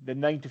doing the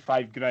 9 to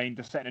 5 grind,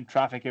 they're sitting in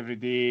traffic every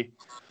day,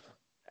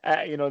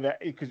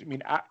 because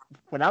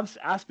when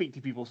I speak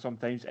to people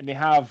sometimes and they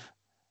have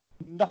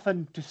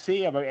nothing to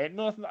say about it.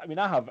 Nothing. I mean,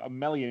 I have a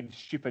million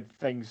stupid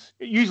things.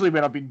 Usually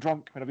when I've been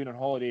drunk, when I've been on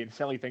holiday, and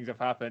silly things have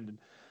happened, and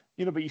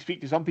but you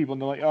speak to some people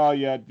and they're like, oh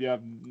yeah, they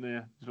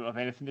don't have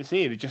anything to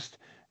say. They just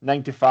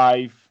 9 to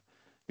 5.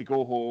 They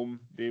go home,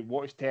 they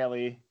watch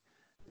telly,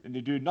 and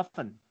they do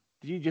nothing.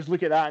 Do you just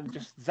look at that and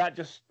does that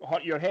just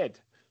hurt your head?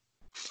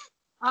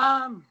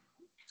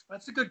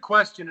 That's a good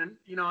question, and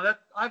that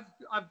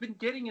I've been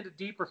getting into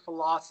deeper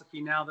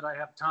philosophy now that I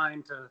have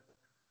time to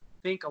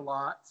think a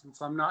lot,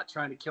 since I'm not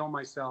trying to kill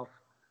myself.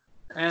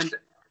 And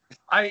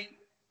I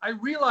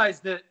realize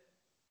that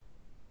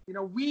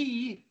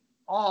we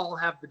all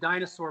have the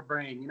dinosaur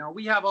brain.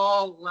 We have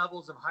all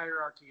levels of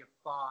hierarchy of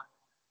thought,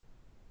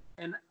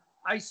 and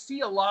I see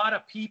a lot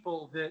of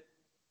people that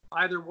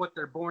either what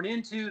they're born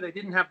into, they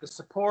didn't have the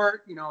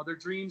support, their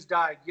dreams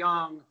died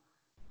young,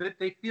 that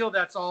they feel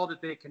that's all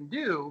that they can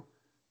do.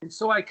 And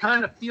so I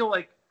kind of feel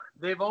like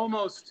they've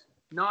almost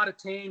not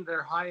attained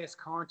their highest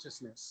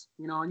consciousness,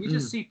 and you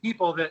just see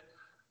people that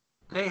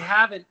they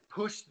haven't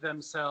pushed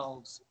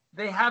themselves.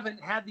 They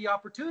haven't had the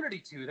opportunity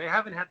to. They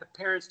haven't had the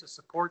parents to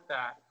support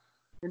that.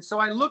 And so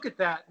I look at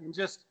that and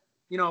just,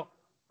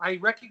 I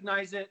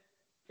recognize it.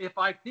 If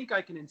I think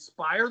I can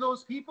inspire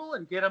those people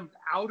and get them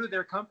out of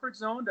their comfort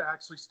zone to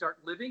actually start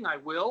living, I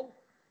will.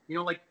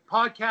 Like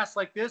podcasts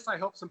like this, I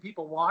hope some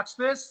people watch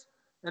this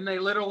and they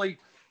literally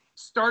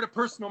start a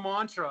personal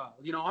mantra.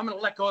 I'm going to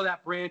let go of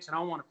that branch and I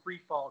want a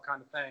free fall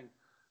kind of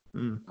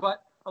thing.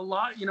 But a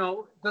lot,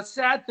 the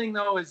sad thing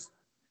though is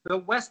the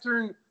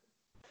Western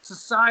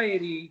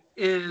society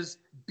is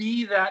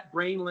be that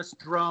brainless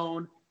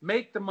drone,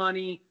 make the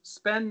money,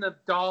 spend the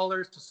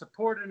dollars to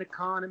support an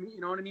economy. You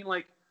know what I mean?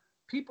 Like,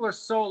 people are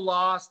so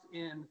lost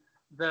in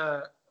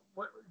the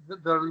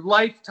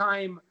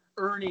lifetime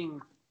earning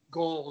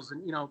goals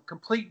and,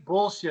 complete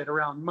bullshit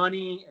around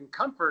money and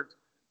comfort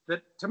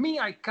that, to me,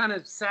 I kind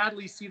of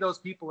sadly see those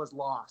people as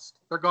lost.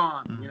 They're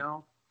gone,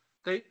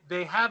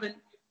 They haven't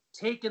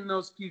taken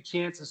those few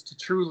chances to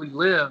truly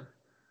live.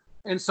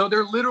 And so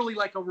they're literally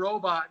like a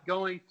robot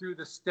going through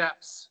the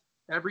steps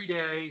every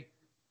day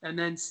and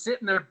then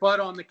sitting their butt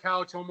on the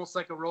couch almost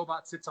like a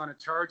robot sits on a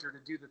charger to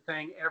do the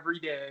thing every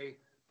day,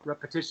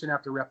 repetition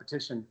after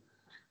repetition.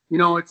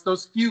 It's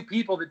those few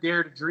people that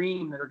dare to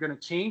dream that are going to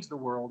change the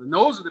world. And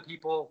those are the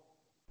people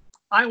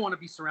I want to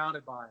be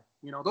surrounded by.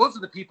 Those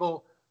are the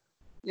people,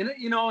 and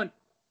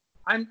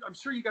I'm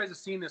sure you guys have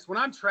seen this. When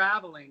I'm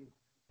traveling,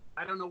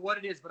 I don't know what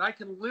it is, but I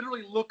can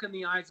literally look in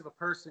the eyes of a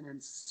person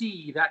and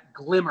see that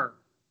glimmer.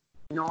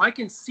 You know, I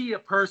can see a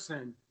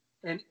person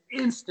and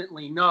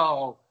instantly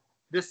know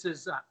this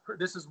is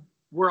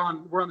we're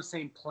on the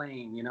same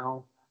plane. You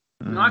know,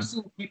 you know, I've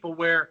seen people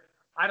where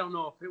I don't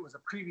know if it was a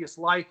previous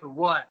life or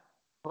what,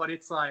 but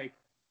it's like,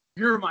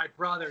 you're my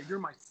brother, you're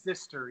my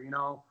sister, you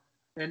know,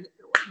 and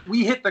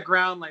we hit the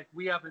ground like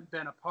we haven't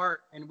been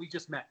apart and we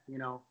just met, you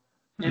know,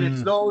 and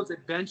it's those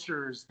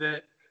adventures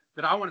that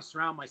I want to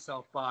surround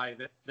myself by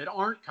that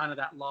aren't kind of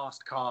that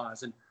lost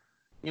cause. And,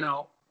 you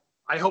know,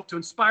 I hope to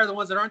inspire the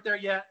ones that aren't there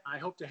yet. I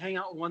hope to hang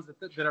out with ones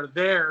that are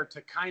there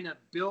to kind of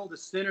build a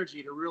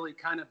synergy to really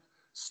kind of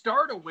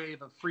start a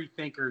wave of free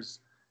thinkers,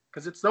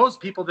 because it's those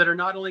people that are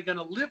not only going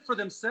to live for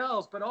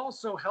themselves, but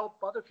also help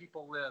other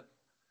people live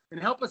and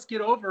help us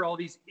get over all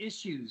these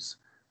issues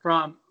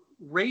from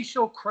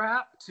racial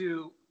crap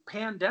to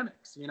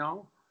pandemics. You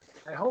know,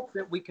 I hope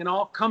that we can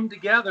all come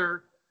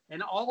together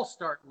and all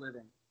start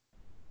living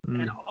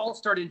and all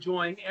start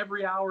enjoying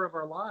every hour of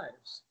our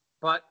lives.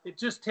 But it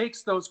just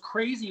takes those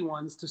crazy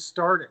ones to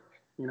start it.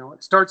 You know,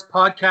 it starts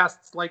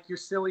podcasts like your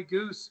Silly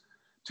Goose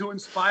to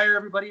inspire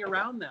everybody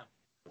around them,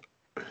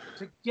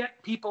 to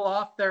get people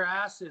off their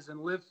asses and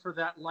live for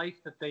that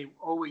life that they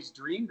always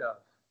dreamed of.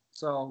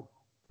 So,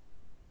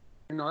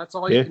 you know, that's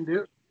all you can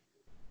do.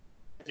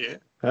 Yeah.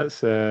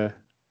 That's I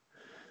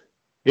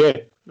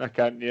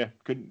can't. Yeah,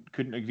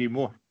 couldn't agree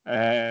more.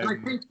 And I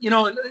think, you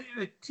know,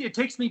 it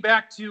takes me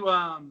back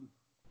to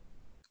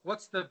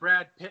what's the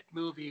Brad Pitt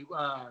movie?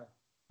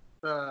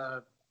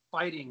 The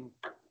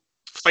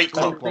Fight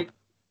Club.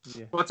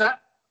 Yeah. What's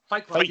that?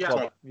 Fight Club. Fight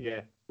Club.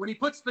 Yeah. When he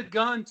puts the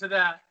gun to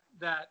that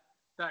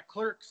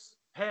clerk's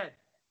head,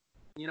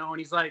 you know, and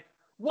he's like,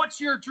 "What's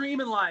your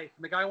dream in life?"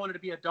 And the guy wanted to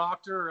be a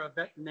doctor or a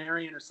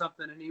veterinarian or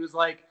something, and he was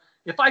like,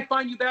 "If I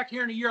find you back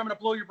here in a year, I'm going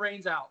to blow your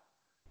brains out."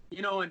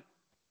 You know,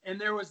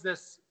 and there was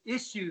this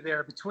issue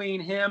there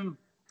between him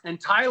and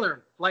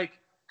Tyler, like,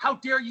 how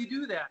dare you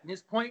do that? And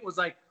his point was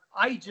like,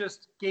 I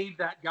just gave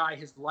that guy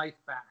his life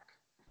back.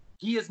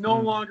 He is no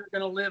longer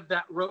going to live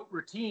that rote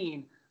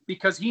routine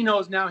because he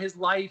knows now his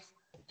life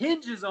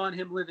hinges on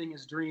him living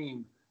his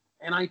dream.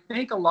 And I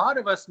think a lot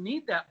of us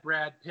need that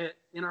Brad Pitt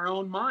in our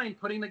own mind,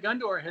 putting the gun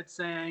to our head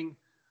saying,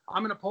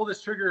 I'm going to pull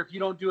this trigger if you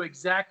don't do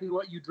exactly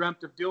what you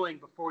dreamt of doing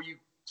before you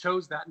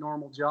chose that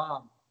normal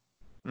job.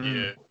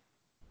 Yeah.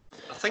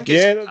 I think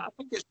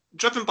it's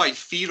driven by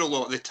fear a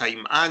lot of the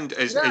time. And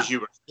as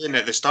you were saying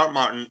at the start,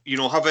 Martin, you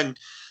know, having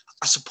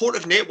a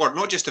supportive network,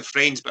 not just of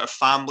friends, but of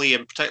family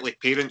and particularly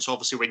parents,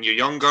 obviously, when you're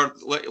younger.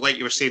 Like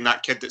you were saying,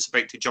 that kid that's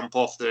about to jump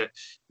off the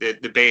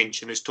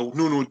bench and is told,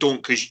 no,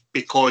 don't,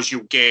 because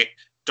you'll get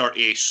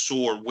dirty,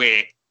 sore,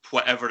 wet,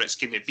 whatever it's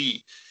going to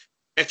be.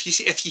 If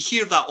you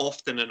hear that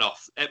often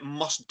enough, it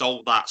must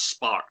dull that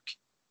spark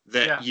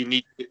that you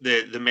need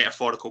the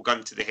metaphorical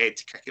gun to the head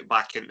to kick it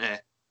back into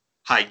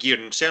high gear.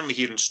 And certainly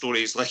hearing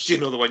stories like, you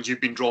know, the ones you've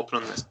been dropping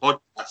on this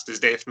podcast is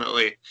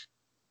definitely,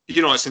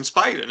 you know, it's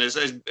inspiring.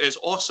 It's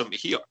awesome to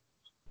hear.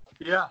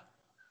 Yeah.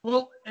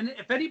 Well, and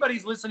if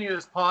anybody's listening to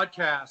this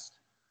podcast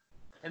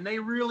and they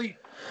really,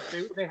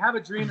 they have a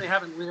dream they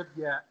haven't lived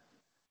yet,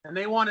 and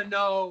they want to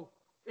know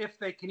if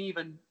they can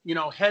even, you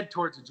know, head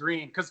towards a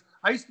dream. Because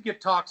I used to give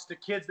talks to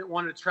kids that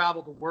wanted to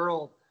travel the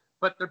world,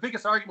 but their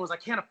biggest argument was, I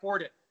can't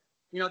afford it.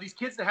 You know, these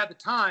kids that had the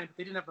time,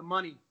 they didn't have the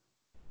money.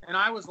 And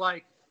I was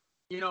like,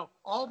 you know,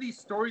 all these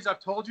stories I've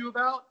told you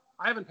about,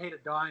 I haven't paid a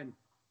dime.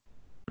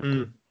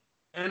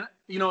 And,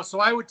 you know,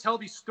 so I would tell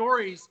these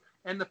stories,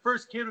 and the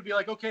first kid would be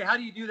like, okay, how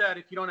do you do that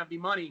if you don't have any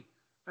money?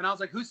 And I was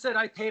like, who said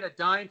I paid a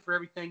dime for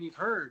everything you've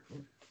heard?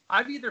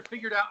 I've either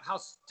figured out how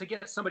to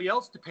get somebody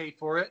else to pay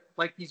for it,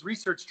 like these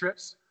research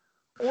trips,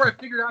 or I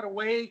figured out a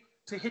way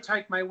to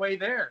hitchhike my way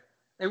there.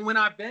 And when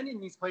I've been in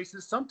these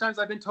places, sometimes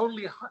I've been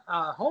totally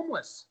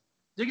homeless,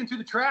 digging through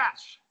the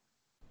trash.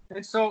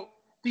 And so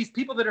these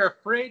people that are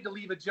afraid to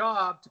leave a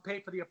job to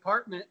pay for the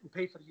apartment and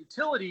pay for the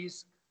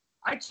utilities,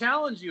 I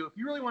challenge you, if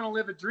you really want to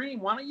live a dream,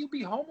 why don't you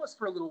be homeless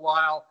for a little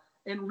while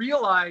and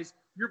realize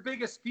your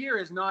biggest fear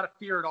is not a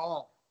fear at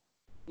all.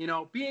 You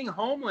know, being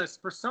homeless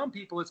for some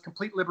people is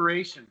complete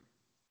liberation.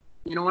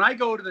 You know, when I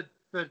go to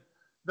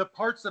the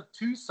parts of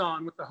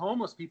Tucson with the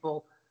homeless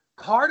people,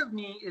 part of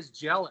me is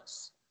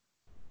jealous.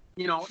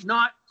 You know,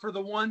 not for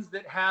the ones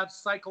that have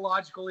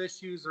psychological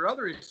issues or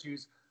other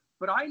issues,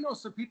 but I know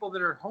some people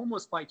that are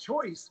homeless by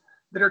choice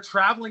that are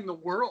traveling the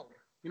world.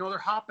 You know, they're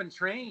hopping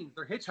trains,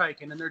 they're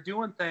hitchhiking, and they're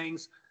doing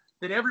things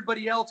that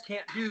everybody else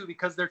can't do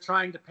because they're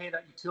trying to pay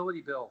that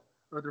utility bill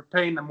or they're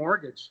paying the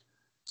mortgage.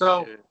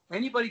 So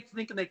anybody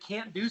thinking they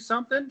can't do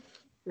something,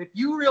 if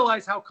you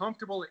realize how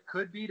comfortable it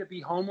could be to be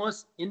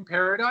homeless in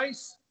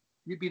paradise,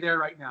 you'd be there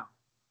right now.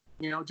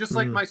 You know, just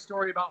like my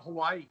story about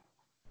Hawaii.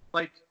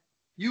 Like,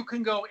 you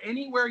can go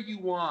anywhere you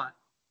want.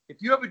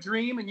 If you have a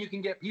dream and you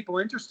can get people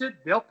interested,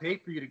 they'll pay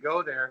for you to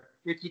go there.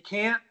 If you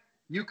can't,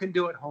 you can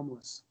do it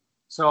homeless.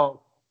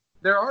 So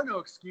there are no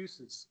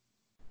excuses.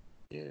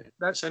 Yeah,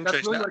 that's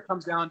really what it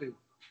comes down to.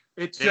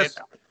 It's just,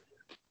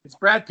 it's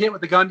Brad Pitt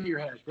with the gun to your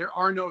head. There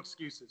are no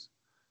excuses.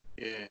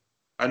 Yeah.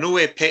 I know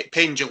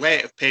Penn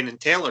Jillette of Penn and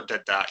Teller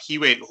did that. He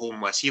went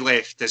homeless. He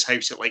left his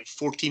house at like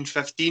 14,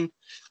 15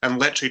 and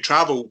literally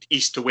travelled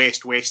east to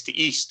west, west to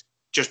east,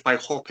 just by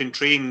hopping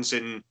trains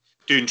and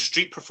doing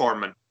street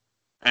performing.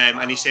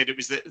 And he said it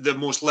was the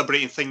most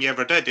liberating thing he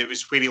ever did. It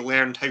was where he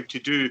learned how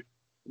to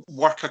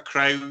work a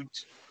crowd,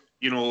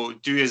 do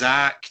his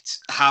act,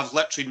 have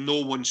literally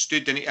no one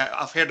stood. And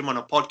I've heard him on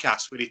a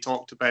podcast where he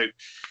talked about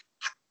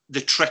the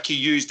trick he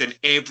used in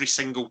every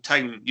single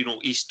town,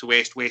 east to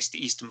west, west to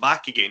east and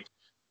back again.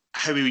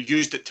 How he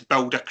used it to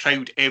build a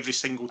crowd every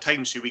single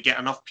time, so we get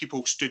enough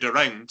people stood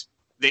around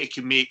that he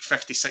can make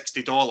 $50,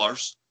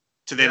 $60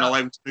 to then allow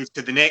him to move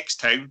to the next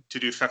town to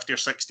do $50 or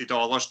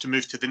 $60 to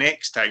move to the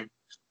next town.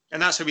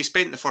 And that's how he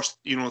spent the first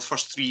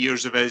 3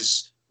 years of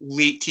his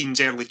late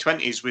teens, early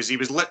 20s, was he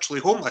was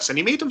literally homeless, and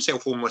he made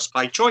himself homeless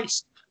by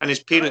choice, and his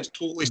parents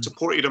totally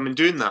supported him in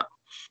doing that.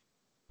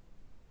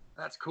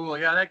 That's cool.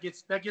 Yeah, that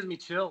gives me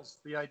chills,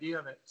 the idea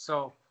of it.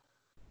 So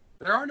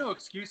there are no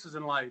excuses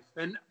in life.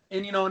 And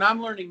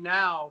I'm learning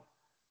now,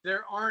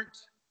 there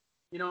aren't,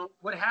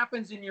 what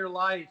happens in your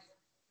life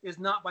is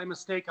not by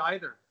mistake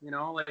either.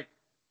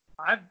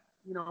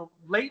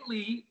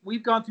 Lately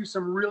we've gone through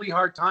some really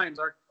hard times.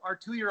 Our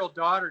 2-year-old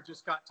daughter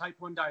just got type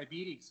 1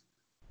 diabetes,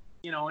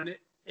 and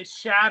it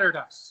shattered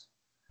us,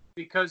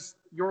 because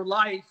your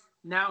life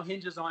now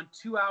hinges on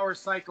 2-hour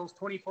cycles,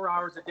 24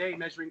 hours a day,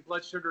 measuring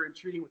blood sugar and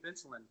treating with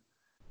insulin.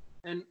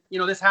 And,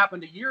 this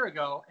happened a year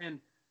ago. And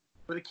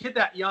with a kid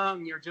that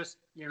young, you're just,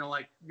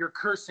 you're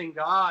cursing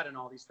God and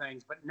all these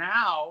things. But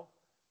now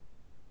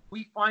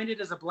we find it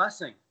as a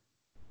blessing.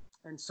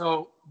 And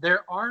so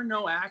there are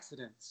no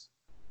accidents.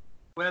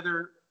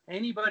 Whether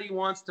anybody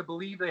wants to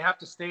believe they have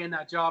to stay in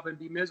that job and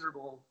be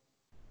miserable,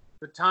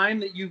 the time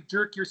that you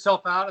jerk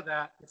yourself out of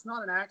that, it's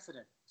not an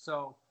accident.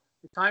 So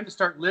it's time to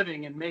start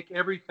living and make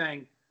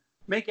everything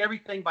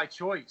by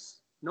choice.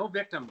 No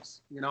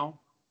victims, No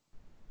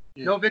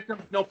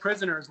victims, no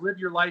prisoners. Live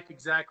your life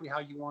exactly how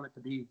you want it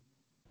to be.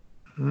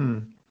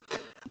 I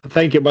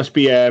think it must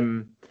be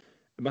an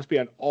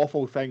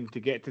awful thing to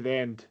get to the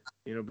end,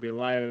 be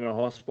lying in a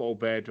hospital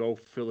bed all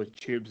full of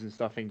tubes and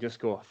stuff, and just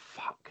go,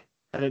 fuck,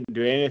 I didn't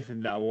do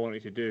anything that I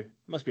wanted to do. It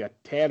must be a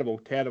terrible,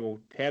 terrible,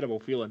 terrible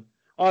feeling.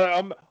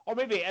 Or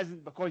maybe it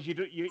isn't, because you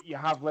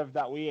have lived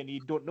that way and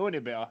you don't know any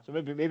better. So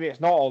maybe it's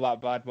not all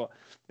that bad, but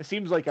it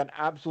seems like an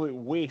absolute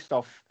waste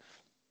of,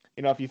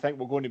 if you think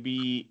we're going to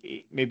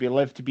maybe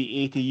live to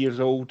be 80 years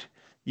old,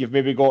 you've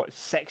maybe got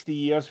 60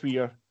 years where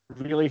you're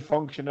really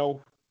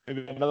functional,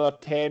 maybe another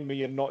 10 where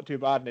you're not too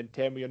bad, and then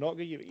 10 where you're not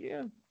good.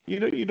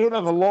 You don't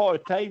have a lot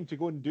of time to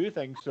go and do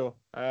things. So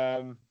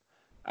I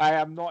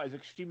am not as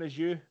extreme as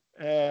you,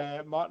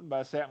 Martin, but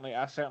I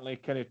certainly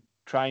kind of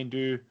try and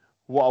do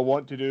what I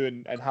want to do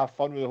and have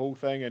fun with the whole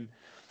thing, and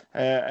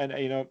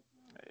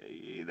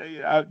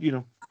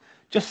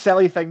just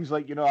silly things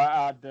like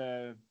I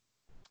had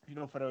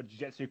for our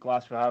jiu-jitsu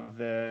class we have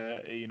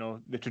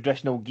the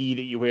traditional gi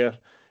that you wear,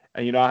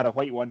 and I had a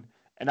white one,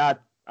 and I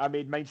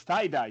made mine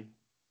tie-dye.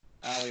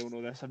 Ali will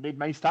know this. I made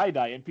mine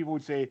tie-dye, and people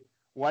would say,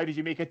 "Why did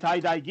you make a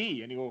tie-dye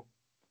gi?" And you go,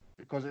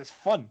 "Because it's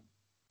fun."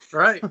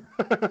 Right.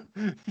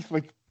 It's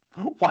like,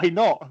 why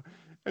not?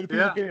 And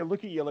people kind of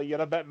look at you like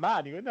you're a bit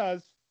mad. You go, "No,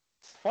 it's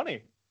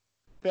funny.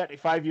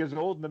 35 years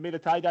old and I made a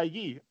tie-dye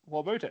gi. What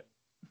about it?"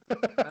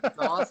 That's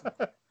awesome.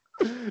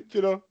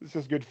 It's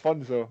just good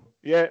fun. So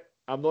yeah,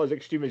 I'm not as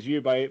extreme as you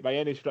by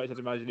any stretch of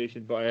the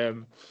imagination, but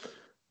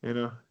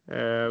you're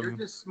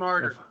just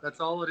smarter. That's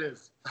all it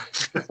is.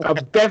 I'm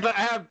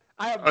definitely.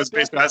 That's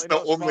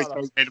the only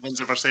time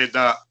anyone's ever said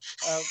that.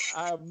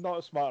 I'm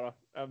not smarter.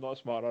 I'm not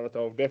smarter at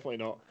all. Definitely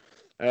not.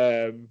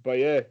 But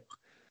yeah,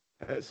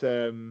 it's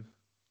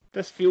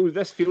this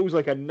feels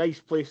like a nice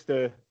place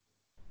to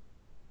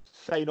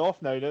sign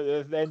off now.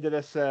 At the end of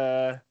this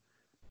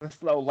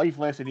little life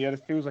lesson here,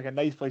 it feels like a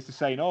nice place to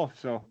sign off.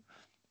 So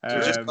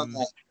we've just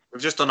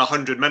done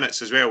 100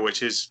 minutes as well,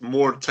 which is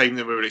more time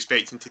than we were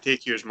expecting to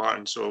take yours,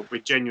 Martin. So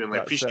we genuinely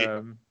appreciate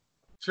it.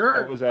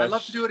 Sure, I'd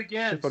love to do it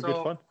again. Super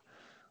good fun.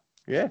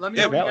 Yeah, let me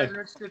know when you guys are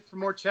interested for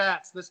more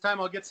chats. This time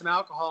I'll get some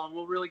alcohol and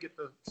we'll really get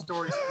the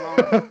stories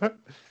flowing.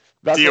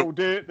 That's what we'll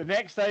do. The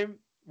next time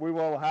we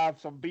will have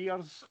some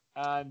beers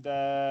and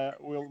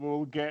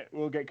we'll get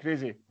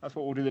crazy. That's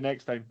what we'll do the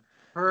next time.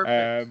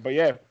 Perfect. But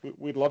yeah,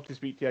 we'd love to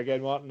speak to you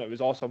again, Martin. It was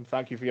awesome.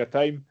 Thank you for your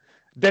time.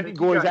 Didn't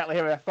go exactly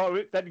how I thought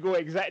it. Didn't go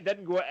at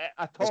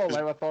all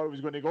how I thought it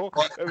was going to go.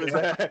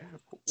 It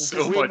was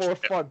way more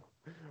fun.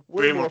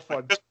 Way more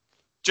fun.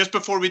 Just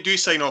before we do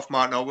sign off,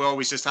 Martin, we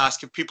always just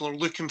ask if people are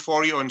looking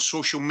for you on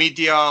social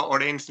media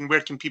or anything, where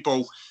can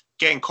people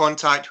get in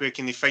contact? Where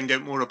can they find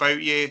out more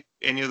about you?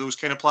 Any of those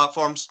kind of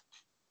platforms?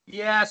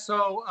 Yeah,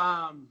 so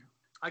I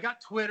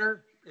got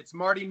Twitter. It's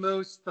Marty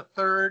Moose the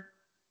Third.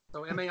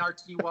 So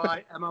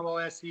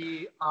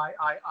MartyMoosei.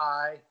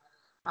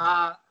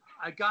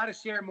 I got to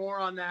share more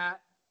on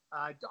that.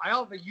 I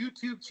have a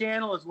YouTube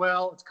channel as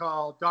well. It's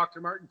called Dr.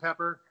 Martin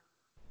Pepper,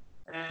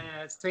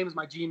 and it's the same as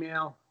my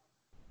Gmail.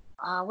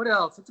 What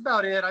else? That's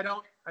about it. I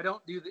don't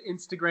do the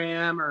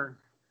Instagram, or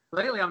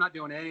lately I'm not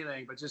doing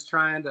anything, but just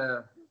trying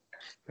to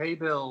pay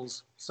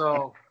bills.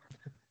 So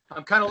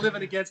I'm kind of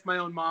living against my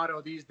own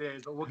motto these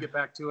days, but we'll get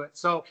back to it.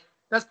 So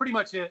that's pretty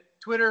much it.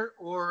 Twitter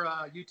or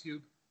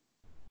YouTube.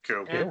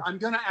 Cool. And I'm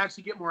going to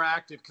actually get more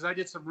active because I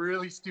did some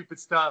really stupid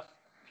stuff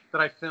that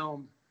I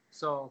filmed.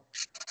 So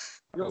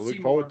I'll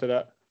look forward to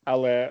that.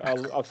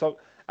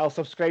 I'll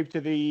subscribe to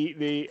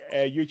the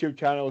YouTube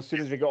channel as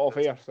soon as we get off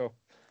air. So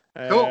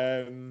cool.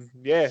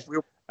 Yeah.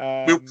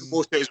 We'll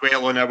post it as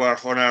well on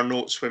our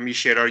notes when we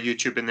share our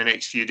YouTube in the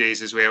next few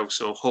days as well.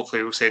 So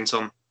hopefully we'll send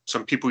some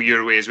people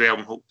your way as well,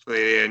 and hopefully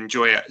they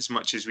enjoy it as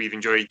much as we've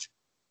enjoyed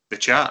the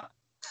chat.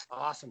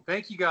 Awesome.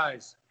 Thank you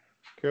guys.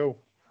 Cool.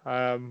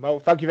 Well,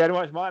 thank you very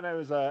much, Martin. It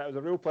was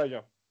a real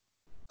pleasure.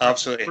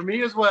 Absolutely. For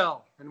me as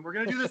well. And we're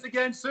going to do this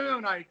again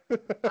soon. I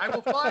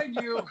will find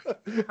you.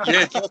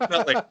 Yeah,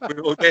 definitely.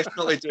 We will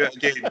definitely do it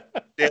again.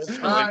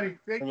 Definitely.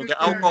 We'll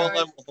get alcohol in,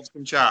 we'll have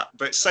some chat.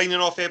 But signing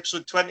off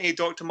episode 20,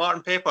 Dr.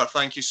 Martin Pepper,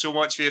 thank you so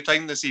much for your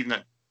time this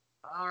evening.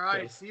 All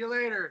right. See you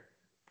later.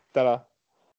 Ta-ra.